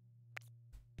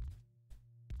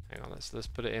 Hang on, let's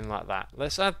put it in like that.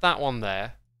 Let's add that one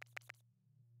there.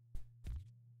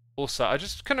 Also, I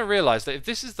just kind of realised that if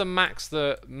this is the max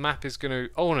the map is going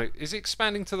to... oh no, is it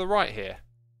expanding to the right here?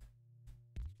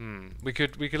 We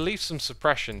could leave some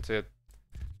suppression to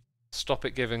stop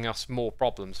it giving us more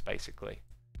problems, basically,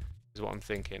 is what I'm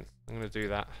thinking. I'm going to do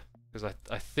that, because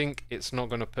I think it's not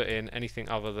going to put in anything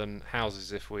other than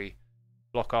houses if we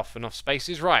block off enough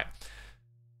spaces. Right.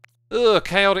 Ugh,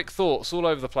 chaotic thoughts all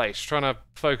over the place, trying to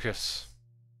focus.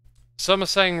 Some are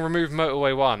saying remove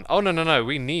motorway 1. Oh, no,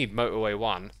 we need motorway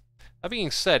 1. That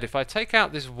being said, if I take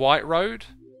out this white road,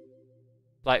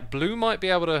 like blue might be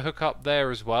able to hook up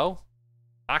there as well.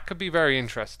 That could be very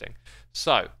interesting.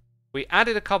 So, we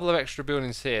added a couple of extra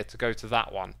buildings here to go to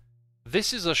that one.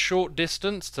 This is a short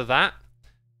distance to that.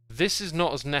 This is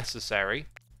not as necessary.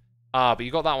 Ah, but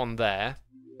you got that one there.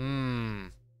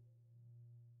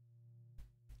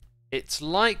 It's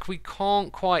like we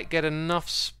can't quite get enough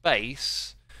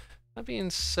space. That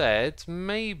being said,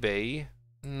 maybe...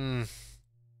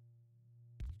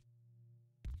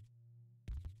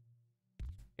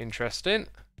 interesting.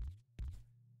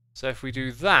 So if we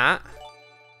do that,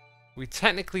 we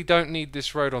technically don't need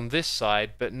this road on this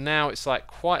side, but now it's like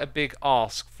quite a big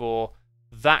ask for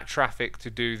that traffic to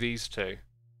do these two.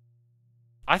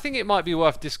 I think it might be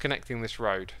worth disconnecting this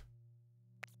road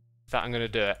that I'm going to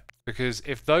do it. Because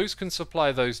if those can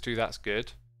supply those two, that's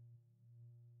good.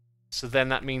 So then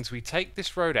that means we take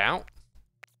this road out.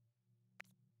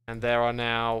 And there are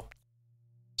now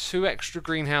 2 extra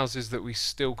greenhouses that we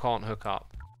still can't hook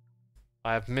up.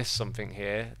 I have missed something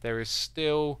here. There is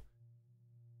still...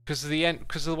 Because of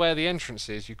the way the entrance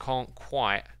is, you can't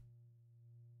quite...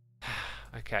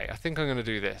 Okay, I think I'm going to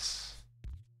do this.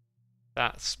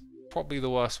 That's probably the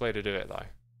worst way to do it, though.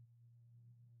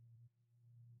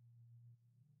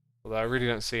 Although I really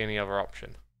don't see any other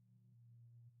option.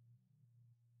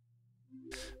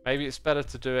 Maybe it's better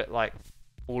to do it, like,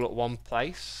 all at one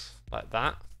place, like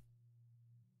that.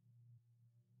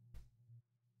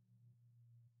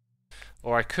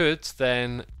 Or I could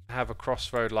then have a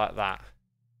crossroad like that.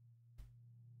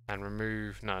 And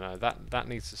remove... No, that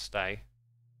needs to stay.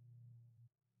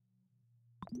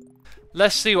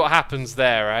 Let's see what happens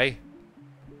there, eh?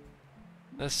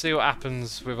 Let's see what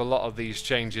happens with a lot of these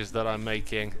changes that I'm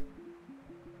making.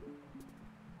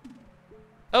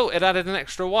 Oh, it added an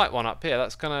extra white one up here.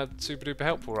 That's kind of super duper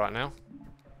helpful right now.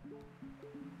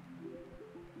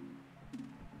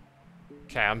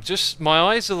 Okay, I'm just... My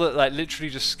eyes are like literally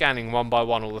just scanning one by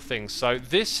one all the things. So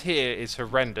this here is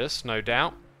horrendous, no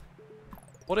doubt.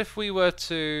 What if we were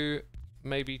to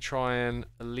maybe try and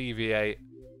alleviate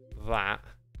that?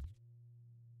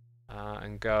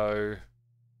 And go...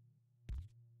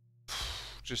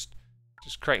 Just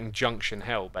creating junction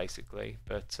hell, basically.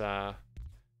 But,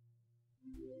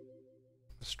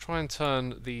 let's try and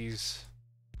turn these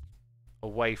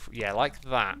away from... Yeah, like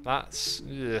that. That's...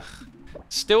 Ugh.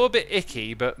 Still a bit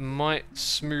icky, but might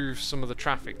smooth some of the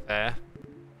traffic there.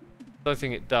 Don't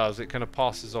think it does. It kind of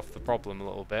passes off the problem a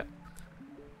little bit.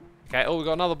 Okay, oh, we've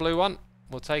got another blue one.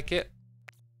 We'll take it.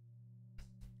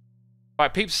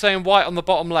 Right, peeps saying white on the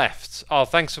bottom left. Oh,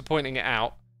 thanks for pointing it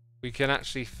out. We can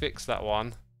actually fix that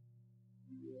one.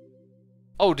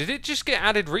 Oh, did it just get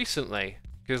added recently?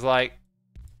 Because, like...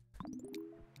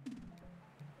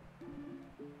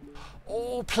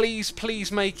 Oh, please,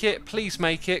 please make it. Please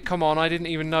make it. Come on, I didn't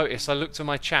even notice. I looked at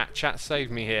my chat. Chat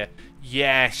saved me here.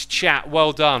 Yes, chat.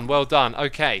 Well done. Well done.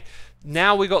 Okay.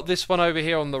 Now we got this one over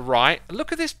here on the right.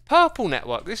 Look at this purple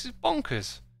network. This is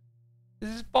bonkers.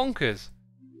 This is bonkers.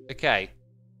 Okay.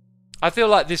 I feel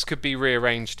like this could be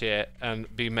rearranged here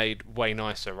and be made way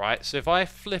nicer, right? So if I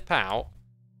flip out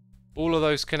all of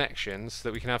those connections so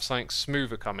that we can have something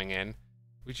smoother coming in,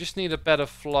 we just need a better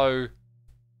flow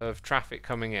of traffic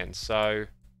coming in. So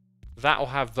that'll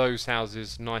have those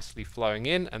houses nicely flowing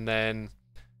in, and then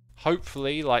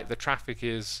hopefully, like, the traffic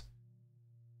is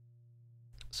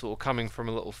sort of coming from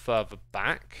a little further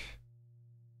back.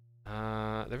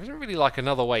 There isn't really like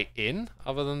another way in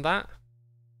other than that.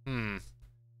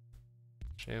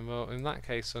 Well, in that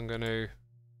case, I'm going to...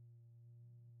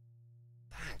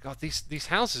 God, these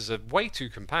houses are way too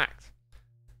compact.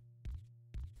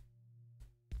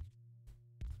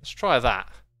 Let's try that.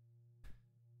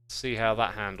 See how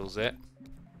that handles it.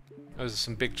 Those are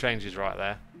some big changes right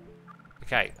there.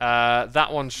 Okay,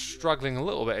 that one's struggling a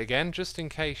little bit again. Just in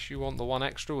case you want the one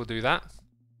extra, we'll do that.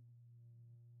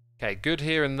 Okay, good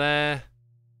here and there.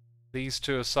 These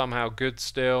two are somehow good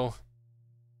still.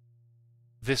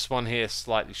 This one here is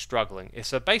slightly struggling.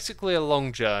 It's basically a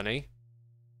long journey.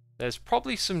 There's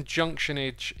probably some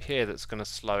junctionage here that's going to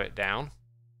slow it down.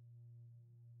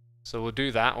 So we'll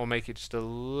do that. We'll make it just a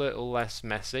little less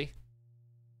messy.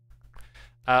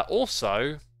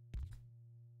 Also,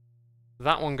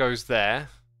 that one goes there.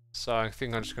 So I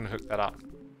think I'm just going to hook that up,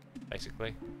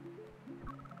 basically.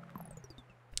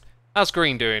 How's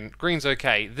green doing? Green's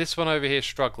okay. This one over here is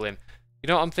struggling. You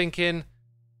know what I'm thinking?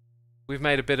 We've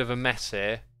made a bit of a mess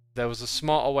here. There was a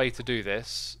smarter way to do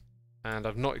this, and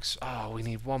I've not... Oh, we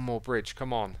need one more bridge.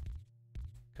 Come on.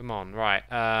 Come on. Right.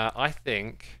 I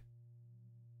think...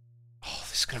 Oh,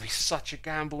 this is going to be such a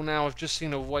gamble now. I've just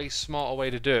seen a way smarter way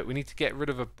to do it. We need to get rid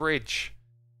of a bridge.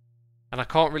 And I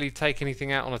can't really take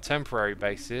anything out on a temporary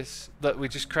basis. Look, we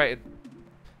just created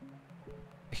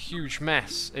a huge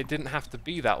mess. It didn't have to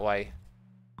be that way.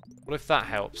 What if that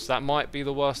helps? That might be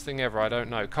the worst thing ever. I don't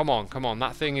know. Come on, come on.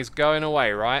 That thing is going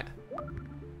away, right?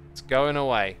 It's going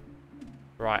away.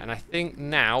 Right, and I think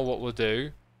now what we'll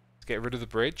do is get rid of the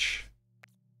bridge.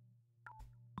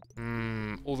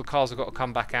 All the cars have got to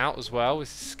come back out as well. This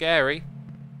is scary.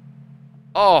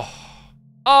 Oh.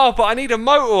 Oh, but I need a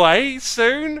motorway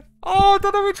soon. Oh, I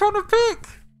don't know which one to pick.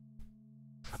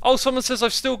 Oh, someone says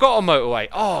I've still got a motorway.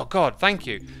 Oh, God, thank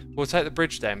you. We'll take the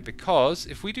bridge then, because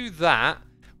if we do that,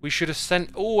 we should have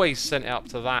always sent it up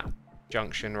to that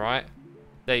junction, right?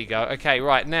 There you go. Okay,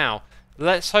 right, now,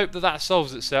 let's hope that that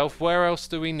solves itself. Where else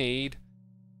do we need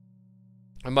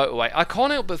a motorway. I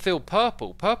can't help but feel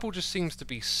purple. Purple just seems to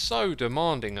be so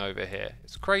demanding over here.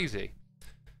 It's crazy.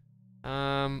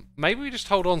 Maybe we just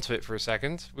hold on to it for a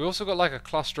second. We also got like a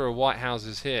cluster of white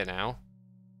houses here now.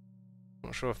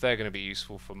 Not sure if they're going to be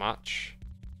useful for much.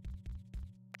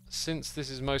 Since this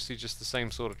is mostly just the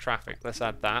same sort of traffic, let's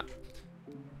add that.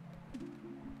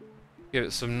 Give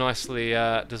it some nicely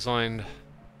designed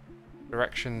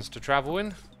directions to travel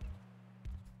in.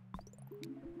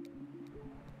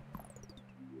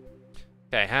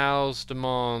 Okay, how's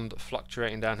demand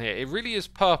fluctuating down here? It really is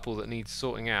purple that needs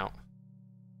sorting out.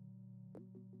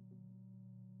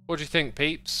 What do you think,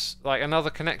 peeps? Like another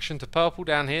connection to purple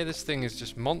down here? This thing is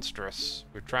just monstrous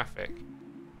with traffic.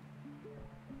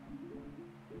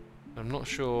 I'm not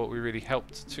sure we really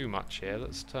helped too much here.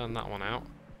 Let's turn that one out.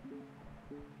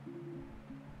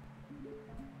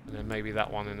 And then maybe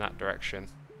that one in that direction.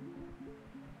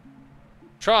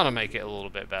 Trying to make it a little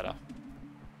bit better.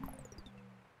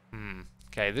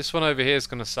 Okay, this one over here is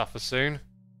going to suffer soon.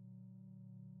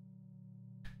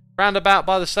 Roundabout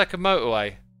by the second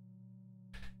motorway.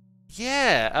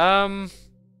 Yeah,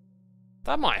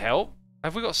 that might help.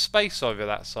 Have we got space over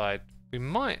that side? We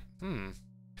might.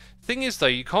 Thing is, though,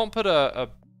 you can't put you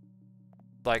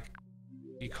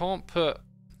can't put...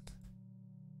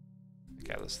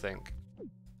 Okay, let's think.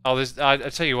 Oh, there's... I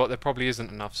tell you what, there probably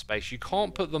isn't enough space. You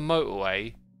can't put the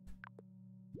motorway...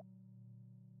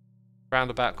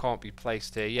 Roundabout can't be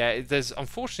placed here. Yeah, there's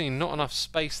unfortunately not enough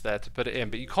space there to put it in,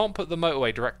 but you can't put the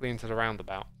motorway directly into the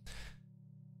roundabout.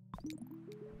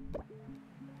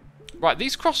 Right,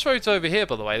 these crossroads over here,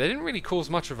 by the way, they didn't really cause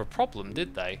much of a problem,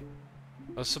 did they?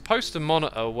 I was supposed to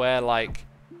monitor where, like,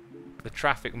 the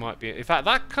traffic might be... In fact,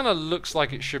 that kind of looks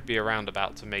like it should be a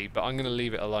roundabout to me, but I'm going to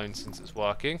leave it alone since it's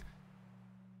working.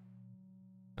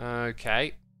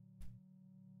 Okay.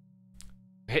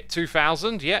 Hit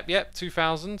 2,000. Yep,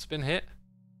 2,000's been hit.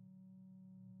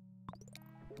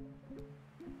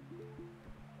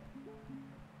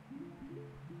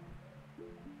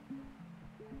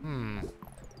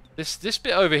 This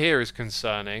bit over here is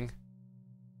concerning.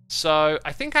 So,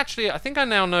 I think I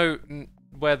now know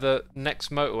where the next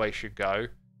motorway should go.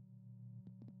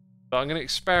 But I'm going to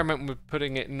experiment with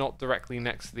putting it not directly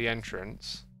next to the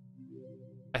entrance.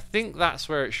 I think that's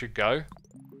where it should go.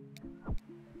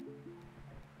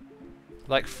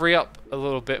 Like, free up a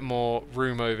little bit more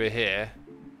room over here.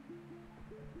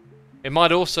 It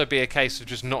might also be a case of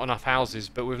just not enough houses,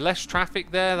 but with less traffic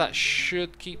there, that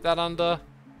should keep that under.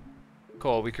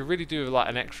 Cool, we could really do like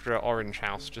an extra orange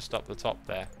house just up the top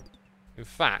there. In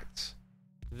fact,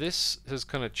 this has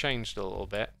kind of changed a little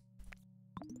bit.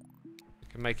 We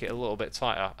can make it a little bit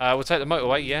tighter. We'll take the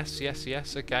motorway. Yes.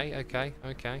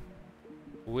 Okay.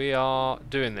 We are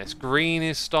doing this. Green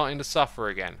is starting to suffer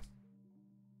again.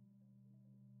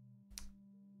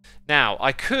 Now,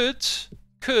 I could,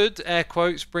 air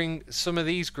quotes, bring some of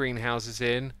these greenhouses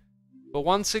in. But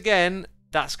once again,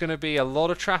 that's going to be a lot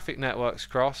of traffic networks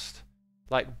crossed.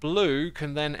 Like, blue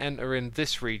can then enter in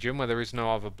this region where there is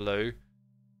no other blue.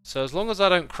 So as long as I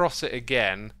don't cross it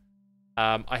again,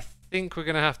 I think we're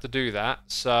going to have to do that.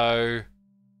 So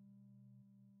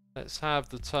let's have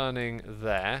the turning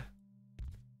there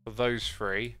for those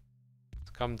three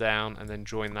to come down and then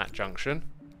join that junction.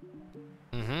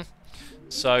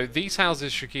 So these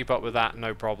houses should keep up with that,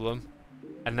 no problem.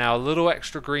 And now a little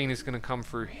extra green is going to come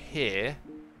through here.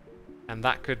 And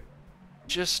that could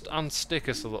just unstick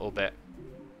us a little bit.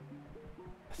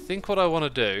 I think what I want to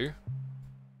do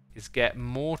is get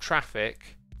more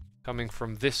traffic coming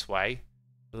from this way,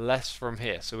 less from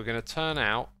here. So we're going to turn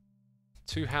out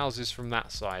 2 houses from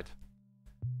that side.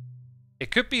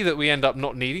 It could be that we end up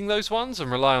not needing those ones and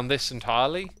rely on this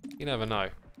entirely. You never know.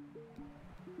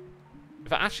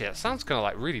 But actually, that sounds kind of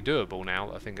like really doable now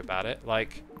that I think about it.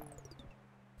 Like,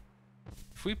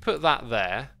 if we put that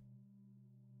there,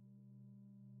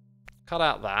 cut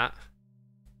out that.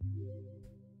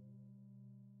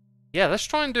 Yeah, let's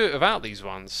try and do it without these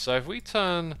ones. So if we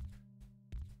cut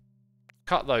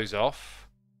those off.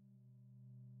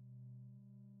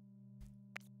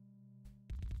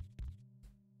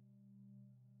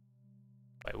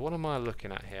 Wait, what am I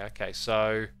looking at here? Okay,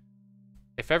 so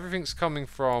if everything's coming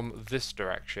from this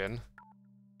direction,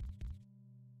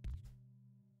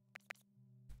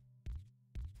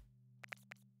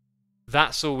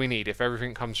 that's all we need. If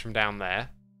everything comes from down there,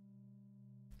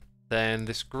 then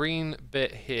this green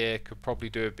bit here could probably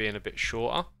do it being a bit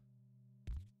shorter.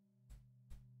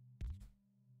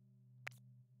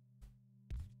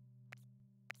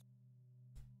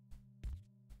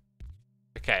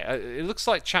 Okay, it looks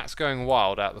like chat's going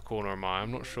wild out the corner of my eye.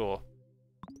 I'm not sure.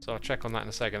 So I'll check on that in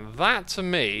a second. That, to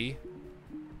me,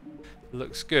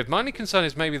 Looks good. My only concern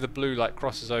is maybe the blue like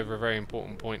crosses over a very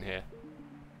important point here.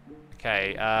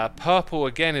 Okay, purple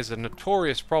again is a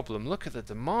notorious problem. Look at the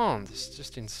demand. It's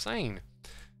just insane.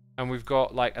 And we've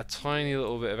got like a tiny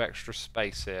little bit of extra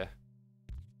space here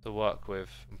to work with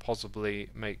and possibly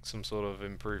make some sort of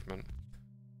improvement.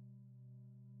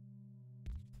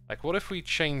 Like, what if we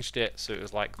changed it so it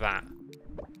was like that?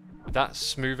 Would that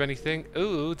smooth anything?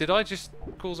 Ooh, did I just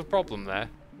cause a problem there?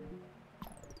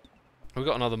 We've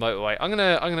got another motorway. I'm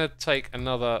gonna take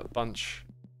another bunch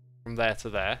from there to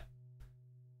there.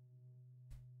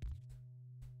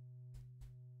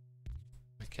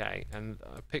 Okay, and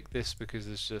I picked this because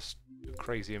there's just a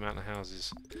crazy amount of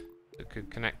houses that could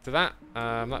connect to that.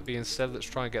 That being said, let's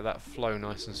try and get that flow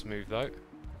nice and smooth though.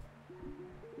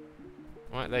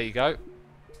 Right, there you go.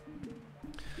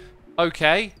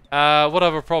 Okay, what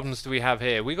other problems do we have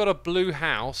here? We got a blue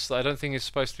house that I don't think is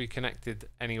supposed to be connected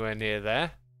anywhere near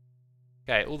there.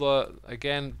 Okay, all the,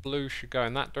 again, blue should go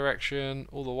in that direction.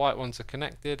 All the white ones are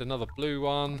connected. Another blue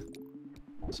one.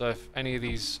 So if any of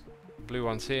these blue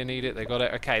ones here need it, they got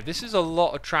it. Okay, this is a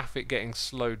lot of traffic getting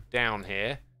slowed down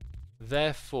here.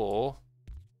 Therefore,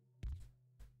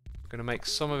 I'm going to make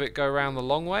some of it go around the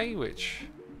long way, which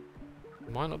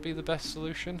might not be the best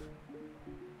solution.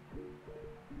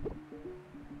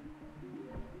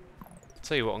 I'll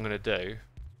tell you what I'm going to do.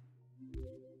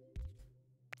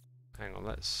 Hang on,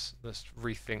 let's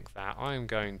rethink that. I am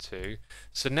going to...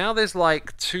 So now there's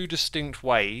like two distinct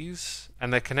ways,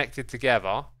 and they're connected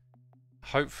together.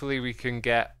 Hopefully we can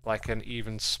get like an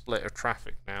even split of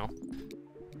traffic now.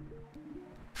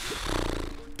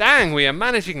 Dang, we are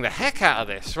managing the heck out of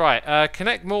this. Right,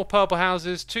 connect more purple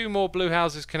houses, 2 more blue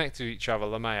houses connect to each other,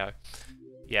 LeMayo.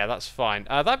 Yeah, that's fine.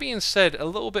 That being said, a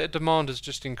little bit of demand has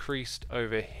just increased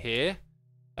over here.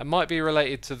 That might be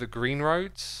related to the green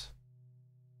roads.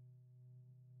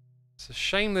 It's a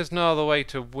shame there's no other way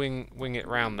to wing it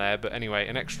round there, but anyway,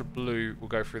 an extra blue will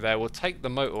go through there. We'll take the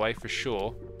motorway for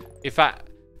sure.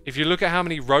 If you look at how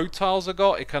many road tiles I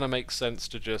got, it kind of makes sense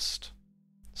to just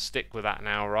stick with that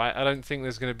now, right? I don't think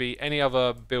there's going to be any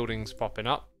other buildings popping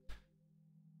up.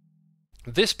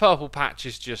 This purple patch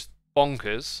is just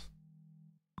bonkers.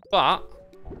 But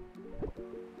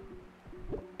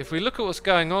if we look at what's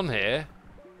going on here...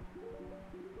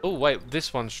 Oh, wait,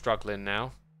 this one's struggling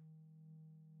now.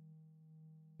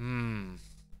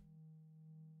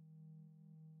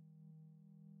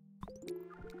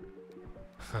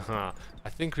 I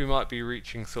think we might be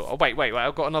reaching sort of... Oh, wait,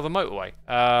 I've got another motorway.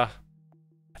 I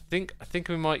think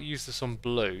we might use this on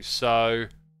blue. So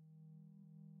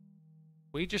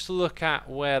we just look at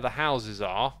where the houses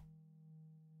are.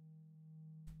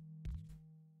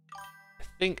 I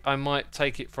think I might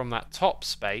take it from that top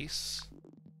space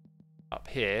up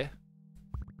here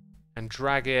and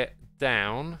drag it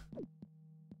down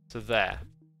to there.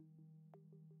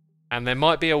 And there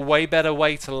might be a way better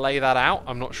way to lay that out.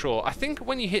 I'm not sure. I think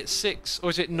when you hit 6, or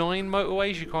is it 9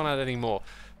 motorways, you can't add any more.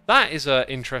 That is an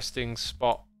interesting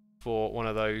spot for one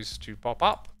of those to pop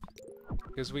up,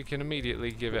 because we can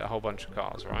immediately give it a whole bunch of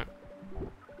cars, right?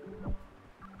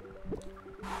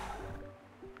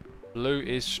 Blue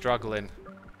is struggling.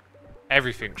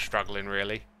 Everything's struggling,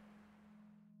 really.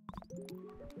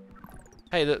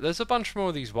 Hey, there's a bunch more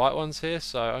of these white ones here,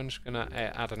 so I'm just going to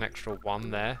add an extra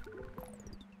one there.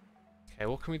 Okay,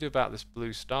 what can we do about this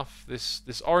blue stuff?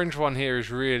 This orange one here is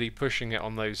really pushing it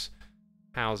on those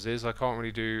houses. I can't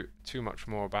really do too much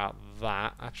more about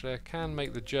that. Actually, I can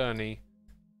make the journey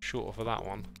shorter for that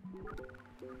one.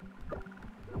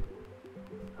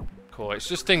 Cool. It's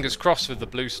just fingers crossed with the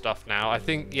blue stuff now. I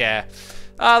think, yeah.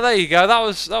 There you go. That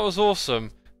was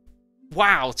awesome.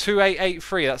 Wow,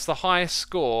 2883. That's the highest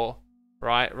score,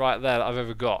 right there that I've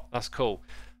ever got. That's cool.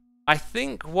 I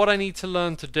think what I need to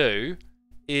learn to do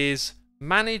is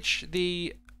manage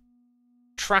the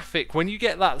traffic. When you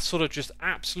get that sort of just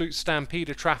absolute stampede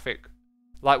of traffic,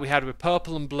 like we had with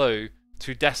purple and blue,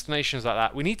 to destinations like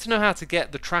that, we need to know how to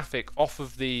get the traffic off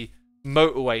of the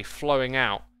motorway flowing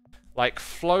out. Like,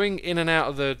 flowing in and out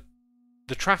of the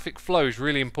traffic flow is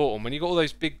really important. When you got all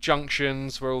those big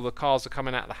junctions where all the cars are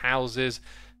coming out of the houses,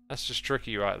 that's just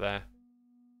tricky right there.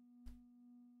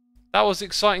 That was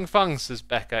exciting fun, says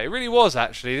Becca. It really was,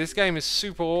 actually. This game is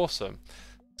super awesome.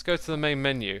 Let's go to the main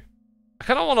menu. I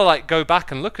kind of want to like go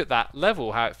back and look at that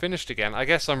level, how it finished again. I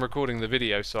guess I'm recording the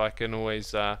video, so I can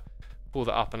always pull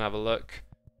that up and have a look.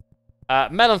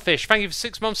 Melonfish, thank you for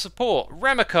 6 months support.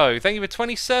 Remiko, thank you for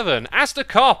 27. Asda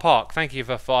Car Park, thank you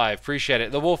for 5. Appreciate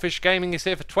it. The Warfish Gaming is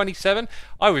here for 27.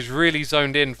 I was really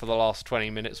zoned in for the last 20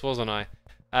 minutes, wasn't I?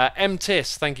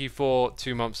 MTIS, thank you for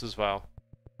 2 months as well.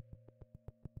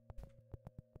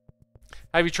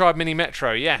 Have you tried Mini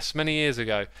Metro? Yes, many years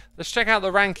ago. Let's check out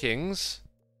the rankings.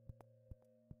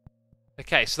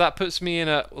 Okay, so that puts me in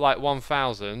at like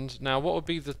 1,000. Now, what would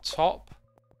be the top?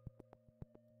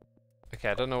 Okay,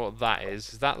 I don't know what that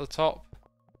is. Is that the top?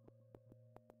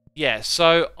 Yeah,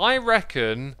 so I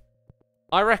reckon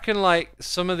like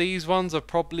some of these ones are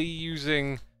probably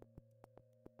using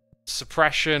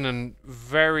suppression and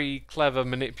very clever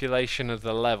manipulation of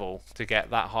the level to get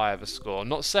that high of a score. I'm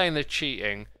not saying they're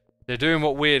cheating. They're doing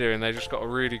what we're doing. They just got a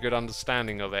really good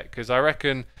understanding of it. Because I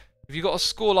reckon if you got a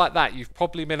score like that, you've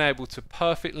probably been able to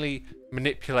perfectly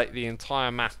manipulate the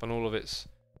entire map and all of its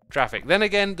traffic. Then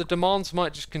again, the demands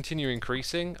might just continue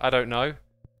increasing. I don't know.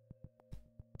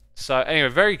 So anyway,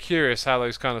 very curious how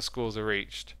those kind of scores are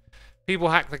reached. People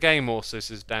hack the game also,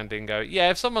 says Dan Dingo.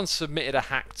 Yeah, if someone submitted a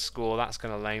hacked score, that's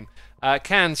kind of lame.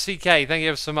 Can, CK, thank you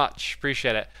ever so much.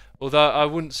 Appreciate it. Although I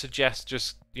wouldn't suggest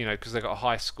just, you know, because they've got a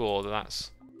high score, that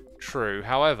that's true.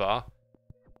 However,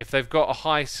 if they've got a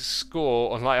high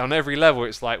score on every level,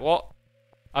 it's like, what?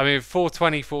 I mean,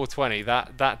 420, 420,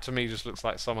 that to me just looks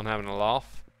like someone having a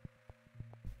laugh.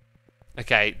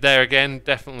 Okay, there again,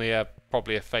 definitely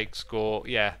probably a fake score.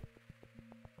 Yeah.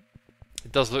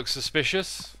 It does look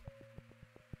suspicious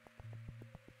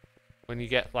when you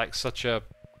get like such a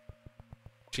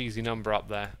cheesy number up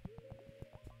there.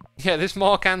 Yeah, this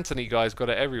Mark Anthony guy's got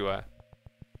it everywhere.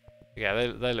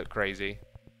 Yeah, they look crazy.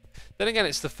 Then again,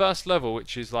 it's the first level,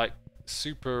 which is like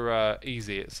super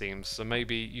easy, it seems. So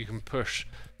maybe you can push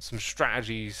some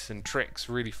strategies and tricks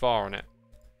really far on it.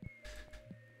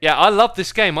 Yeah, I love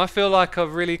this game. I feel like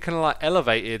I've really kind of like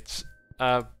elevated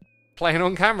playing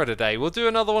on camera today. We'll do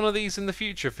another one of these in the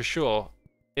future for sure.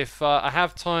 If I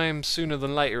have time sooner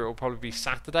than later, it'll probably be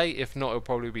Saturday. If not, it'll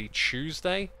probably be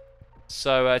Tuesday.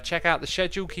 So check out the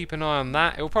schedule, keep an eye on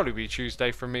that. It'll probably be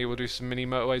Tuesday for me. We'll do some mini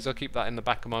motorways. I'll keep that in the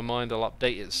back of my mind. I'll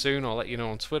update it soon. I'll let you know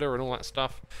on Twitter and all that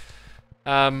stuff.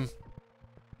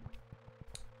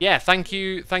 Yeah, thank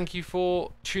you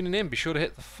for tuning in. Be sure to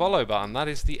hit the follow button. That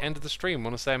is the end of the stream. I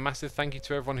want to say a massive thank you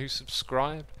to everyone who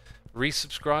subscribed,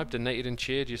 resubscribed, donated and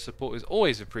cheered. Your support is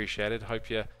always appreciated. Hope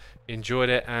you enjoyed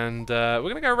it. And we're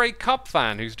going to go raid Cub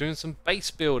Fan, who's doing some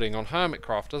base building on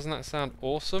Hermitcraft. Doesn't that sound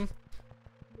awesome?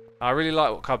 I really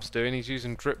like what Cub's doing. He's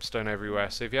using dripstone everywhere.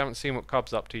 So if you haven't seen what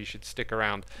Cub's up to, you should stick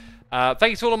around.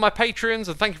 Thank you to all of my Patreons,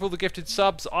 and thank you for all the gifted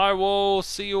subs. I will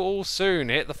see you all soon.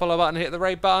 Hit the follow button, hit the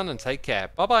raid button, and take care.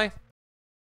 Bye-bye.